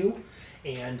around you,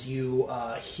 and you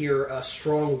hear a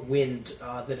strong wind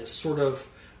that is sort of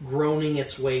groaning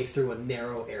its way through a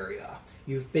narrow area.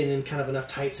 You've been in kind of enough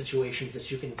tight situations that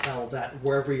you can tell that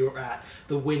wherever you're at,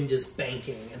 the wind is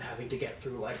banking and having to get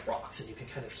through like rocks, and you can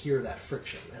kind of hear that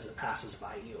friction as it passes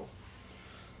by you.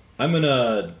 I'm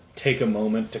gonna take a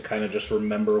moment to kind of just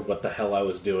remember what the hell I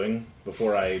was doing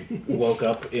before I woke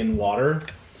up in water,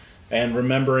 and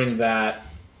remembering that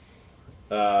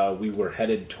we were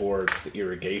headed towards the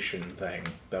irrigation thing.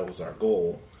 That was our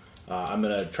goal. I'm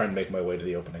gonna try and make my way to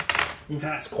the opening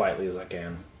as quietly as I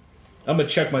can. I'm gonna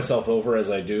check myself over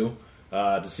as I do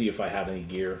to see if I have any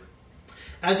gear.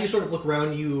 As you sort of look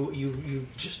around, you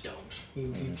just don't.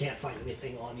 You can't find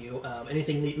anything on you.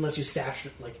 Anything unless you stash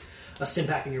like a stim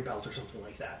pack in your belt or something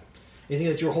like that. Anything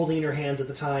that you were holding in your hands at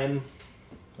the time?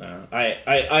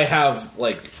 I have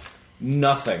like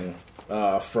nothing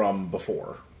from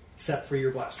before. Except for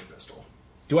your blaster pistol.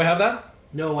 Do I have that?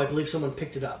 No, I believe someone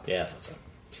picked it up. Yeah, that's it.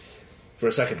 For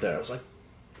a second there, I was like,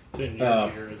 It's in your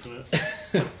gear, isn't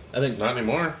it? I think Not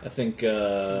anymore. I think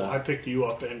Well, I picked you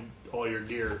up and all your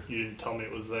gear. You didn't tell me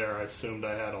it was there. I assumed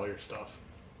I had all your stuff.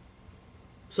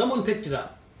 Someone picked it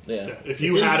up. yeah, Yeah, if It's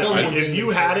you in had it, someone's if you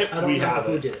inventory. had it, I don't we know have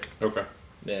who it. did it. Okay.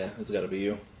 yeah, it's got to be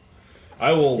you.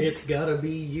 I will. It's gotta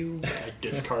be you. I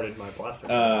discarded my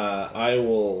blaster. I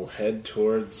will head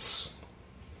towards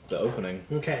the opening.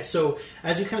 Okay, so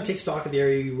as you kind of take stock of the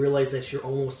area, you realize that you're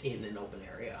almost in an open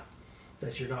area.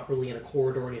 That you're not really in a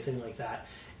corridor or anything like that.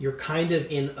 You're kind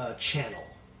of in a channel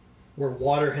where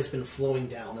water has been flowing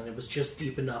down, and it was just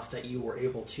deep enough that you were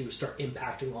able to start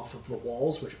impacting off of the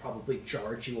walls, which probably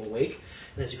jarred you awake.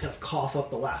 And as you kind of cough up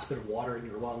the last bit of water in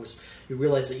your lungs, you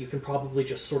realize that you can probably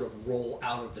just sort of roll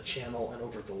out of the channel and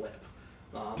over the lip.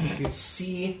 You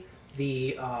see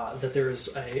that there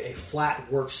is a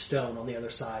flat work stone on the other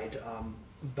side,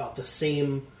 about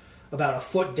a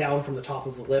foot down from the top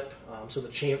of the lip. So the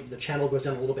channel goes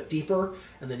down a little bit deeper,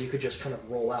 and then you could just kind of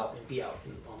roll out and be out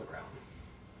on the ground.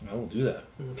 I will do that.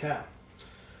 Okay.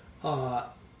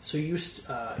 So you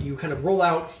kind of roll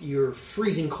out. You're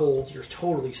freezing cold. You're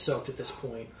totally soaked at this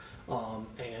point,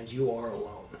 and you are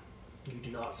alone. You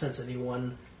do not sense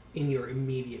anyone in your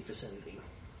immediate vicinity.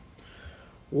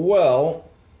 Well,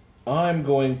 I'm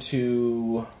going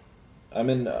to.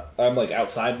 I'm like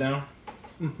outside now.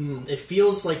 It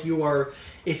feels like you are.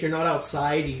 If you're not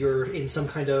outside, you're in some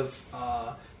kind of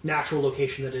natural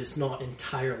location that is not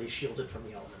entirely shielded from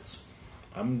the elements.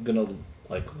 I'm gonna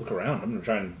like look around. I'm gonna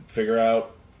try and figure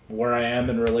out where I am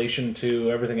in relation to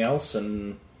everything else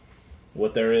and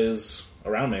what there is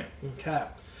around me. Okay.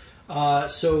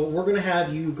 So we're going to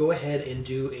have you go ahead and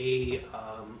do a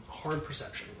hard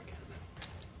perception again.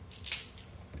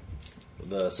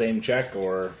 The same check,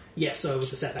 or Yes, so it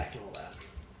was the setback and all that.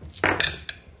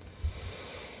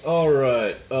 all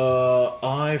right.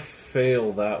 I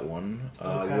fail that one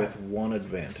Okay. with one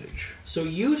advantage. So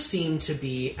you seem to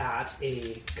be at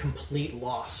a complete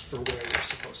loss for where you're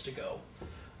supposed to go.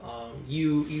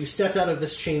 You stepped out of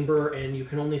this chamber, and you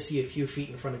can only see a few feet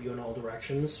in front of you in all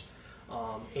directions.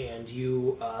 And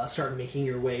you start making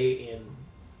your way in.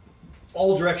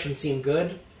 All directions seem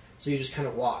good, so you just kind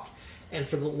of walk. And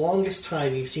for the longest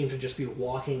time, you seem to just be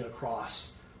walking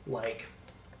across, like,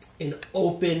 an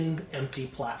open, empty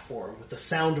platform with the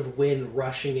sound of wind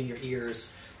rushing in your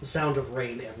ears, the sound of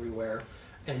rain everywhere,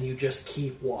 and you just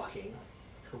keep walking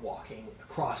and walking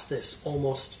across this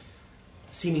almost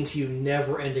seeming to you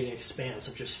never-ending expanse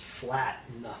of just flat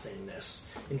nothingness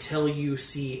until you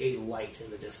see a light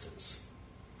in the distance.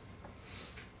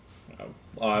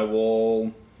 I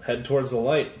will head towards the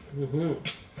light.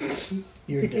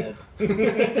 You're dead.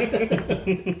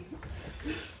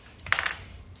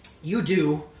 You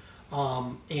do,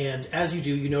 and as you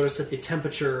do, you notice that the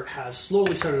temperature has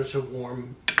slowly started to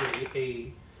warm to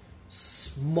a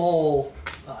small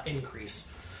increase.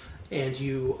 And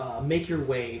you make your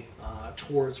way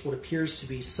towards what appears to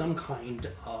be some kind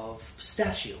of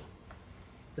statue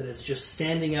that is just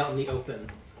standing out in the open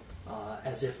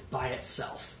as if by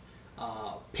itself,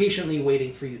 patiently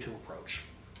waiting for you to approach.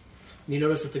 And you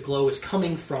notice that the glow is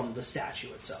coming from the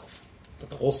statue itself.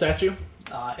 The whole statue?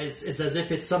 It's as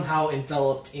if it's somehow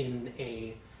enveloped in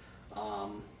a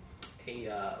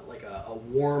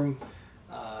warm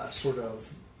sort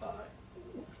of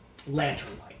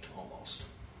lantern light almost.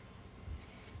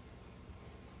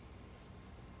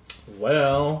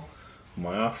 Well,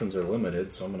 my options are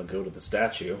limited, so I'm going to go to the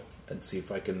statue and see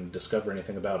if I can discover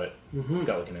anything about it. It's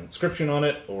got like an inscription on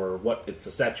it, or what it's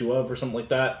a statue of, or something like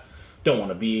that. Don't want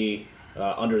to be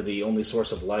under the only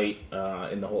source of light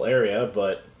in the whole area,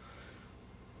 but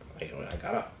I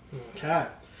gotta. Okay.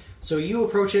 So you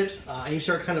approach it, and you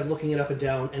start kind of looking it up and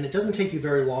down, and it doesn't take you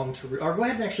very long to... or go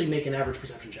ahead and actually make an average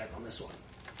perception check on this one.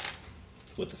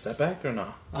 With the setback or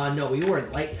not? No, you are in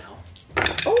light now.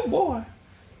 Oh boy.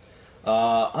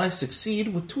 I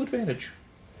succeed with 2 advantage.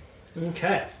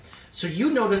 Okay. So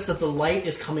you notice that the light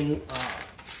is coming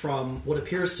from what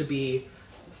appears to be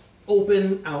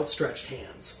open, outstretched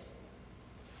hands.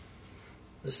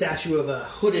 The statue of a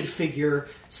hooded figure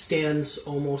stands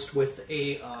almost with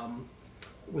a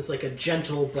like a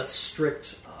gentle but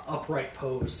strict upright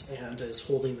pose and is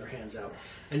holding their hands out.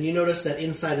 And you notice that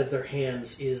inside of their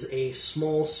hands is a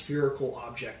small spherical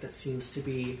object that seems to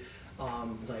be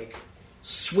like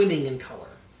swimming in color,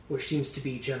 which seems to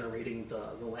be generating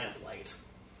the lamplight.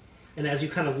 And as you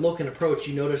kind of look and approach,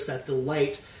 you notice that the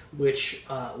light, which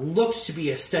looked to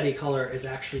be a steady color, is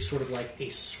actually sort of like a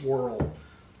swirl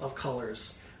of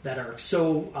colors that are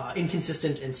so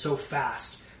inconsistent and so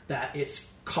fast that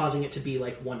it's causing it to be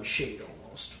like one shade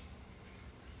almost.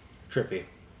 Trippy.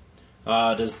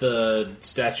 Does the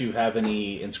statue have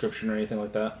any inscription or anything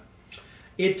like that?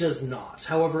 It does not.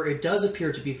 However, it does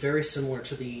appear to be very similar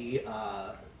to the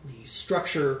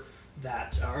structure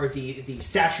that, or the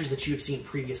statues that you've seen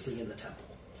previously in the temple.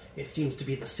 It seems to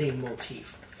be the same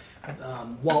motif.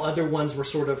 While other ones were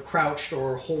sort of crouched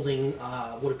or holding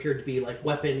what appeared to be like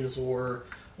weapons or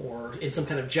in some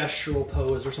kind of gestural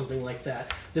pose or something like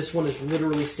that, this one is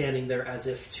literally standing there as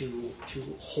if to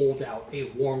hold out a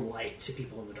warm light to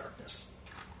people in the darkness.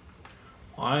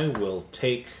 I will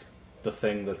take the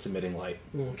thing that's emitting light.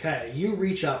 Okay, you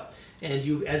reach up, and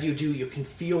as you do, you can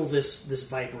feel this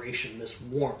vibration, this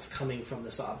warmth coming from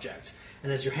this object.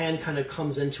 And as your hand kind of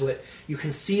comes into it, you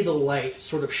can see the light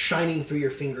sort of shining through your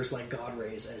fingers like God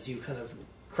rays as you kind of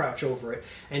crouch over it,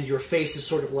 and your face is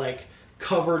sort of like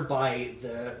covered by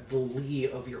the lee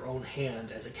of your own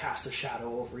hand as it casts a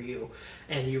shadow over you.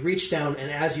 And you reach down, and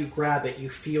as you grab it,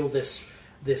 you feel this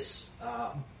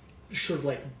sort of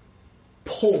like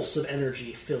pulse of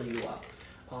energy fill you up.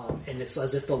 And it's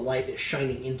as if the light is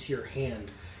shining into your hand.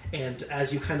 And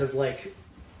as you kind of like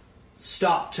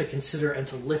stop to consider and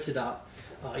to lift it up,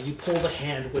 you pull the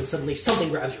hand when suddenly something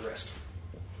grabs your wrist.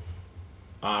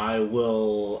 I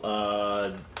will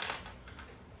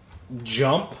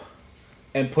jump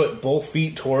and put both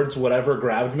feet towards whatever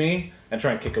grabbed me and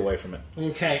try and kick away from it.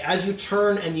 Okay, as you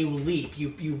turn and you leap,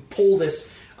 you pull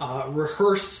this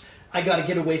rehearsed, I gotta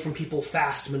get away from people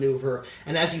fast maneuver,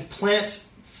 and as you plant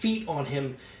feet on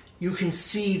him, you can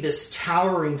see this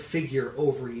towering figure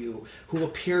over you who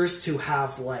appears to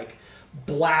have like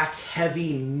black,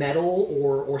 heavy metal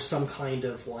or some kind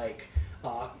of like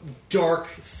dark,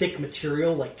 thick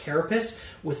material like carapace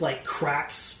with like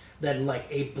cracks. Then, like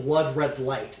a blood red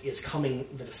light is coming,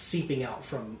 that is seeping out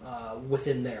from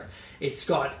within there. It's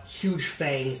got huge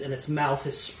fangs, and its mouth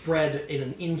is spread in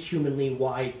an inhumanly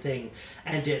wide thing,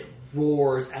 and it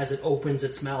roars as it opens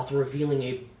its mouth, revealing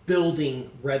a building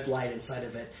red light inside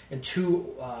of it, and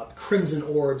two crimson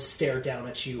orbs stare down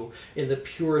at you in the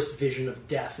purest vision of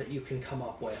death that you can come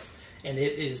up with. And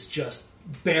it is just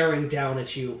bearing down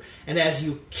at you. And as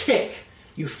you kick,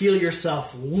 you feel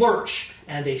yourself lurch,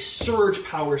 and a surge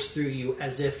powers through you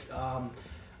as if a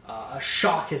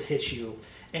shock has hit you.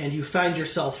 And you find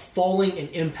yourself falling and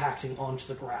impacting onto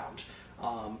the ground.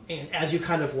 And as you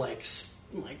kind of like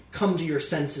come to your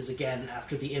senses again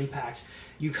after the impact,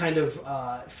 you kind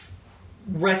of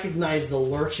recognize the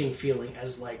lurching feeling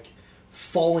as like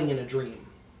falling in a dream,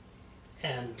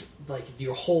 and like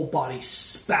your whole body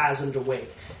spasmed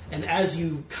awake. And as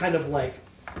you kind of like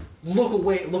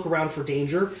look around for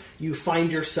danger, you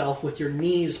find yourself with your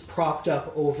knees propped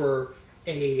up over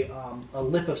a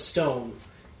lip of stone,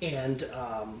 and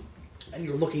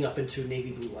you're looking up into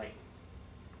navy blue light.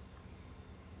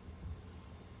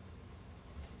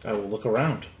 I will look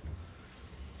around.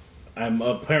 I'm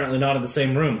apparently not in the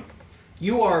same room.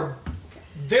 You are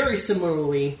very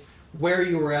similarly where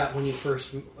you were at when you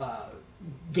first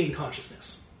gained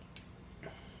consciousness.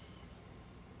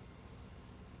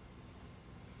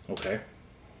 Okay.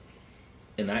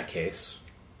 In that case,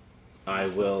 I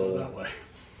will... That way.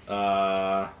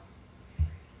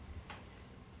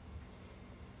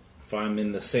 If I'm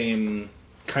in the same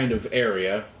kind of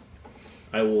area,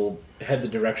 I will head the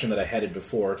direction that I headed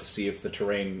before to see if the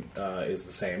terrain is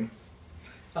the same.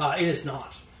 It is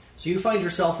not. So you find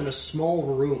yourself in a small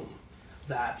room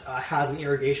that has an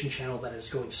irrigation channel that is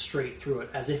going straight through it,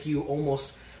 as if you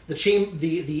almost...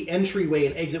 The entryway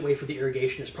and exit way for the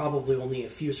irrigation is probably only a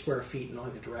few square feet in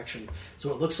either direction.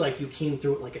 So it looks like you came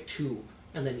through it like a tube,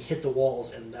 and then you hit the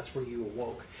walls, and that's where you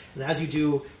awoke. And as you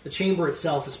do, the chamber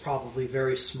itself is probably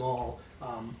very small,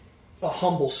 a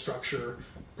humble structure,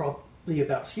 probably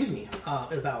about 15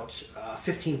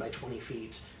 by 20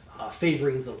 feet,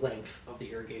 favoring the length of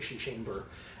the irrigation chamber.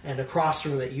 And across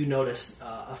from it, you notice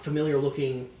a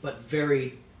familiar-looking but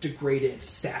very degraded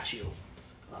statue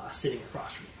sitting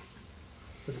across from you,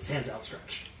 with its hands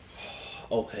outstretched.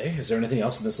 Okay, is there anything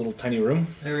else in this little tiny room?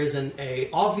 There is an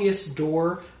obvious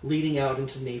door leading out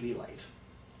into navy light.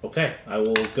 Okay, I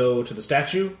will go to the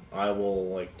statue. I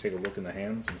will take a look in the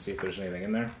hands and see if there's anything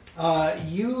in there.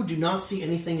 You do not see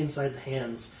anything inside the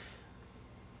hands.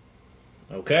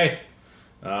 Okay.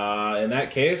 In that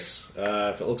case,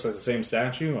 if it looks like the same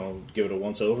statue, I'll give it a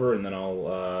once over, and then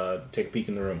I'll take a peek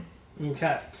in the room.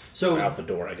 Okay. So out the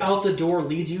door, I guess. Out the door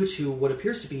leads you to what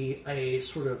appears to be a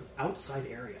sort of outside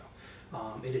area.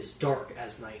 It is dark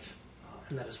as night,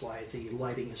 and that is why the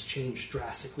lighting has changed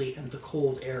drastically, and the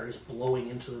cold air is blowing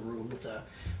into the room with a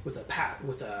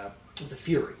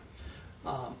fury,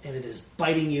 and it is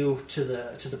biting you to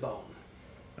the bone.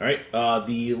 All right.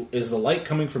 Is the light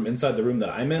coming from inside the room that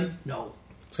I'm in? No,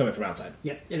 it's coming from outside.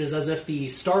 Yeah, it is as if the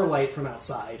starlight from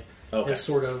outside is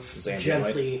sort of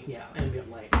gently, ambient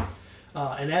light.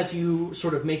 And as you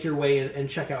sort of make your way and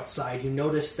check outside, you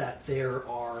notice that there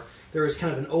is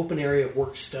kind of an open area of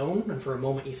worked stone, and for a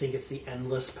moment you think it's the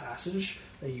endless passage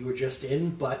that you were just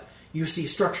in, but you see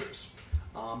structures.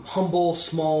 Humble,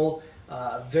 small,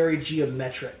 very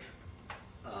geometric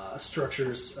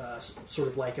structures, sort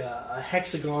of like a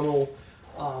hexagonal,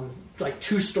 like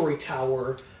two-story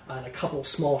tower, and a couple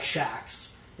small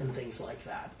shacks and things like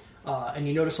that. And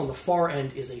you notice on the far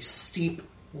end is a steep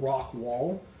rock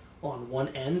wall on one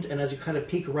end, and as you kind of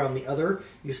peek around the other,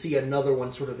 you see another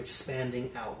one sort of expanding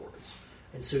outwards.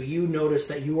 And so you notice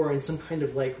that you are in some kind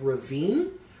of like ravine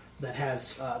that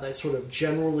has that sort of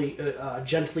gently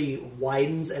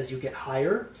widens as you get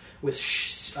higher, with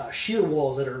sheer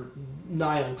walls that are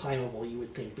nigh unclimbable, you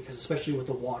would think, because especially with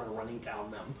the water running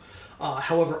down them.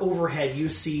 However, overhead you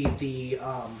see the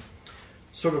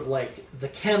sort of like the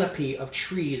canopy of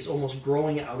trees almost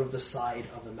growing out of the side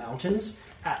of the mountains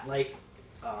at like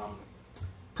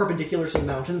perpendicular to the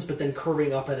mountains, but then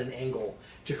curving up at an angle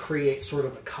to create sort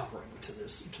of a covering to the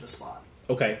spot.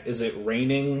 Okay, is it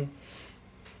raining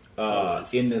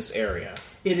in this area?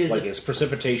 It is. Is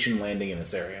precipitation landing in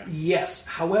this area? Yes.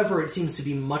 However, it seems to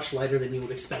be much lighter than you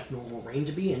would expect normal rain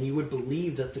to be, and you would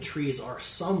believe that the trees are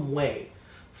some way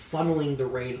funneling the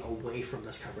rain away from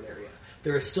this covered area.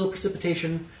 There is still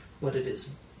precipitation, but it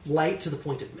is light to the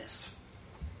point of mist.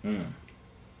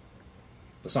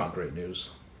 That's not great news.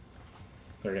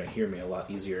 They're going to hear me a lot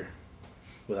easier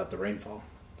without the rainfall.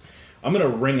 I'm going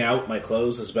to wring out my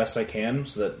clothes as best I can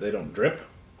so that they don't drip.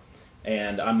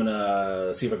 And I'm going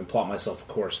to see if I can plot myself a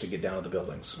course to get down to the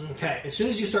buildings. Okay. As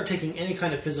soon as you start taking any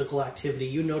kind of physical activity,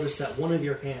 you notice that one of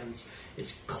your hands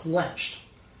is clenched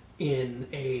in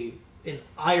an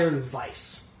iron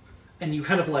vice. And you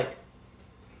kind of like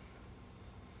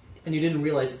and you didn't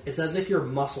realize it. It's as if your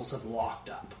muscles have locked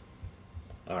up.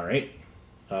 All right.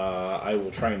 I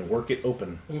will try and work it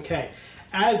open. Okay.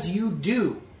 As you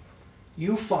do,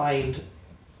 you find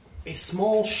a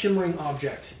small shimmering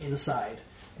object inside,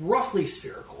 roughly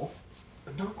spherical,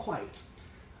 but not quite.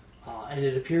 And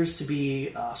it appears to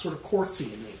be sort of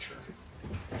quartzy in nature.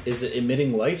 Is it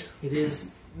emitting light? It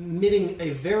is emitting a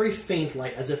very faint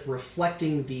light, as if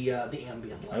reflecting the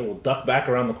ambient I light. will duck back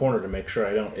around the corner to make sure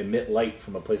I don't emit light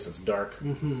from a place that's dark.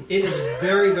 It is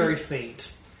very, very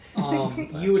faint.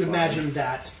 You would imagine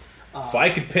that... If I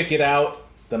could pick it out,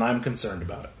 then I'm concerned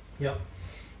about it. Yep.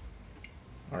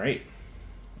 All right.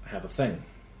 I have a thing.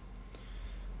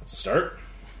 That's a start.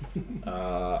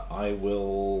 I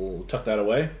will tuck that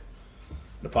away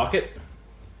in a pocket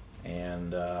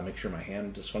and make sure my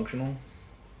hand is functional.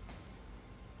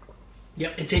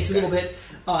 Yep, it takes a little bit.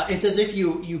 It's as if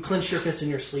you clench your fist in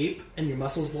your sleep and your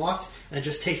muscles blocked, and it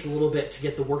just takes a little bit to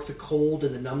get the cold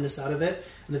and the numbness out of it,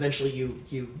 and eventually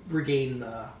you regain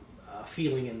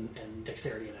feeling and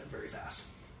dexterity in it very fast.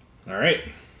 All right.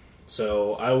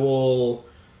 So I will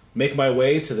make my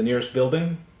way to the nearest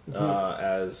building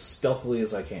as stealthily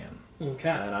as I can. Okay.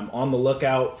 And I'm on the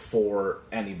lookout for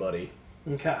anybody.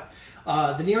 Okay.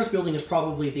 The nearest building is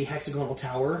probably the hexagonal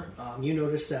tower. You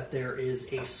notice that there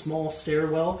is a small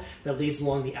stairwell that leads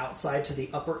along the outside to the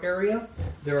upper area.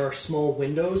 There are small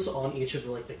windows on each of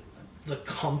the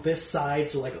compass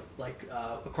sides, so like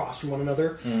across from one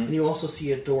another. And you also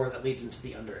see a door that leads into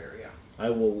the under area. I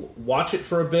will watch it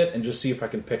for a bit and just see if I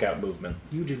can pick out movement.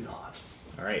 You do not.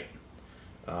 All right.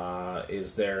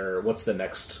 What's the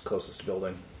next closest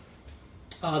building?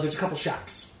 There's a couple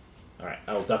shacks. All right.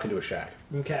 I will duck into a shack.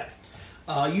 Okay.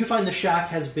 You find the shack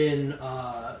has been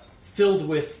filled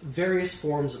with various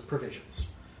forms of provisions,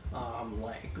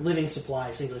 like living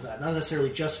supplies, things like that. Not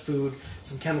necessarily just food,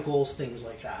 some chemicals, things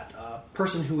like that. A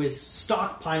person who is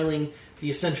stockpiling the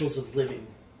essentials of living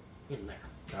in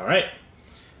there. All right.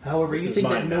 However, This you is think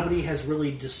that mine now. nobody has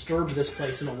really disturbed this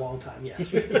place in a long time.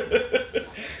 Yes.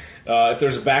 If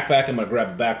there's a backpack, I'm going to grab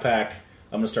a backpack.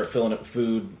 I'm going to start filling it with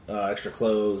food, extra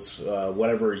clothes,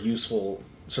 whatever useful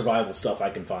survival stuff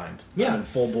I can find. Yeah. I'm in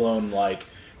full-blown,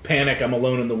 panic. I'm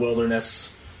alone in the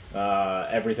wilderness.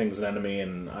 Everything's an enemy,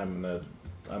 and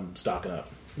I'm stocking up.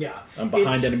 Yeah. I'm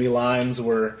behind It's- enemy lines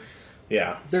where...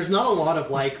 Yeah. There's not a lot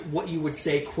of what you would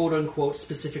say quote unquote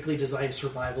specifically designed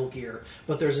survival gear,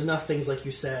 but there's enough things like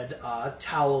you said,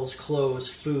 towels, clothes,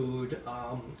 food,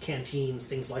 canteens,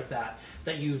 things like that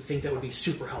you think that would be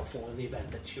super helpful in the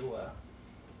event that you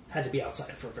had to be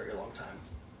outside for a very long time.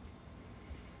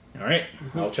 All right.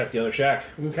 I'll check the other shack.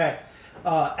 Okay.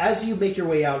 As you make your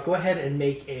way out, go ahead and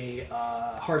make a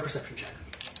hard perception check.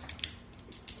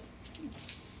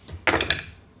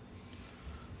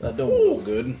 That don't look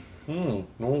good.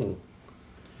 No.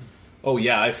 Oh,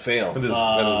 yeah, I fail. That is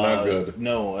not good.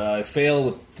 No, I fail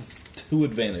with 2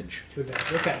 advantage. To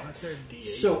advantage. Okay. Is there a D8?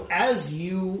 So as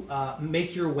you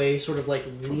make your way, sort of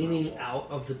leaning out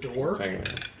of the door, Hang on.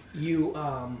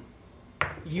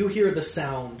 you hear the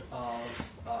sound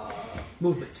of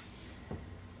movement.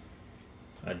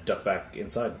 I duck back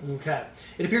inside. Okay.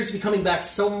 It appears to be coming back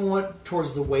somewhat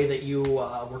towards the way that you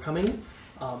were coming,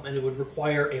 and it would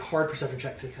require a hard perception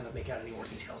check to kind of make out any more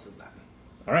details than that.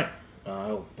 All right.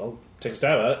 I'll take a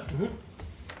stab at it.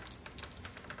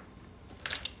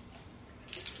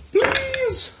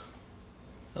 Please!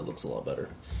 That looks a lot better.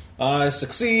 I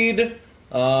succeed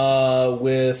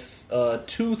with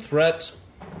 2 threat,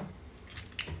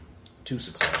 2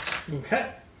 success. Okay.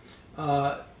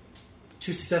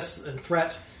 2 success and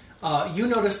threat. You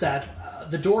notice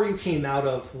that the door you came out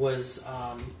of was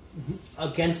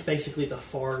against basically the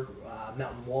far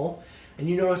mountain wall, and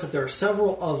you notice that there are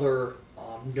several other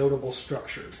notable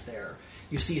structures there.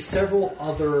 You see several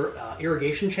other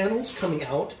irrigation channels coming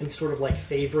out and sort of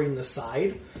favoring the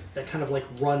side that kind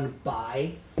of run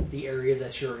by the area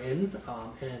that you're in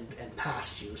and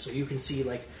past you. So you can see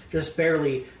just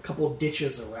barely a couple of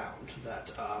ditches around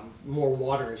that more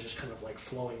water is just kind of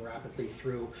flowing rapidly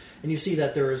through. And you see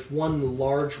that there is one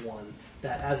large one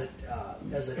that as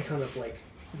it kind of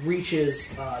reaches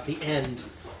the end,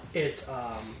 it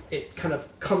kind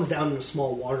of comes down in a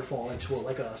small waterfall into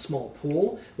a small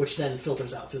pool, which then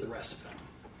filters out through the rest of them.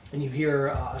 And you hear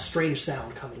a strange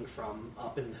sound coming from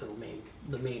up in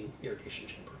the main irrigation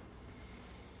chamber.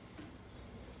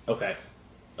 Okay.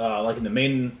 In the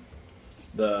main...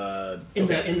 In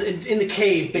the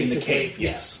cave, basically. In the cave,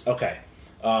 yes. Okay.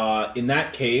 In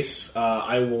that case,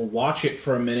 I will watch it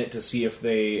for a minute to see if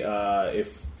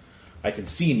if I can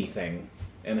see anything.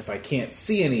 And if I can't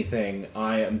see anything,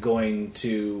 I am going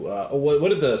to... what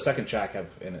did the second shack have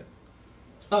in it?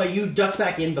 You ducked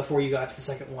back in before you got to the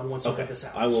second one once you Okay, got this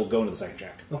out. I will go into the second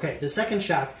shack. Okay, the second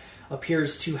shack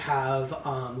appears to have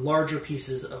larger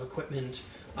pieces of equipment,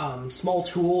 small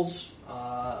tools,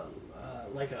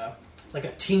 like a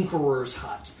tinkerer's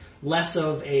hut, less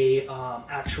of a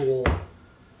actual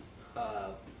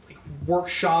like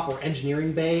workshop or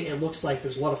engineering bay. It looks like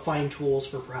there's a lot of fine tools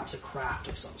for perhaps a craft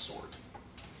of some sort.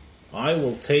 I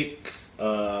will take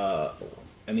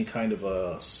any kind of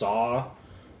a saw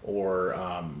or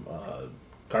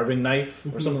carving knife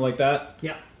or something like that.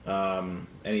 Yeah.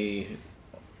 Something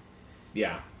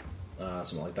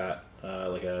like that.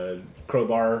 Like a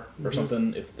crowbar or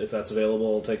something, if that's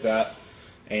available, I'll take that.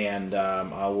 And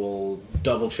I will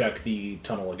double check the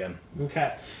tunnel again.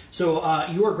 Okay, so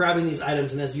you are grabbing these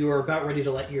items, and as you are about ready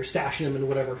to you're stashing them in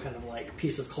whatever kind of like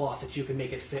piece of cloth that you can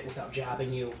make it fit without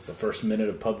jabbing you. It's the first minute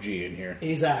of PUBG in here.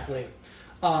 Exactly.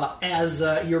 As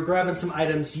you're grabbing some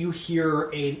items, you hear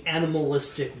an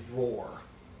animalistic roar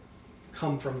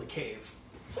come from the cave,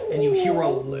 and you hear a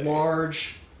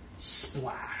large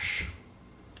splash.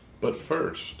 But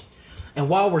first, And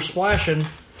while we're splashing,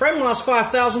 Fremloss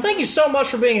 5000, thank you so much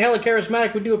for being hella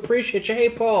charismatic. We do appreciate you. Hey,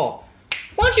 Paul,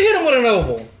 why don't you hit him with an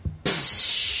oval?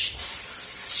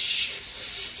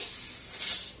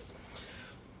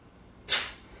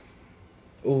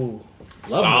 Ooh,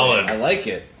 Lovely. Solid. I like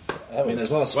it. I mean,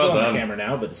 there's a lot of spit Well on done. the camera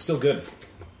now, but it's still good.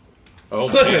 oh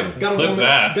Clip man, him. Gotta clip warm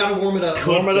that. It, gotta warm it up.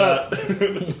 Warm it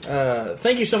up.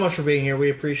 Thank you so much for being here. We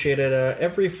appreciate it.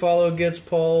 Every follow gets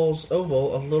Paul's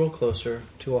oval a little closer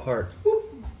to a heart.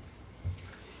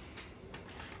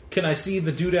 Can I see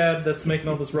the doodad that's making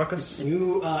all this ruckus?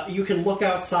 You can look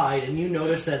outside and you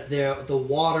notice that the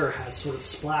water has sort of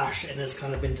splashed and has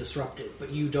kind of been disrupted, but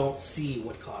you don't see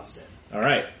what caused it. All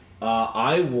right.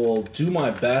 I will do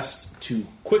my best to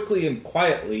quickly and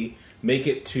quietly make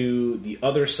it to the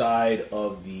other side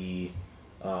of the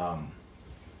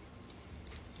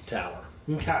tower.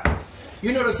 Okay.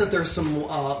 You notice that there's some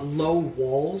low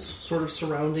walls sort of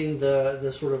surrounding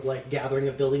the sort of like gathering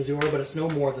of buildings you are, but it's no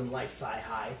more than like thigh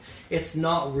high. It's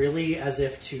not really as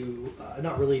if to,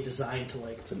 not really designed to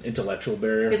like. It's an intellectual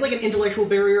barrier. It's like an intellectual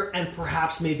barrier and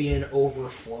perhaps maybe an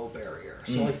overflow barrier.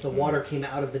 So like if the water came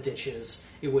out of the ditches,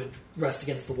 it would rest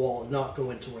against the wall and not go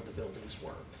into where the buildings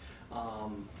were.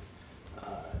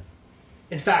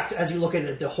 In fact, as you look at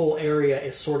it, the whole area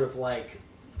is sort of like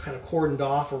kind of cordoned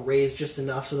off or raised just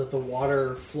enough so that the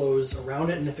water flows around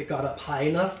it, and if it got up high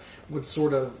enough, would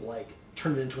sort of like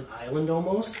turn it into an island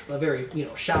almost. A very,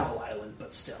 shallow island,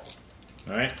 but still.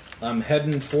 All right. I'm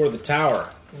heading for the tower.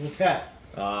 Okay.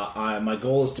 My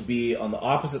goal is to be on the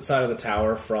opposite side of the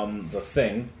tower from the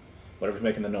thing, whatever's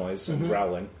making the noise and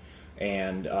growling,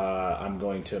 and I'm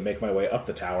going to make my way up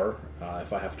the tower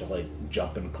if I have to like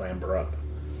jump and clamber up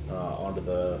onto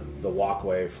the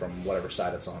walkway from whatever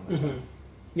side it's on. That's fine.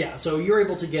 Yeah, so you're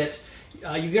able to get,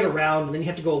 you get around, and then you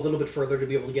have to go a little bit further to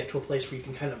be able to get to a place where you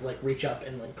can kind of like reach up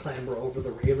and like clamber over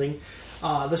the railing.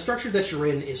 The structure that you're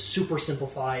in is super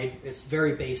simplified. It's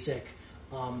very basic,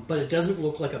 but it doesn't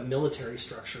look like a military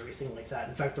structure or anything like that.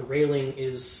 In fact, the railing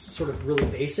is sort of really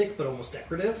basic, but almost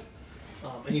decorative.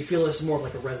 And you feel it's more of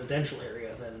like a residential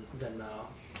area than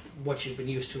what you've been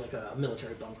used to, like a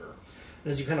military bunker.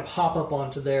 And as you kind of hop up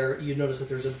onto there, you notice that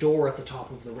there's a door at the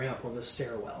top of the ramp or the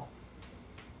stairwell.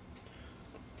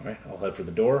 All right. I'll head for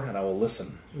the door and I will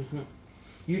listen.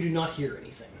 You do not hear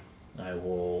anything. I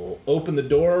will open the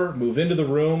door, move into the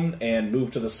room, and move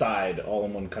to the side, all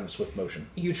in one kind of swift motion.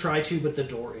 You try to, but the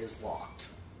door is locked.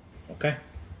 Okay.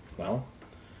 Well,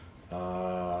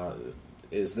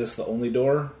 is this the only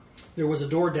door? There was a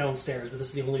door downstairs, but this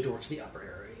is the only door to the upper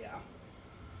area, yeah.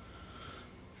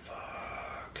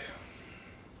 Fuck.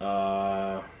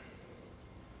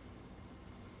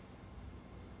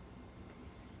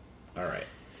 Alright.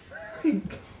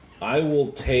 I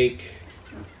will take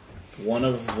one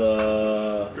of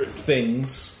the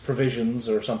things, provisions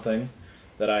or something,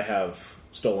 that I have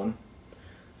stolen,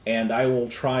 and I will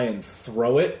try and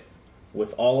throw it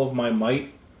with all of my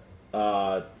might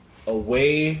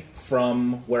away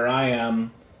from where I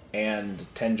am and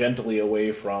tangentially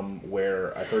away from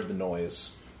where I heard the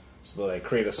noise, so that I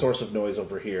create a source of noise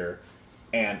over here.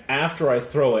 And after I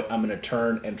throw it, I'm going to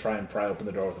turn and try and pry open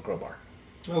the door with a crowbar.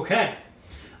 Okay.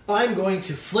 I'm going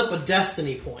to flip a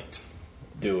destiny point.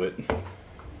 Do it.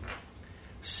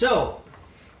 So,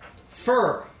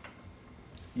 Fur.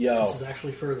 Yo. This is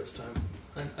actually Fur this time.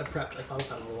 I prepped. I thought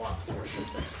about it a lot before I said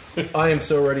this. I am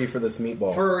so ready for this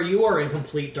meatball. Fur, you are in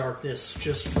complete darkness,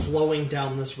 just flowing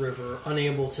down this river,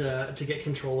 unable to get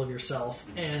control of yourself.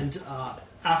 And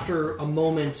after a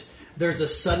moment, there's a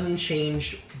sudden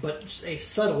change, but a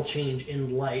subtle change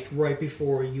in light right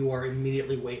before you are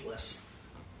immediately weightless.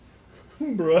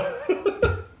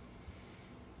 Bruh.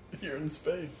 You're in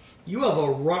space. You have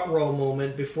a rut-row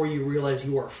moment before you realize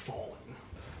you are falling.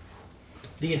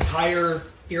 The entire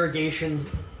irrigation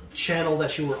channel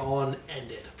that you were on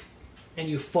ended, and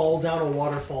you fall down a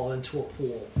waterfall into a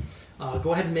pool.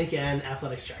 Go ahead and make an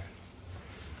athletics check.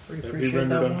 Be Appreciate rendered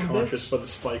that one, unconscious by the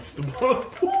spikes at the bottom of the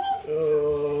pool.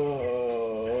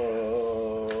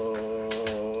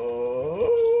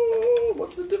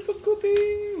 What's the difficulty?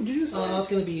 Did you say? It's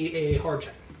going to be a hard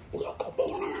check.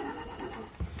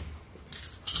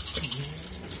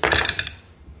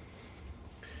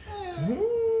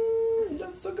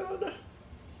 That's a gun.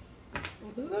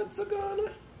 That's a gun.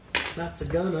 That's a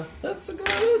gonna. That's a gun.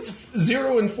 It's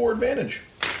 0 and 4 advantage.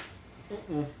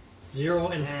 0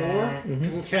 and 4?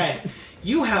 Okay.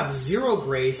 You have 0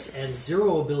 grace and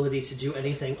 0 ability to do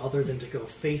anything other than to go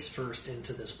face first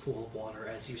into this pool of water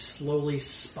as you slowly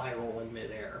spiral in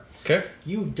midair. Okay.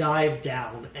 You dive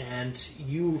down, and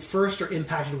you first are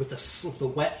impacted with the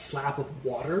wet slap of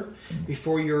water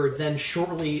before you're then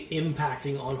shortly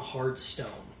impacting on hard stone.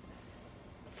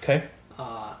 Okay.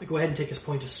 Go ahead and take his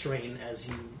point of strain as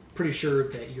you're pretty sure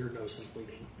that your nose is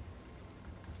bleeding.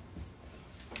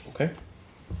 Okay.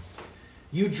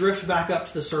 You drift back up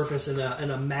to the surface in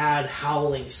a mad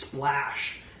howling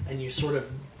splash, and you sort of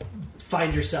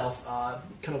find yourself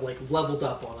kind of like leveled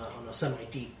up on a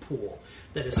semi-deep pool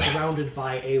that is surrounded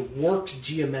by a warped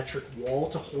geometric wall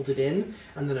to hold it in,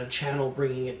 and then a channel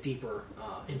bringing it deeper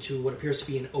into what appears to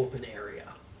be an open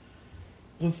area.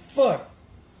 The fuck?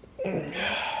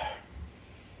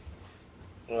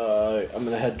 I'm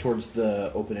gonna head towards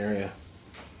the open area.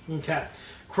 Okay.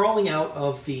 Crawling out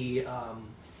of the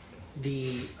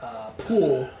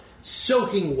pool,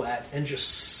 soaking wet, and just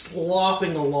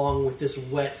slopping along with this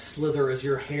wet slither as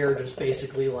your hair just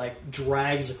basically like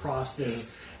drags across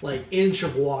this like inch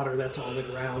of water that's on the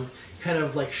ground. Kind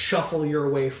of like shuffle your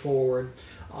way forward,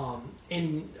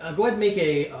 and go ahead and make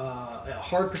a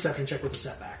hard perception check with a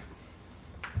setback.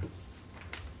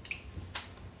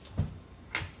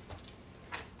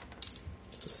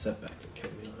 It's a setback that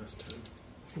killed me last time.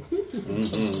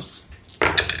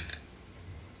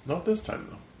 Not this time,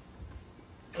 though.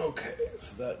 Okay,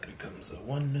 so that becomes a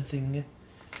 1-0.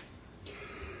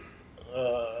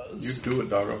 You do it,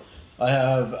 doggo. I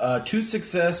have 2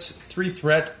 success, 3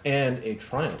 threat, and a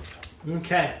triumph.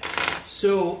 Okay,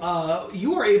 so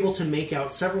you are able to make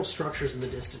out several structures in the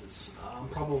distance,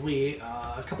 probably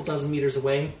a couple dozen meters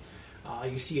away.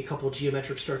 You see a couple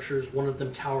geometric structures, one of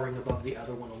them towering above the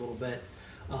other one a little bit.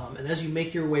 And as you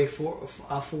make your way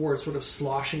forward, sort of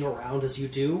sloshing around as you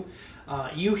do,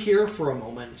 you hear for a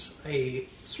moment a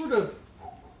sort of...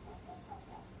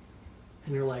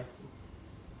 And you're like,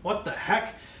 what the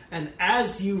heck? And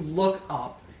as you look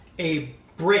up, a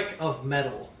brick of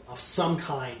metal of some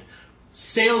kind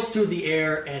sails through the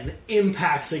air and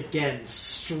impacts again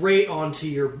straight onto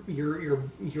your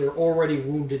already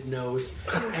wounded nose,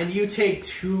 and you take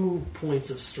 2 points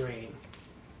of strain.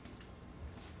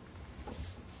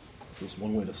 This is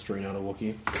one way to strain out a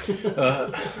Wookiee.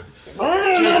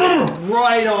 Just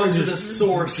right onto the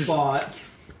sore spot.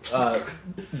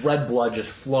 Red blood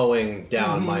just flowing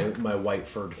down my white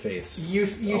furred face. You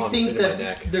think into my that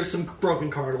neck. there's some broken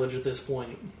cartilage at this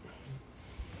point.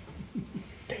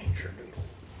 Danger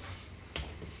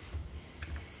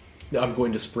noodle. I'm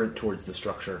going to sprint towards the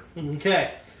structure.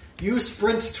 Okay. You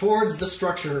sprint towards the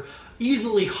structure,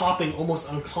 easily hopping almost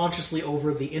unconsciously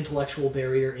over the intellectual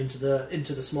barrier into the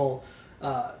small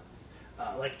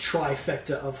like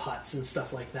trifecta of huts and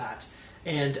stuff like that.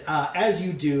 And as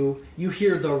you do, you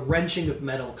hear the wrenching of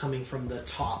metal coming from the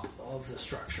top of the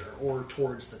structure, or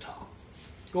towards the top.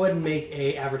 Go ahead and make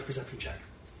a average perception check.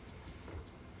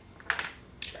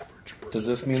 Does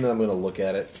this mean that I'm going to look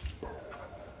at it?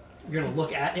 You're going to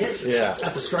look at it? Yeah.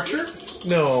 At the structure?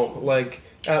 No, like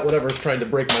at whatever's trying to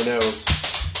break my nose.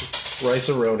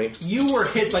 Rice-a-roni. You were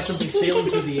hit by something sailing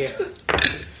through the air.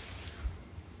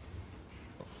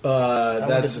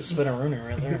 That's a spin-a-rooney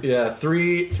right there. yeah,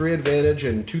 3 advantage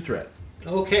and 2 threat.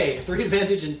 Okay, 3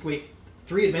 advantage and... Wait,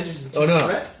 3 advantage and 2 Oh no,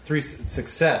 threat? 3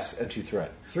 success and 2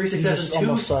 threat. 3 success just and 2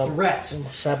 almost, threat.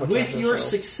 almost sabotaged With your yourself.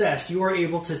 success, you are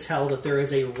able to tell that there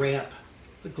is a ramp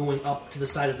going up to the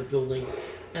side of the building,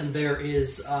 and there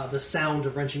is the sound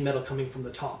of wrenching metal coming from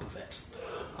the top of it.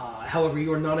 However,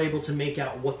 you are not able to make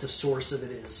out what the source of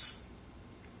it is.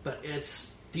 But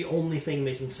it's the only thing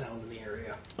making sound in the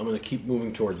area. I'm going to keep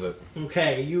moving towards it.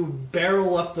 Okay, you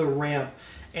barrel up the ramp,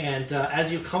 and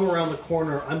as you come around the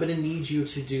corner, I'm going to need you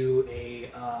to do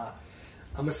a, I'm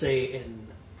going to say an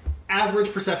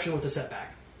average perception with a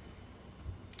setback.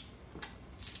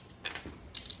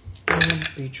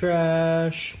 Don't be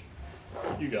trash.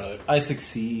 You got it. I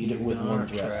succeed with one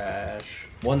threat. Trash.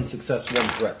 One success, one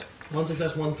threat. One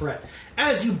success, one threat.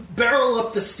 As you barrel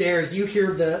up the stairs, you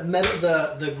hear the metal,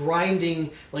 the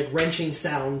grinding, like wrenching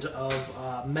sound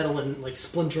of metal and like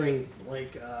splintering,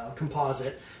 like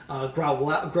composite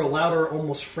grow louder,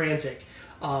 almost frantic.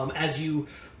 As you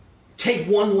take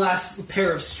one last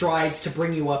pair of strides to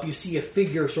bring you up, you see a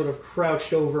figure sort of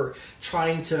crouched over,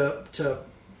 trying to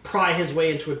pry his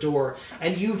way into a door,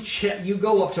 and you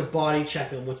go up to body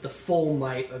check him with the full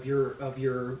might of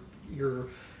your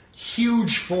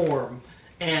huge form,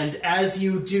 and as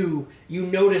you do, you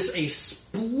notice a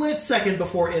split second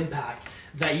before impact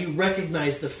that you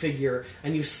recognize the figure,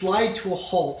 and you slide to a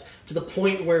halt to the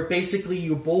point where basically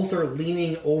you both are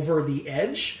leaning over the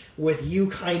edge, with you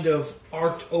kind of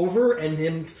arced over and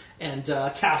him and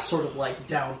Cass sort of like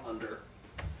down under.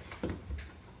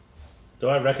 Do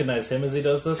I recognize him as he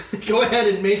does this? Go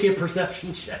ahead and make a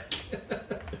perception check.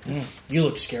 You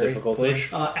look scary. Difficulty.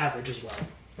 Push. Average as well.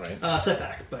 Right.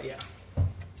 Setback, but yeah.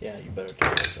 Yeah, you better do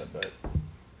this, I bet.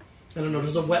 I don't know,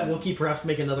 does a wet Wookiee perhaps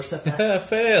make another setback?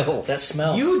 Fail. That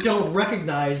smell. You don't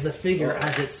recognize the figure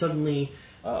as it suddenly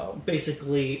Uh-oh.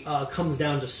 basically comes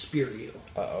down to spear you.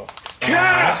 Uh-oh.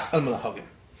 Cass! I'm gonna hug him.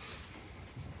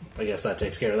 I guess that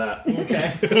takes care of that.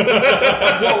 Okay.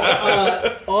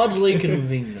 Well, Oddly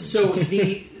convenient. so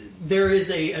there is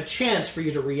a chance for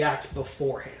you to react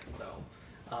beforehand,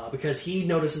 though, because he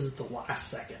notices it the last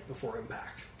second before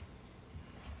impact.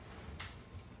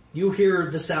 You hear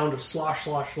the sound of slosh,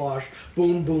 slosh, slosh,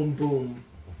 boom, boom, boom.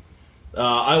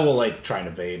 I will try and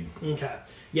evade. Okay.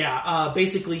 Yeah,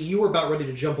 basically you were about ready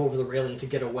to jump over the railing to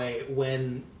get away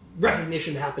when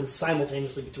recognition happens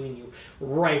simultaneously between you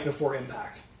right before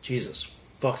impact. Jesus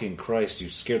fucking Christ! You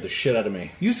scared the shit out of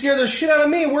me. You scared the shit out of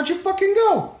me. Where'd you fucking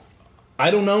go? I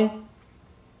don't know.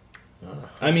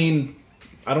 I mean,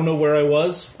 I don't know where I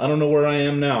was. I don't know where I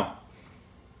am now.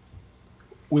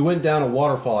 We went down a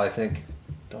waterfall, I think.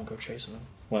 Don't go chasing him.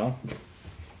 Well,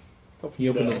 he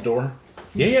opened his door.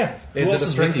 Yeah. Is Who it else a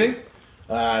is strength with thing?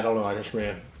 I don't know. I just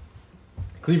ran.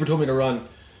 Cleaver told me to run,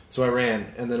 so I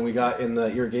ran. And then we got in the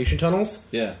irrigation tunnels.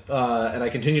 Yeah. And I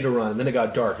continued to run. And then it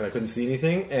got dark, and I couldn't see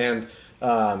anything. And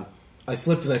I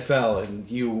slipped and I fell, and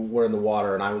you were in the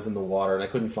water, and I was in the water, and I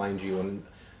couldn't find you. And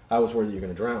I was worried you were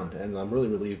going to drown. And I'm really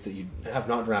relieved that you have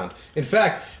not drowned. In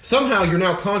fact, somehow you're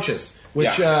now conscious,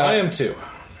 which I am too.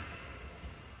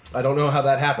 I don't know how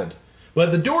that happened.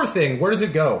 But the door thing, where does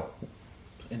it go?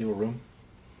 Into a room.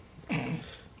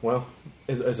 Well,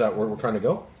 is that where we're trying to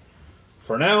go?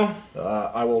 For now,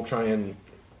 I will try and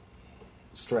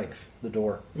strength the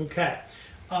door. Okay.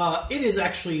 It is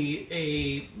actually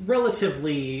a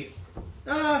relatively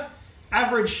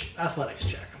average athletics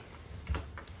check.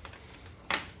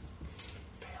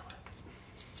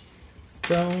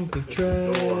 Don't be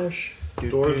trash.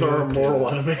 Doors are a mortal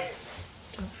enemy.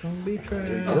 Don't be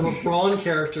trash. Of a brawn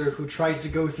character who tries to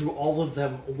go through all of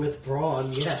them with brawn,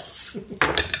 yes.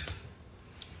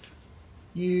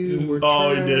 You were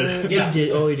Oh, trash. he did it. Yeah. He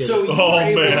did. Oh, he did. So it. you Oh, were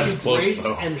able man. to Close, brace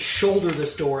though. and shoulder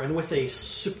this door, and with a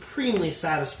supremely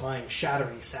satisfying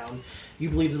shattering sound, you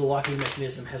believe that the locking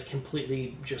mechanism has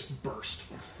completely just burst.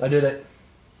 I did it.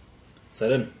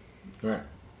 set in. All right.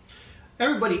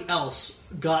 Everybody else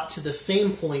got to the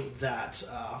same point that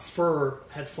Fur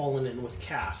had fallen in with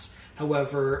Cass.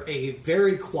 However, a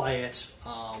very quiet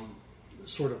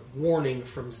sort of warning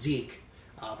from Zeke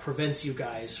prevents you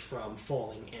guys from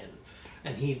falling in.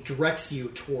 And he directs you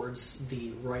towards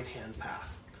the right-hand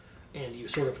path. And you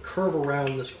sort of curve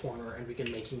around this corner and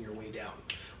begin making your way down.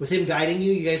 With him guiding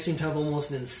you, you guys seem to have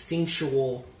almost an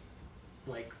instinctual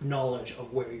knowledge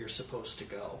of where you're supposed to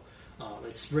go.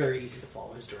 It's very easy to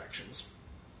follow his directions.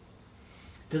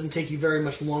 It doesn't take you very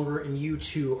much longer, and you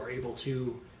two are able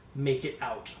to make it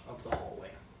out of the hallway.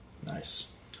 Nice.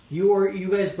 You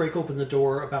guys break open the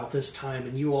door about this time,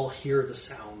 and you all hear the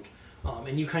sound.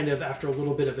 And you kind of, after a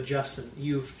little bit of adjustment,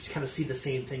 you kind of see the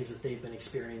same things that they've been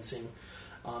experiencing.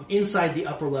 Inside the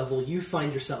upper level, you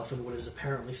find yourself in what is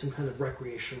apparently some kind of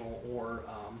recreational or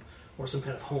some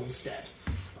kind of homestead.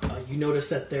 You notice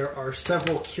that there are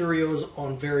several curios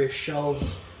on various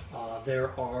shelves.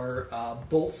 There are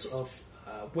bolts of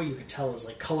what you can tell is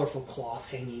colorful cloth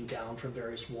hanging down from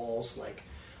various walls, like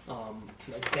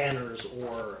banners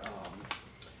or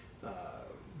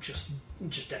just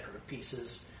decorative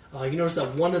pieces. You notice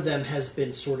that one of them has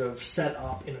been sort of set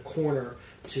up in a corner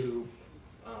to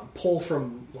pull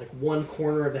from one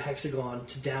corner of the hexagon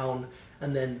to down,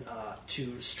 and then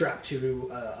to strap to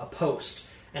a post.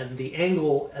 and the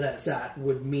angle that it's at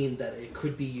would mean that it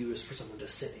could be used for someone to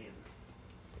sit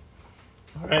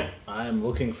in. All right, I'm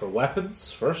looking for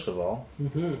weapons first of all.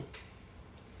 Mm-hmm.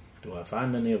 Do I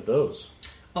find any of those?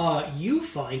 You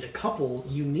find a couple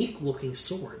unique-looking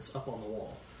swords up on the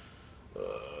wall.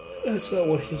 That's not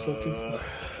what he's looking for.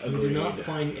 You do not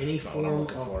find any That's not what I'm form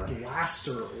looking of for.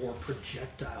 blaster or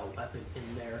projectile weapon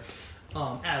in there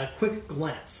at a quick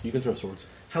glance. You can throw swords.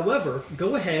 However,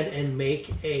 go ahead and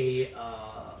make a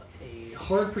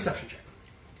hard perception check.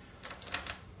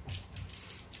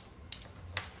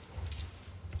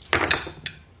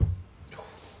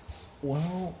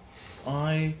 Well,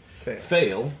 I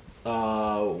fail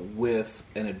with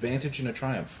an advantage and a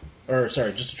triumph. Or,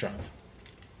 sorry, just a triumph.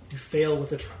 You fail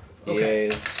with a triumph. Okay.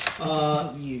 Yes.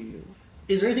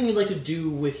 Is there anything you'd like to do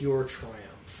with your triumph?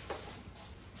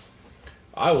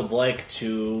 I would like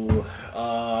to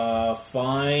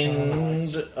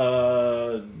find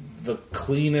the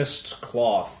cleanest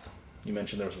cloth. You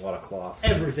mentioned there was a lot of cloth.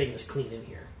 Everything is clean in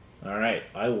here. All right,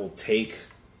 I will take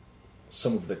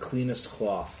some of the cleanest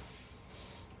cloth.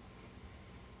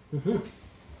 Mm-hmm.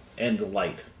 And the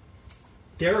light.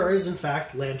 There is, in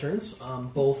fact, lanterns,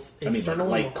 both I mean, external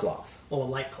like and light cloth. Oh, a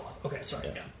light cloth. Okay, sorry.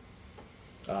 Yeah.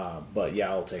 Yeah. But yeah,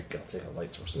 I'll take a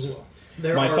light source as well.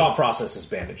 There My are- thought process is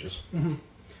bandages.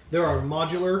 There are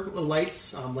modular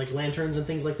lights, like lanterns and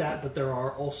things like that, but there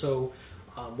are also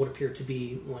what appear to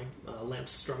be like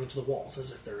lamps strung into the walls,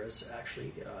 as if there is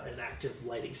actually an active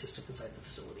lighting system inside the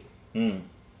facility. Mm.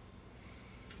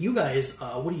 You guys,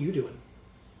 what are you doing?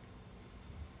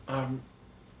 I'm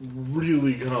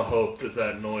really gonna hope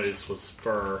that noise was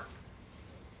Fur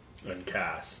and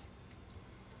Cass.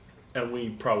 And we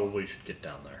probably should get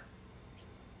down there.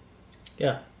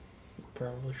 Yeah,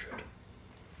 probably should.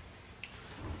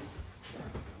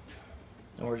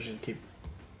 And we're just gonna keep.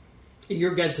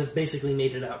 Your guys have basically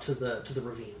made it out to the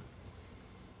ravine.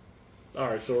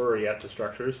 Alright, so we're already at the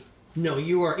structures. No,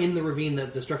 you are in the ravine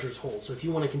that the structures hold. So if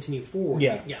you want to continue forward,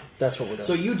 Yeah, yeah. that's what we're doing.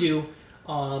 So you do,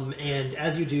 and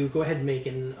as you do, go ahead and make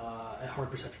a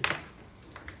hard perception check.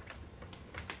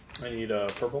 I need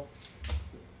purple.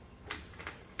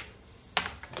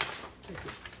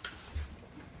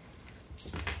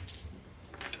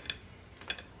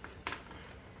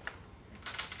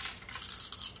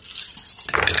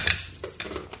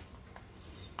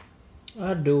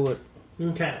 I'd do it.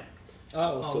 Okay.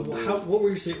 Oh,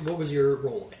 What was your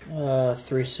roll like?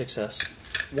 3 success.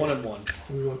 1 and 1.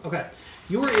 Okay.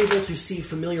 You were able to see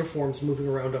familiar forms moving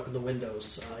around up in the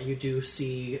windows. You do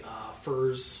see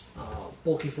Fur's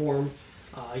bulky form.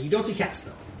 You don't see Cass,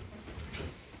 though.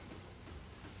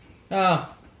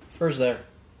 Ah, Fur's there.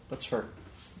 What's Fur?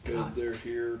 Good, they're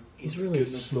here. He's Let's really get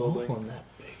in this small building. on that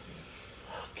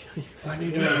big. I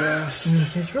need to rest.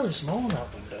 He's really small in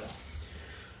that window.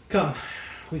 Come.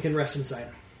 We can rest inside.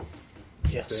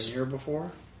 Yes, Been here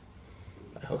before?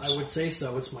 I hope I so. would say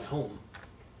so. It's my home.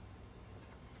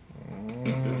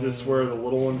 Is this where the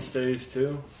little one stays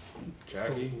too? The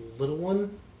Jackie? little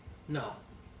one? No.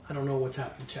 I don't know what's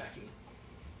happened to Jackie.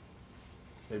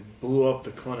 They blew up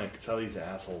the clinic. It's how these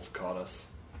assholes caught us.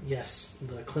 Yes,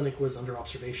 the clinic was under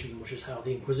observation, which is how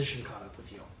the Inquisition caught up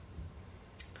with you.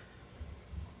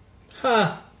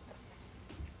 Huh.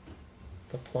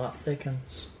 The plot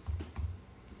thickens.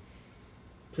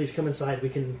 Please come inside.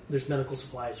 There's medical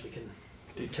supplies. We can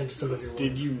tend to some of your wounds.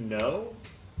 Did you know?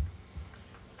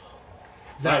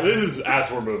 That, This is as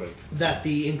we're moving. that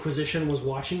the Inquisition was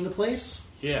watching the place?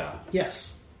 Yeah.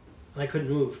 Yes. And I couldn't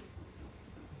move.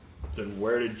 Then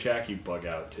where did Jackie bug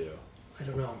out to? I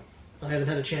don't know. I haven't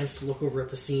had a chance to look over at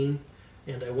the scene,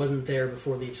 and I wasn't there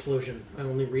before the explosion. I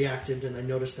only reacted, and I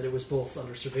noticed that it was both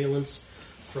under surveillance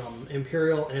from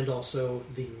Imperial and also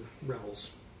the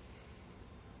Rebels.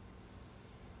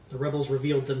 The Rebels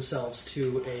revealed themselves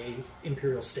to a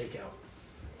Imperial stakeout.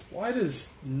 Why does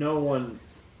no one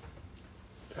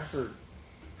ever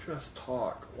just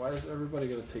talk? Why is everybody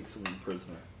going to take someone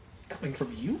prisoner? Coming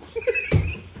from you?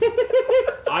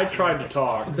 I tried to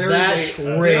talk. That's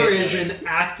There rich. is an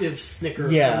active snicker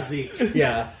Yeah. from Zeke.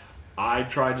 Yeah. I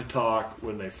tried to talk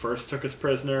when they first took us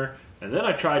prisoner, and then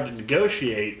I tried to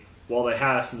negotiate while they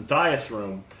had us in the dais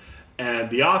room. And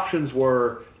the options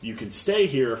were you can stay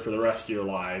here for the rest of your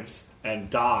lives and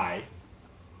die,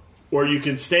 or you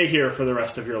can stay here for the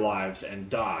rest of your lives and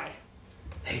die.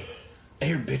 Hey, I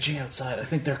hear bitching outside. I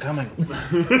think they're coming.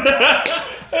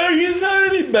 Have you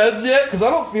found any beds yet? Because I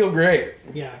don't feel great.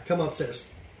 Yeah, come upstairs.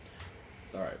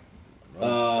 All right.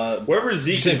 Wherever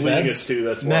Zeke say is leading meds? us to,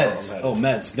 that's where I'm Meds. headed. Oh,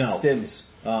 meds. No.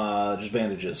 Stims. Just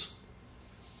bandages.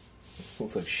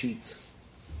 Looks like sheets.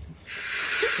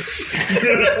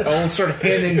 I'll start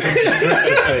handing some strips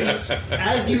of things.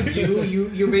 As you do,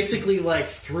 you're basically like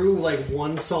through like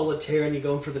one solitaire and you're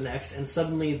going for the next, and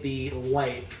suddenly the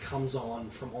light comes on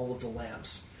from all of the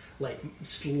lamps, like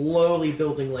slowly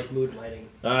building like mood lighting.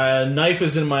 Knife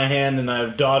is in my hand, and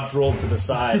I've dodge rolled to the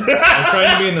side. I'm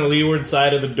trying to be in the leeward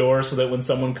side of the door so that when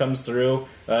someone comes through,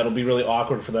 it'll be really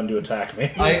awkward for them to attack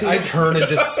me. I turn and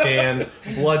just stand,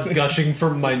 blood gushing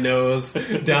from my nose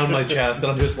down my chest,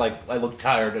 and I'm just like, I look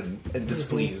tired and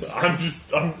displeased. I'm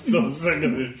so sick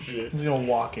of this shit. I'm gonna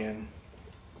walk in.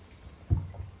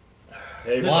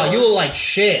 Hey, Wow, you look like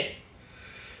shit.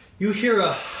 You hear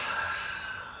a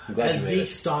I'm glad as you made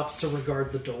Zeke stops to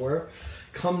regard the door,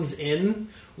 comes in,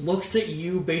 looks at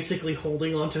you basically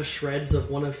holding onto shreds of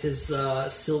one of his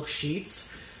silk sheets,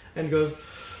 and goes,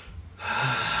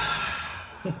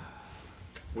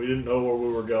 we didn't know where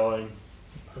we were going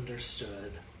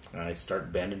understood. I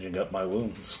start bandaging up my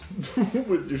wounds.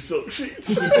 with your silk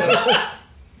sheets.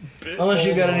 Unless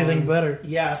you got anything better.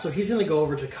 Yeah, so he's going to go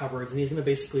over to cupboards and he's going to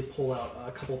basically pull out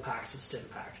a couple packs of stim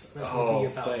packs. There's going to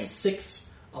be about thanks. 6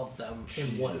 of them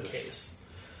in one case.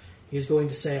 He's going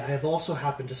to say, I have also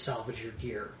happened to salvage your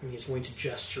gear. And he's going to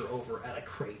gesture over at a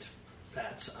crate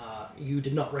that you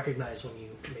did not recognize when you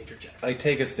made your check. I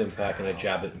take a stim pack and I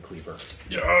jab it in Cleaver.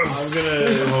 I'm gonna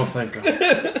Oh, thank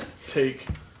God. take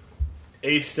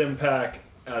a stim pack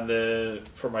and then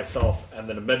for myself, and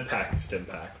then a med pack stim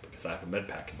pack because I have a med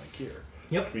pack in my gear.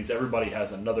 Yep. Which means everybody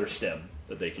has another stim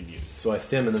that they can use. So I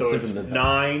stim and then So stim it's and then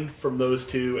 9 from those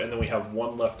 2, and then we have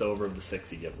 1 left over of the 6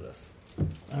 he gives us.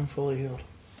 I'm fully healed.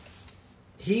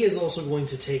 He is also going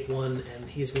to take one and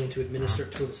he is going to administer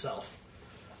it to himself.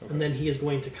 And then he is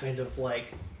going to kind of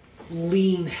like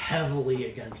lean heavily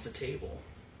against a table.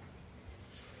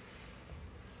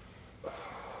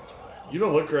 You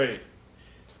don't look great.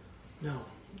 No.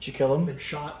 Did you kill I've him? been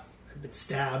shot, I've been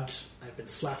stabbed, I've been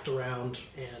slapped around,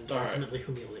 and All right. ultimately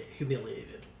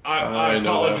humiliated. I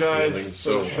know that apologize feeling for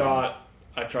so the shot.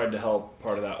 I tried to help.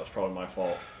 Part of that was probably my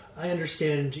fault. I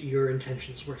understand your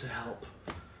intentions were to help.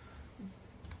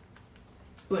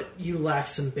 But you lack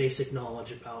some basic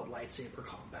knowledge about lightsaber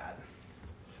combat.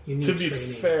 You need To be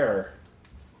training. fair,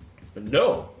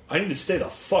 no, I need to stay the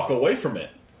fuck away from it.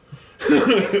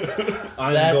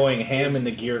 I'm That going ham in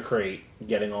the gear crate,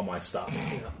 getting all my stuff.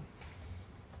 Yeah.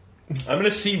 I'm going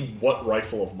to see what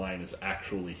rifle of mine is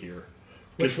actually here.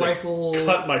 Which 'Cause they rifle?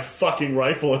 Cut my fucking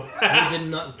rifle in half. You did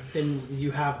not. Then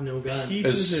you have no gun.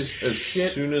 Pieces of As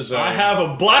shit. soon as I have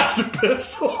a blaster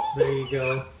pistol. There you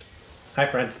go. Hi,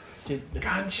 friend.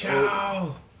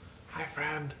 Gancho! Hi,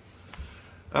 friend.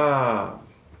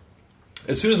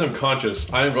 As soon as I'm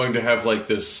conscious, I'm going to have like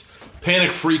this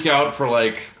panic freak out for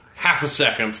like half a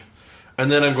second,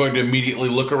 and then I'm going to immediately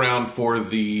look around for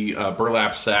the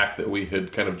burlap sack that we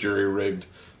had kind of jury-rigged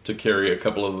to carry a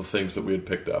couple of the things that we had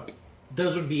picked up.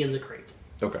 Those would be in the crate.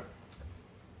 Okay,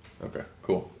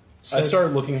 cool. I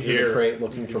started looking through Here. the crate,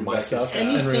 looking for my stuff,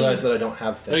 Anything- and realized that I don't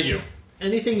have things. Thank you.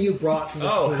 Anything you brought to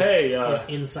the Oh, crate hey, is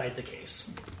inside the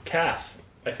case. Cass,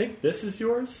 I think this is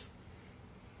yours.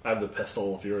 I have the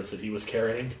pistol of yours that he was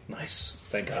carrying. Nice.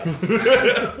 Thank God.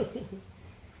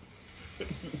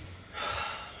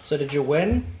 So did you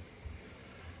win?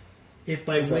 If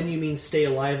by win you mean stay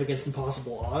alive against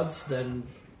impossible odds, then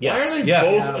Why are they Yeah,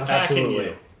 both yeah, attacking absolutely.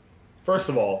 you? First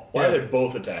of all, why are Yeah. they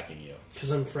both attacking you? because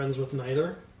I'm friends with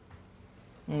neither.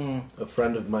 A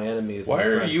friend of my enemy is Why my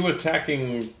are friend. you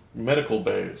attacking medical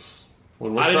bays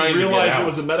when we're I trying didn't to realize get out? it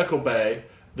was a medical bay.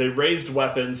 They raised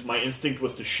weapons. My instinct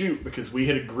was to shoot because we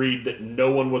had agreed that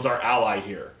no one was our ally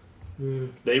here.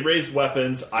 They raised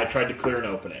weapons. I tried to clear an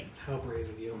opening. How brave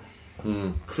of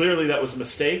you. Clearly, that was a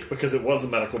mistake because it was a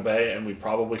medical bay, and we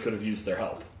probably could have used their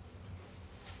help.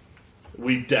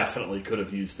 We definitely could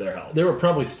have used their help. There were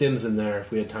probably stims in there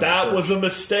if we had time to That search. was a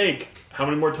mistake. How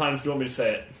many more times do you want me to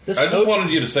say it? This I just coat,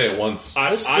 wanted you to say it once.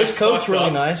 this coat's fucked really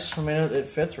up. nice. I mean, it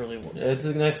fits really well. It's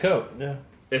a nice coat. Yeah.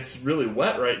 It's really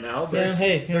wet right now. But Yeah.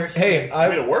 Hey. Very Hey, I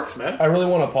mean, I it works, man. really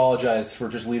want to apologize for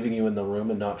just leaving you in the room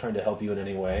and not trying to help you in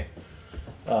any way.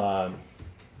 The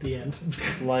end.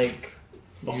 Like.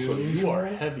 Also, you are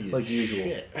heavy as Like usual.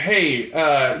 shit.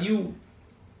 Hey, you.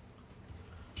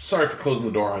 Sorry for closing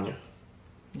the door on you.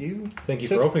 You Thank you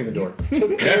took- for opening the door.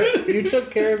 you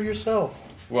took care of yourself.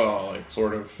 Well, like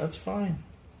sort of. That's fine.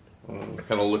 I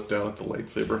kind of looked down at the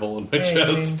lightsaber hole in my Hey, I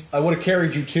mean, chest. I would have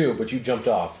carried you too, but you jumped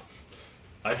off.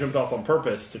 I jumped off on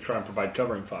purpose to try and provide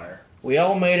covering fire. we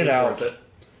all made it It's out. worth it.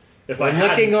 If We're I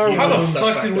hadn't, licking our you How would the have fuck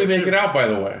stuck did back we there, make too. it out, by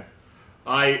the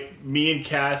way? Me and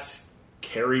Cass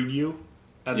carried you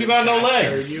And You then got no Cass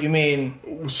legs. carried You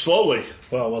mean slowly.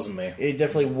 Well, it wasn't me. it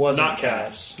definitely wasn't Not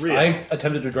Cass. Rio. I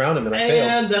attempted to drown him and I failed.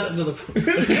 And that's another.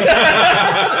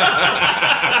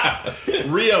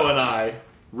 Rio and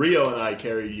I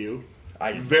carried you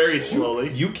I very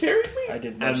slowly. You carried me? I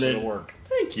did And most of then- the work.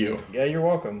 Thank you. Yeah, you're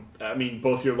welcome. I mean,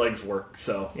 both your legs work,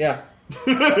 so. Yeah.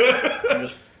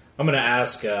 I'm going to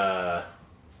ask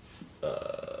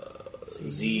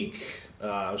Zeke.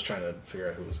 I was trying to figure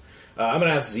out who it was. I'm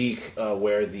going to ask Zeke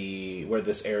where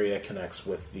this area connects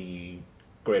with the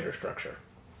greater structure.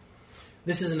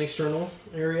 This is an external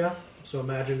area, so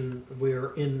imagine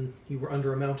you were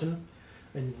under a mountain,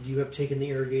 and you have taken the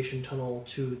irrigation tunnel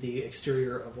to the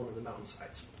exterior of one of the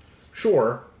mountainsides.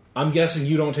 Sure. I'm guessing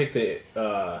you don't take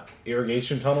the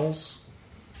irrigation tunnels.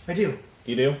 I do.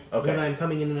 You do? Okay. When I'm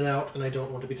coming in and out, and I don't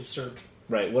want to be disturbed.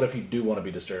 Right. What if you do want to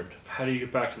be disturbed? How do you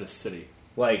get back to the city?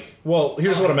 Like, well,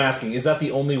 here's what I'm asking. Is that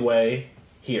the only way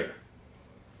here?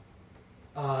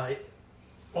 On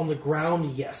the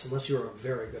ground, yes, unless you're a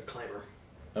very good climber.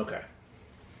 Okay.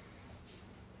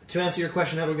 To answer your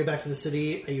question, how do I get back to the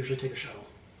city? I usually take a shuttle.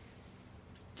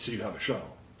 So you have a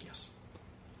shuttle. Yes.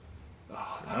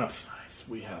 Oh, that's nice.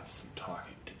 We have some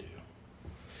talking to do.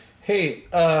 Hey,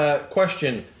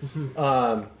 question.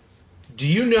 Do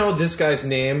you know this guy's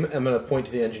name? I'm going to point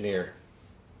to the engineer.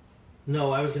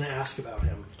 No, I was going to ask about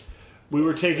him. We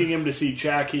were taking him to see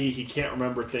Chacky. He can't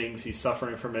remember things. He's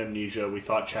suffering from amnesia. We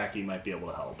thought Chacky might be able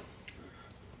to help.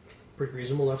 Pretty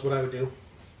reasonable. That's what I would do.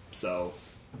 So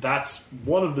that's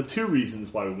one of the two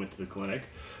reasons why we went to the clinic.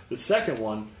 The second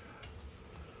one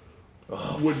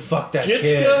would fuck that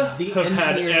Gitska kid. The have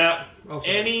had engineer- sorry.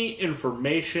 any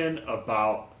information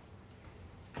about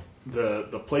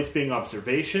the place being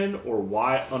observation or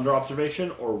why under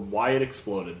observation or why it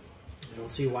exploded? I don't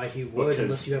see why he would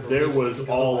unless you have a there reason to was think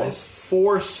all of otherwise.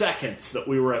 4 seconds that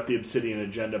we were at the Obsidian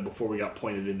Agenda before we got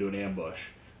pointed into an ambush,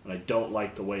 and I don't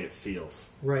like the way it feels.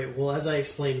 Right. Well, as I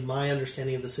explained, my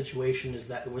understanding of the situation is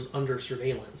that it was under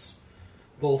surveillance,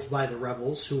 both by the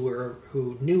rebels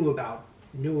who knew about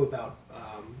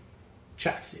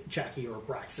Chacky or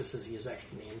Braxis, as he is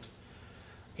actually named,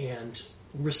 and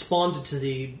responded to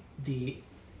the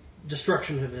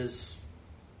destruction of his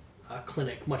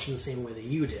clinic much in the same way that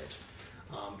you did.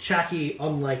 Chacky,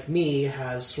 unlike me,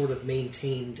 has sort of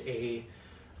maintained a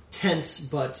tense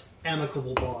but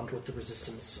amicable bond with the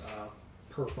Resistance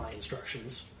per my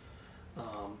instructions.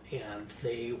 And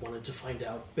they wanted to find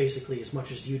out basically as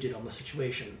much as you did on the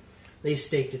situation. They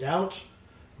staked it out,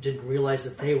 didn't realize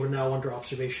that they were now under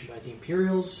observation by the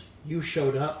Imperials. You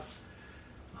showed up,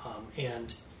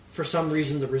 and for some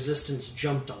reason the Resistance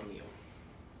jumped on you.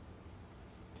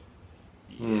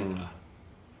 Yeah.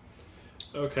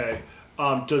 Okay.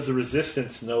 Does the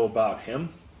Resistance know about him?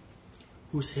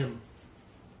 Who's him?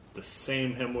 The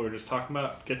same him we were just talking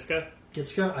about, Gitska?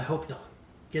 Gitska? I hope not.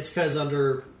 Gitska is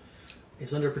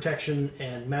under protection,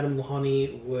 and Madame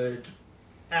Lahani would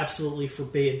absolutely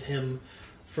forbid him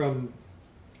from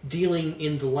dealing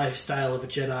in the lifestyle of a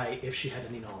Jedi if she had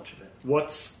any knowledge of it.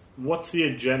 What's the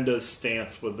agenda's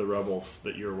stance with the rebels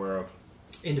that you're aware of?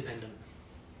 Independent.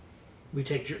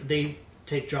 They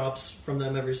take jobs from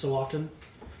them every so often,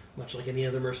 much like any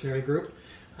other mercenary group.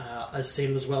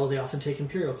 Same as well, they often take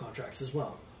Imperial contracts as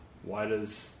well. Why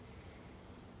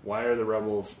are the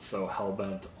rebels so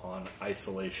hell-bent on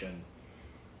isolation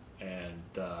and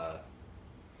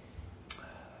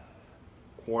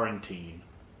quarantine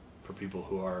for people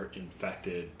who are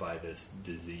infected by this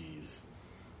disease?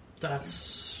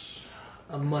 That's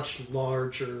a much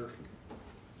larger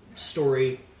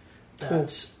story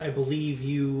that I believe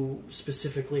you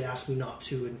specifically asked me not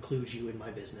to include you in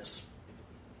my business.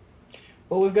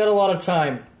 Well, we've got a lot of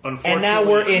time. And now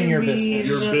we're in your business.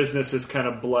 Your business has kind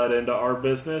of bled into our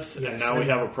business, and now we I'm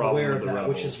have a problem aware with of the that,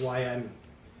 rebels. which is why I'm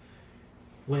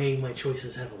weighing my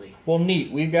choices heavily. Well,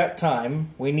 neat. We've got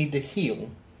time. We need to heal.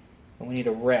 And we need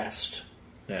to rest.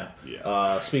 Yeah.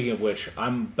 Yeah. Speaking of which,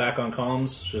 I'm back on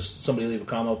comms. Just somebody leave a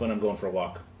comm open. I'm going for a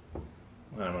walk.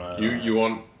 I'm gonna, You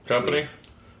want company?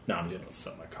 No, I'm good. Let's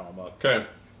set my calm up. Okay.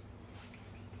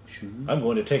 I'm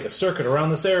going to take a circuit around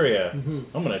this area.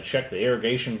 Mm-hmm. I'm going to check the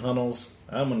irrigation tunnels.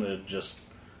 I'm going to just...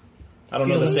 I don't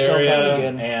Feel know this himself out area,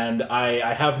 again. and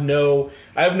I have no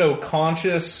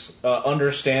conscious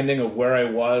understanding of where I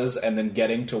was, and then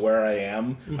getting to where I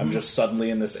am. Mm-hmm. I'm just suddenly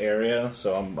in this area,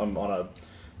 so I'm on a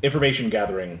information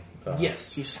gathering.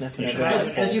 Yes. He's sniffing Yeah.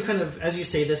 at As you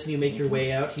say this and you make your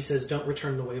way out, he says, "Don't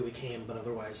return the way we came, but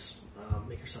otherwise,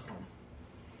 make yourself home."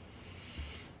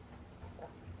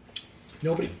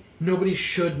 Nobody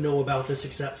should know about this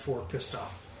except for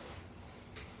Gustav.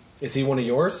 Is he one of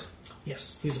yours?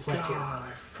 Yes, he's a plantier. God,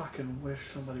 I fucking wish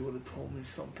somebody would have told me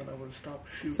something. I would have stopped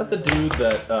shooting. Is that the dude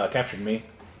that captured me?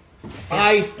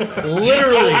 I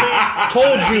literally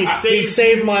told you he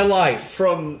saved my life.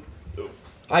 From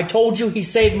I told you he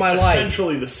saved my life.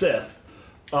 essentially the Sith.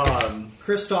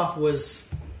 Christoph was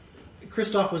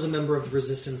a member of the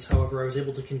Resistance. However, I was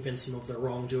able to convince him of their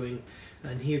wrongdoing,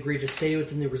 and he agreed to stay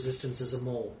within the Resistance as a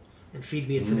mole and feed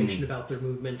me information about their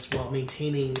movements while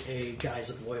maintaining a guise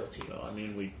of loyalty. No, I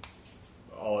mean,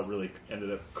 all it really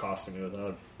ended up costing me was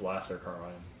another blaster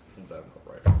carbine. Since I have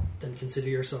no rifle. Then consider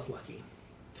yourself lucky.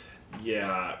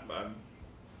 Yeah,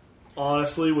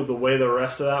 honestly, with the way the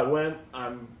rest of that went,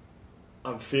 I'm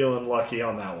feeling lucky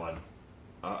on that one.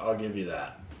 I'll give you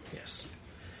that. Yes.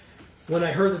 When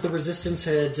I heard that the Resistance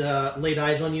had laid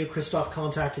eyes on you, Christoph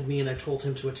contacted me, and I told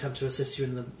him to attempt to assist you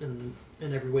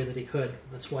in every way that he could.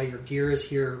 That's why your gear is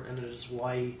here, and it is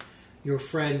why your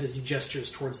friend, as he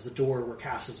gestures towards the door where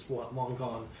Cass is long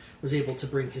gone, was able to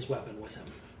bring his weapon with him.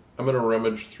 I'm going to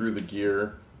rummage through the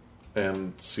gear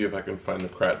and see if I can find the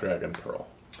Krat Dragon Pearl.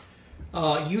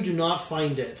 You do not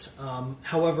find it.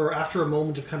 However, after a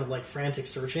moment of kind of like frantic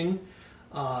searching,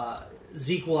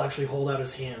 Zeke will actually hold out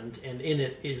his hand, and in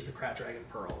it is the Krat Dragon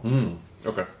Pearl.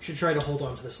 Okay. You should try to hold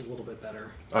on to this a little bit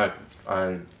better. I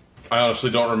honestly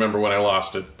don't remember when I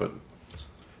lost it, but It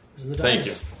was in the thank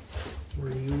dice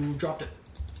where you dropped it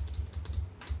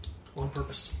on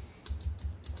purpose.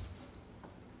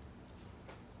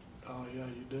 Oh yeah,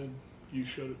 you did. You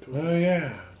showed it to oh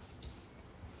yeah.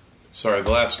 Sorry,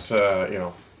 the last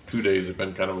 2 days have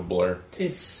been kind of a blur.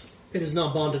 It is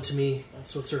not bonded to me,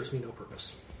 so it serves me no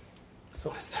purpose.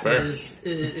 What does that Fair. It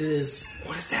is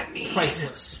What does that mean?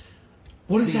 priceless.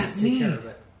 What does Please that take mean? care of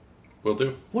it. Will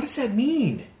do. What does that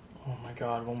mean? Oh my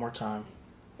god, one more time.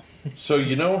 So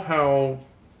you know how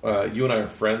you and I are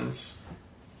friends?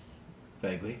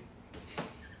 Vaguely.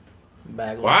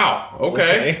 Bagley. Wow.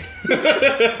 Okay. Well,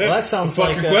 that sounds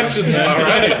like Fucking questions. All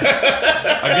right.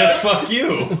 I guess fuck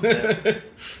you.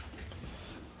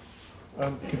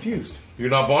 I'm confused. You're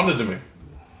not bonded to me.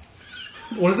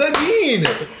 What does that mean?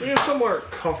 We have somewhere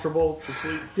comfortable to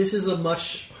sleep. This is a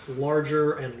much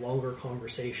larger and longer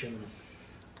conversation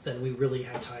than we really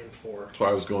had time for. That's why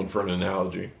I was going for an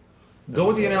analogy. Go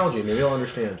with the analogy. Maybe I'll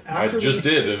understand. After I just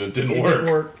did, and it didn't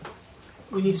work.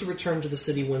 We need to return to the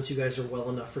city once you guys are well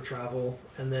enough for travel,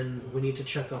 and then we need to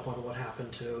check up on what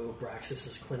happened to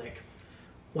Braxis's clinic.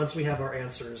 Once we have our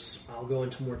answers, I'll go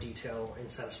into more detail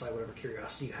and satisfy whatever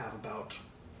curiosity you have about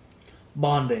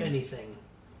bonding. anything.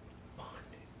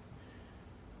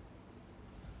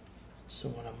 So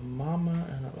when a mama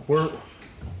and a We're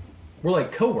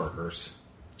like coworkers.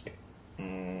 Rhea's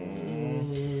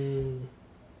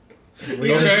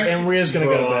gonna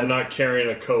go to Bro, bed. I'm not carrying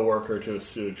a coworker to a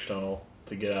sewage tunnel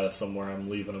to get out of somewhere. I'm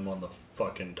leaving him on the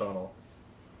fucking tunnel.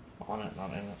 On it, not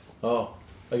in it. Oh,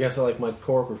 I guess I like my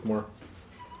coworkers more.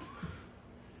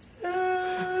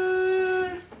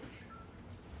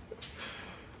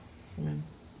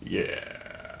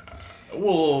 Yeah.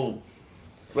 Well,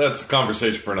 that's a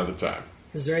conversation for another time.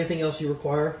 Is there anything else you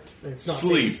require? It's not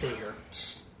Sleep. safe to stay here.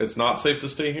 It's not safe to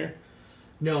stay here?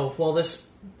 No, while this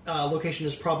location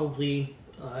is probably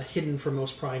hidden from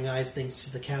most prying eyes thanks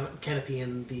to the canopy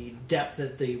and the depth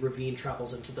that the ravine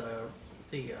travels into the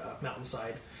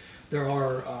mountainside, there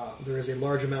is a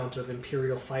large amount of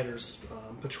Imperial fighters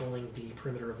patrolling the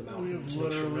perimeter of the mountain. We have to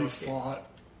make sure no literally escape.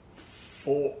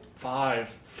 fought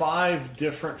five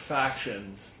different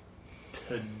factions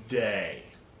today.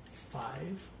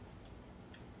 5?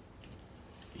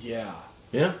 Yeah.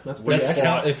 Yeah, that's pretty That's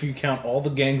accurate. if you count all the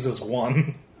gangs as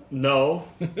one. No,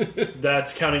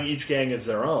 that's counting each gang as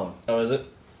their own. Oh, is it?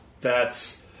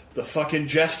 That's the fucking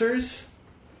jesters,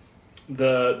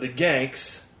 the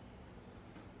ganks.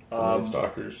 The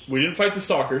stalkers. We didn't fight the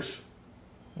stalkers.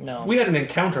 No. We had an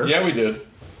encounter. Yeah, we did.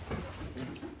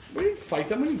 We didn't fight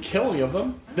them. We didn't kill any of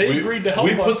them. They agreed to help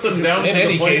We us. put them down In to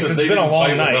any the point case, that it's they been a didn't long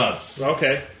fight with night. us.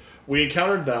 Okay. We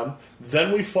encountered them.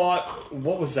 Then we fought.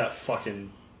 What was that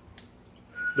fucking.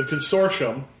 The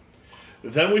consortium.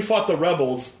 Then we fought the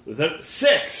rebels. Then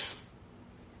 6.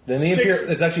 Then the Six-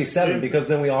 it's actually 7 because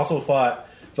then we also fought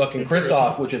fucking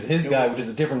Kristoff, which is his guy, which is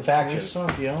a different faction.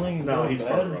 Stop yelling. No, Go he's to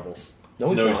part of the bed. rebels. No,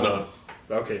 he's No, he's not.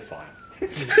 Okay, fine.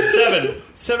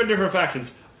 7 different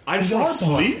factions. I just want to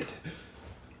sleep.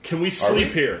 Can we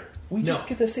sleep here? We No. just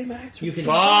get the same answer. You can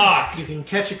Fuck! You can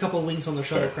catch a couple winks on the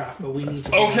shuttlecraft, but we need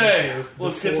to. Be Okay, here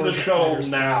let's get to before the shuttle fighters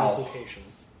find now. This location.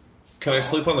 Can I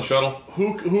sleep on the shuttle?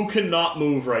 Who cannot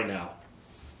move right now?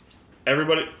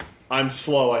 Everybody. I'm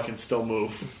slow. I can still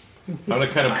move. I'm going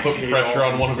to kind of put hate pressure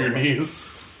all on one of of your them so knees.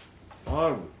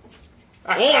 Oh,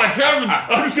 Oh, I haven't.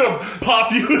 I'm just gonna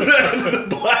pop you with the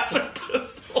blaster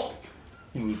pistol.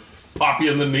 Pop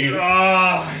you in the knee.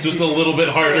 Ah, Just a little bit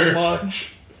harder. so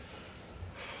much.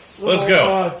 Let's go.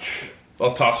 Much.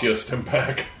 I'll toss you a stim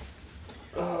pack.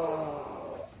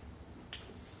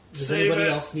 Does Save anybody it.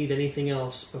 else need anything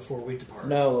else before we depart?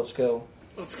 No, let's go.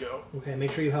 Let's go. Okay,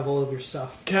 make sure you have all of your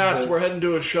stuff. Cass, we're heading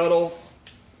to a shuttle.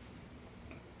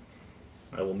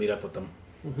 I will meet up with them.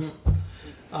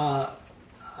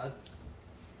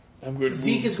 I'm going to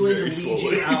Zeke move is going to very lead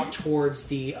slowly. you out towards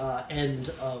the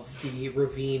end of the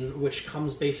ravine, which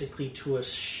comes basically to a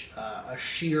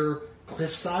sheer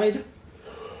cliffside.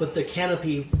 But the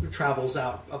canopy travels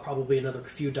out probably another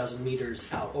few dozen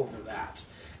meters out over that.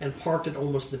 And parked at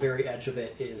almost the very edge of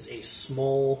it is a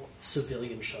small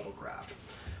civilian shuttlecraft.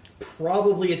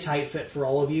 Probably a tight fit for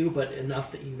all of you, but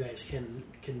enough that you guys can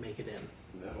make it in.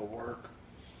 That'll work.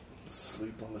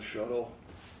 Sleep on the shuttle.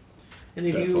 Any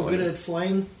of you Definitely. good at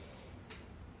flying?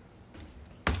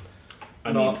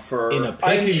 I Not mean, for in a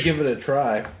I can pinch. give it a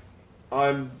try.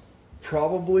 I'm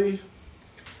probably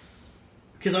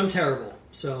Because I'm terrible.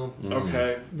 So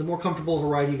okay. the more comfortable of a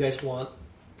ride you guys want.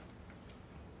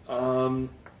 I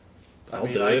I'll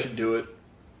mean, do I it. can do it.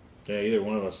 Yeah, either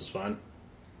one of us is fine.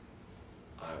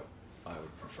 I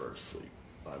would prefer sleep.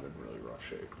 I'm in really rough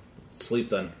shape. Sleep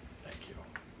then. Thank you.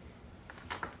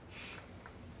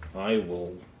 I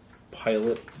will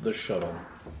pilot the shuttle.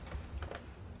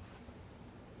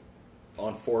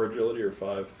 On 4 agility or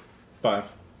 5?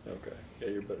 5. Okay. Yeah,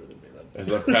 you're better than me then.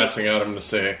 As I'm passing out, I'm to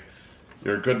say,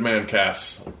 "You're a good man,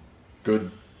 Cass.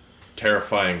 Good,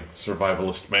 terrifying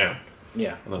survivalist man."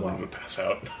 Yeah. And then I'm Well, going to pass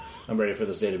out. I'm ready for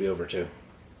this day to be over too.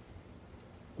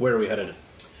 Where are we headed?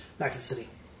 Back to the city.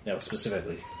 Yeah,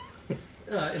 specifically.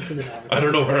 It's in the nav. I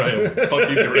don't know where I am. Fuck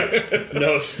you, direction.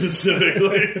 No,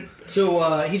 specifically.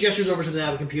 So he gestures over to the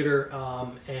nav computer,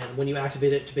 and when you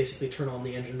activate it to basically turn on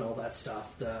the engine and all that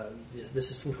stuff, the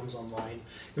system comes online.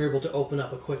 You're able to open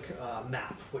up a quick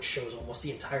map, which shows almost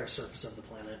the entire surface of the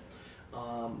planet.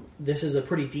 This is a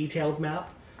pretty detailed map,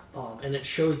 and it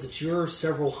shows that you're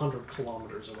several hundred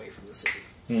kilometers away from the city.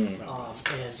 And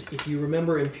if you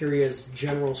remember Imperia's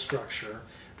general structure,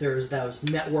 there's those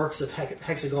networks of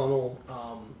hexagonal,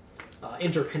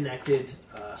 interconnected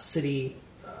city.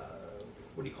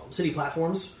 What do you call them? City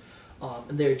platforms,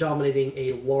 and they're dominating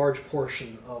a large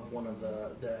portion of one of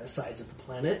the sides of the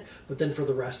planet. But then for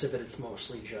the rest of it, it's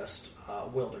mostly just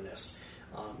wilderness.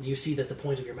 You see that the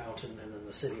point of your mountain and then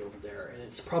the city over there, and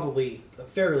it's probably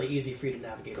fairly easy for you to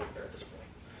navigate over there at this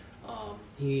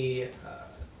point.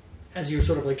 As you're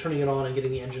sort of like turning it on and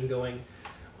getting the engine going,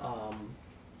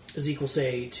 Zeke will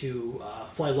say to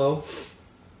fly low.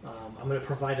 I'm going to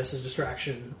provide us a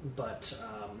distraction, but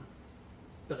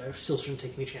I still shouldn't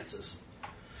take any chances.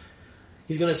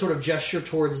 He's going to sort of gesture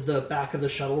towards the back of the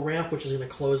shuttle ramp, which is going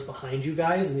to close behind you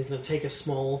guys, and he's going to take a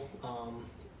small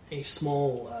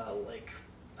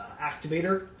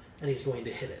activator, and he's going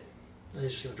to hit it, and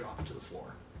he's just going to drop it to the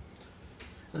floor.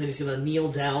 And then he's going to kneel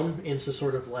down into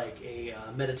sort of like a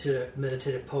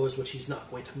meditative pose, which he's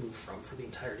not going to move from for the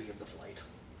entirety of the flight.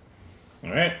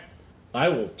 All right. I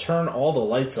will turn all the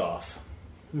lights off.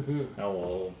 I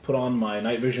will put on my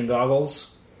night vision goggles,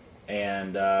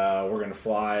 and we're going to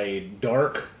fly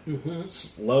dark,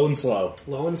 low and slow.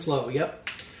 Low and slow, yep.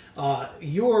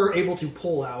 You're able to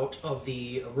pull out of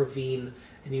the ravine,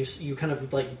 and you kind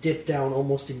of like dip down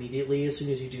almost immediately as soon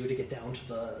as you do to get down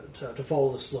to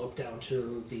follow the slope down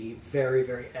to the very,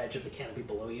 very edge of the canopy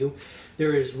below you.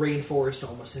 There is rainforest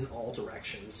almost in all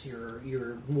directions.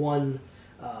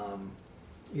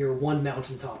 Your one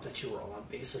mountaintop that you are on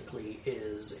basically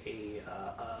is a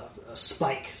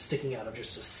spike sticking out of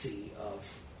just a sea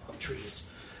of trees.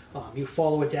 You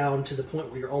follow it down to the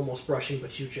point where you're almost brushing,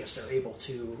 but you just are able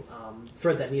to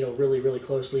thread that needle really, really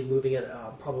closely, moving it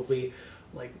probably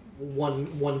like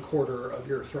one quarter of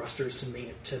your thrusters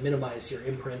to minimize your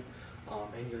imprint,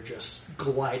 and you're just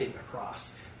gliding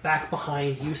across. Back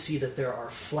behind, you see that there are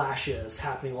flashes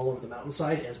happening all over the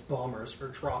mountainside as bombers are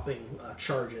dropping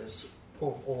charges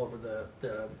all over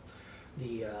the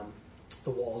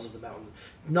walls of the mountain.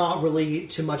 Not really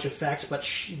too much effect, but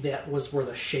that was where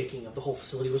the shaking of the whole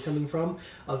facility was coming from.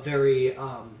 A very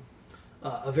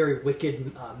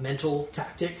wicked mental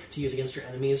tactic to use against your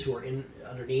enemies who are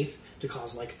underneath to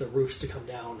cause like the roofs to come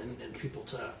down and people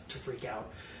to freak out.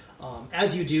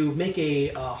 As you do, make a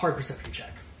hard perception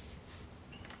check.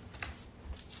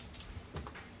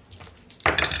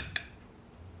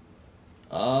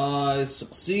 I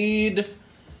succeed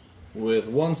with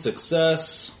one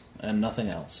success and nothing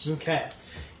else. Okay.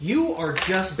 You are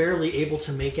just barely able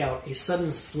to make out a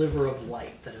sudden sliver of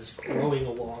light that is growing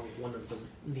along one of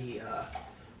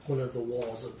the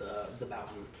walls of the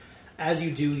mountain. As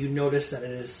you do, you notice that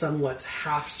it is somewhat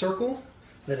half circle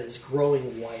that is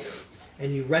growing wider,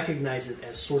 and you recognize it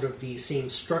as sort of the same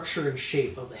structure and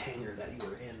shape of the hangar that you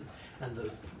were in, and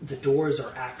the doors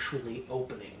are actually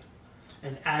opening.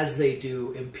 And as they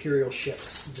do, Imperial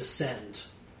ships descend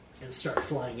and start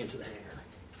flying into the hangar.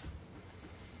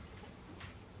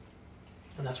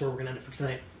 And that's where we're going to end it for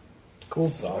tonight. Cool.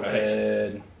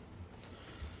 Solid.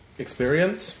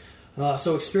 Experience?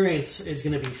 So experience is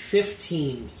going to be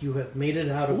 15. You have made it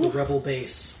out of the rebel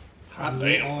base. Hot And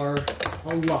you damn. are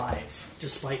alive,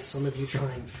 despite some of you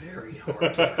trying very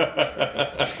hard.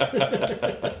 I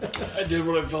did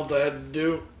what I felt I had to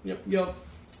do. Yep.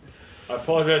 I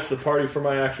apologize to the party for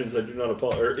my actions. I do not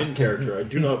apologize, or in character. I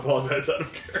do not apologize out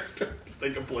of character.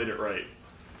 They played it right.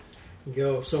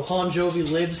 Go. So Han Jovi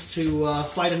lives to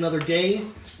fight another day.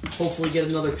 Hopefully, get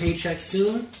another paycheck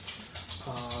soon.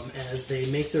 As they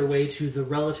make their way to the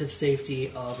relative safety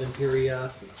of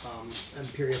Imperia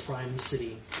Prime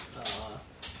City.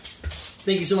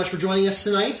 Thank you so much for joining us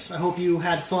tonight. I hope you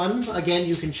had fun. Again,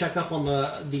 you can check up on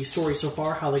the story so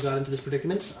far, how they got into this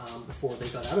predicament before they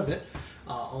got out of it,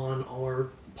 on our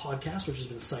podcast, which has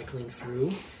been cycling through.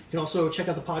 You can also check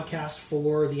out the podcast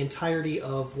for the entirety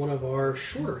of one of our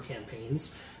shorter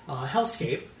campaigns,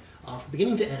 Hellscape, from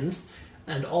beginning to end.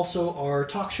 And also our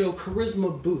talk show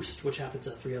Charisma Boost, which happens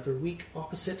every other week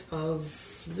opposite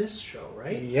of this show,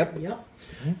 right? Yep.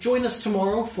 Mm-hmm. Join us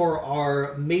tomorrow for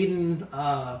our maiden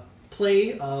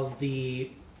play of the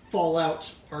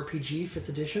Fallout RPG 5th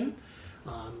edition.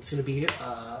 It's going to be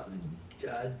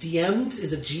DM'd.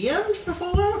 Is it GM'd for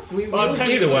Fallout?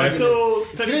 Either way.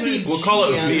 It's going to be We'll call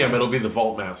it GM'd. VM. It'll be the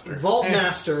Vault Master. Vault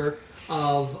Master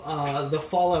of the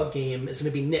Fallout game is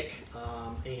going to be Nick,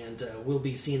 and we'll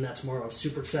be seeing that tomorrow. I'm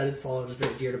super excited. Fallout is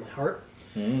very dear to my heart.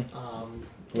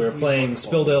 We're playing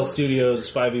Spilldale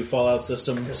Studios 5e Fallout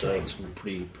system, so right. it's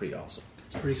pretty awesome.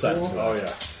 It's pretty Excited cool. for Oh,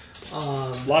 yeah.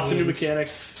 Lots of new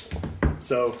mechanics.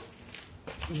 So,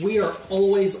 We are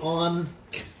always on.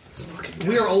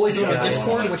 We are always on our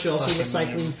Discord, which also is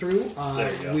cycling through.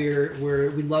 There you go.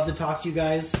 We love to talk to you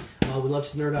guys. We love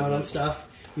to nerd out on stuff.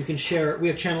 You can share. We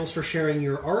have channels for sharing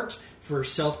your art, for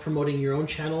self-promoting your own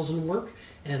channels and work,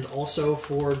 and also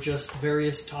for just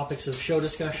various topics of show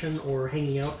discussion or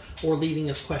hanging out or leaving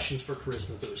us questions for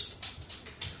Charisma Boost.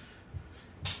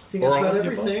 I think that's Or about all of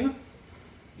the everything.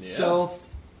 So,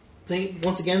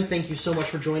 once again, thank you so much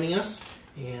for joining us,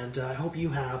 and I hope you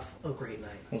have a great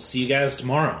night. We'll see you guys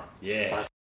tomorrow. Yeah.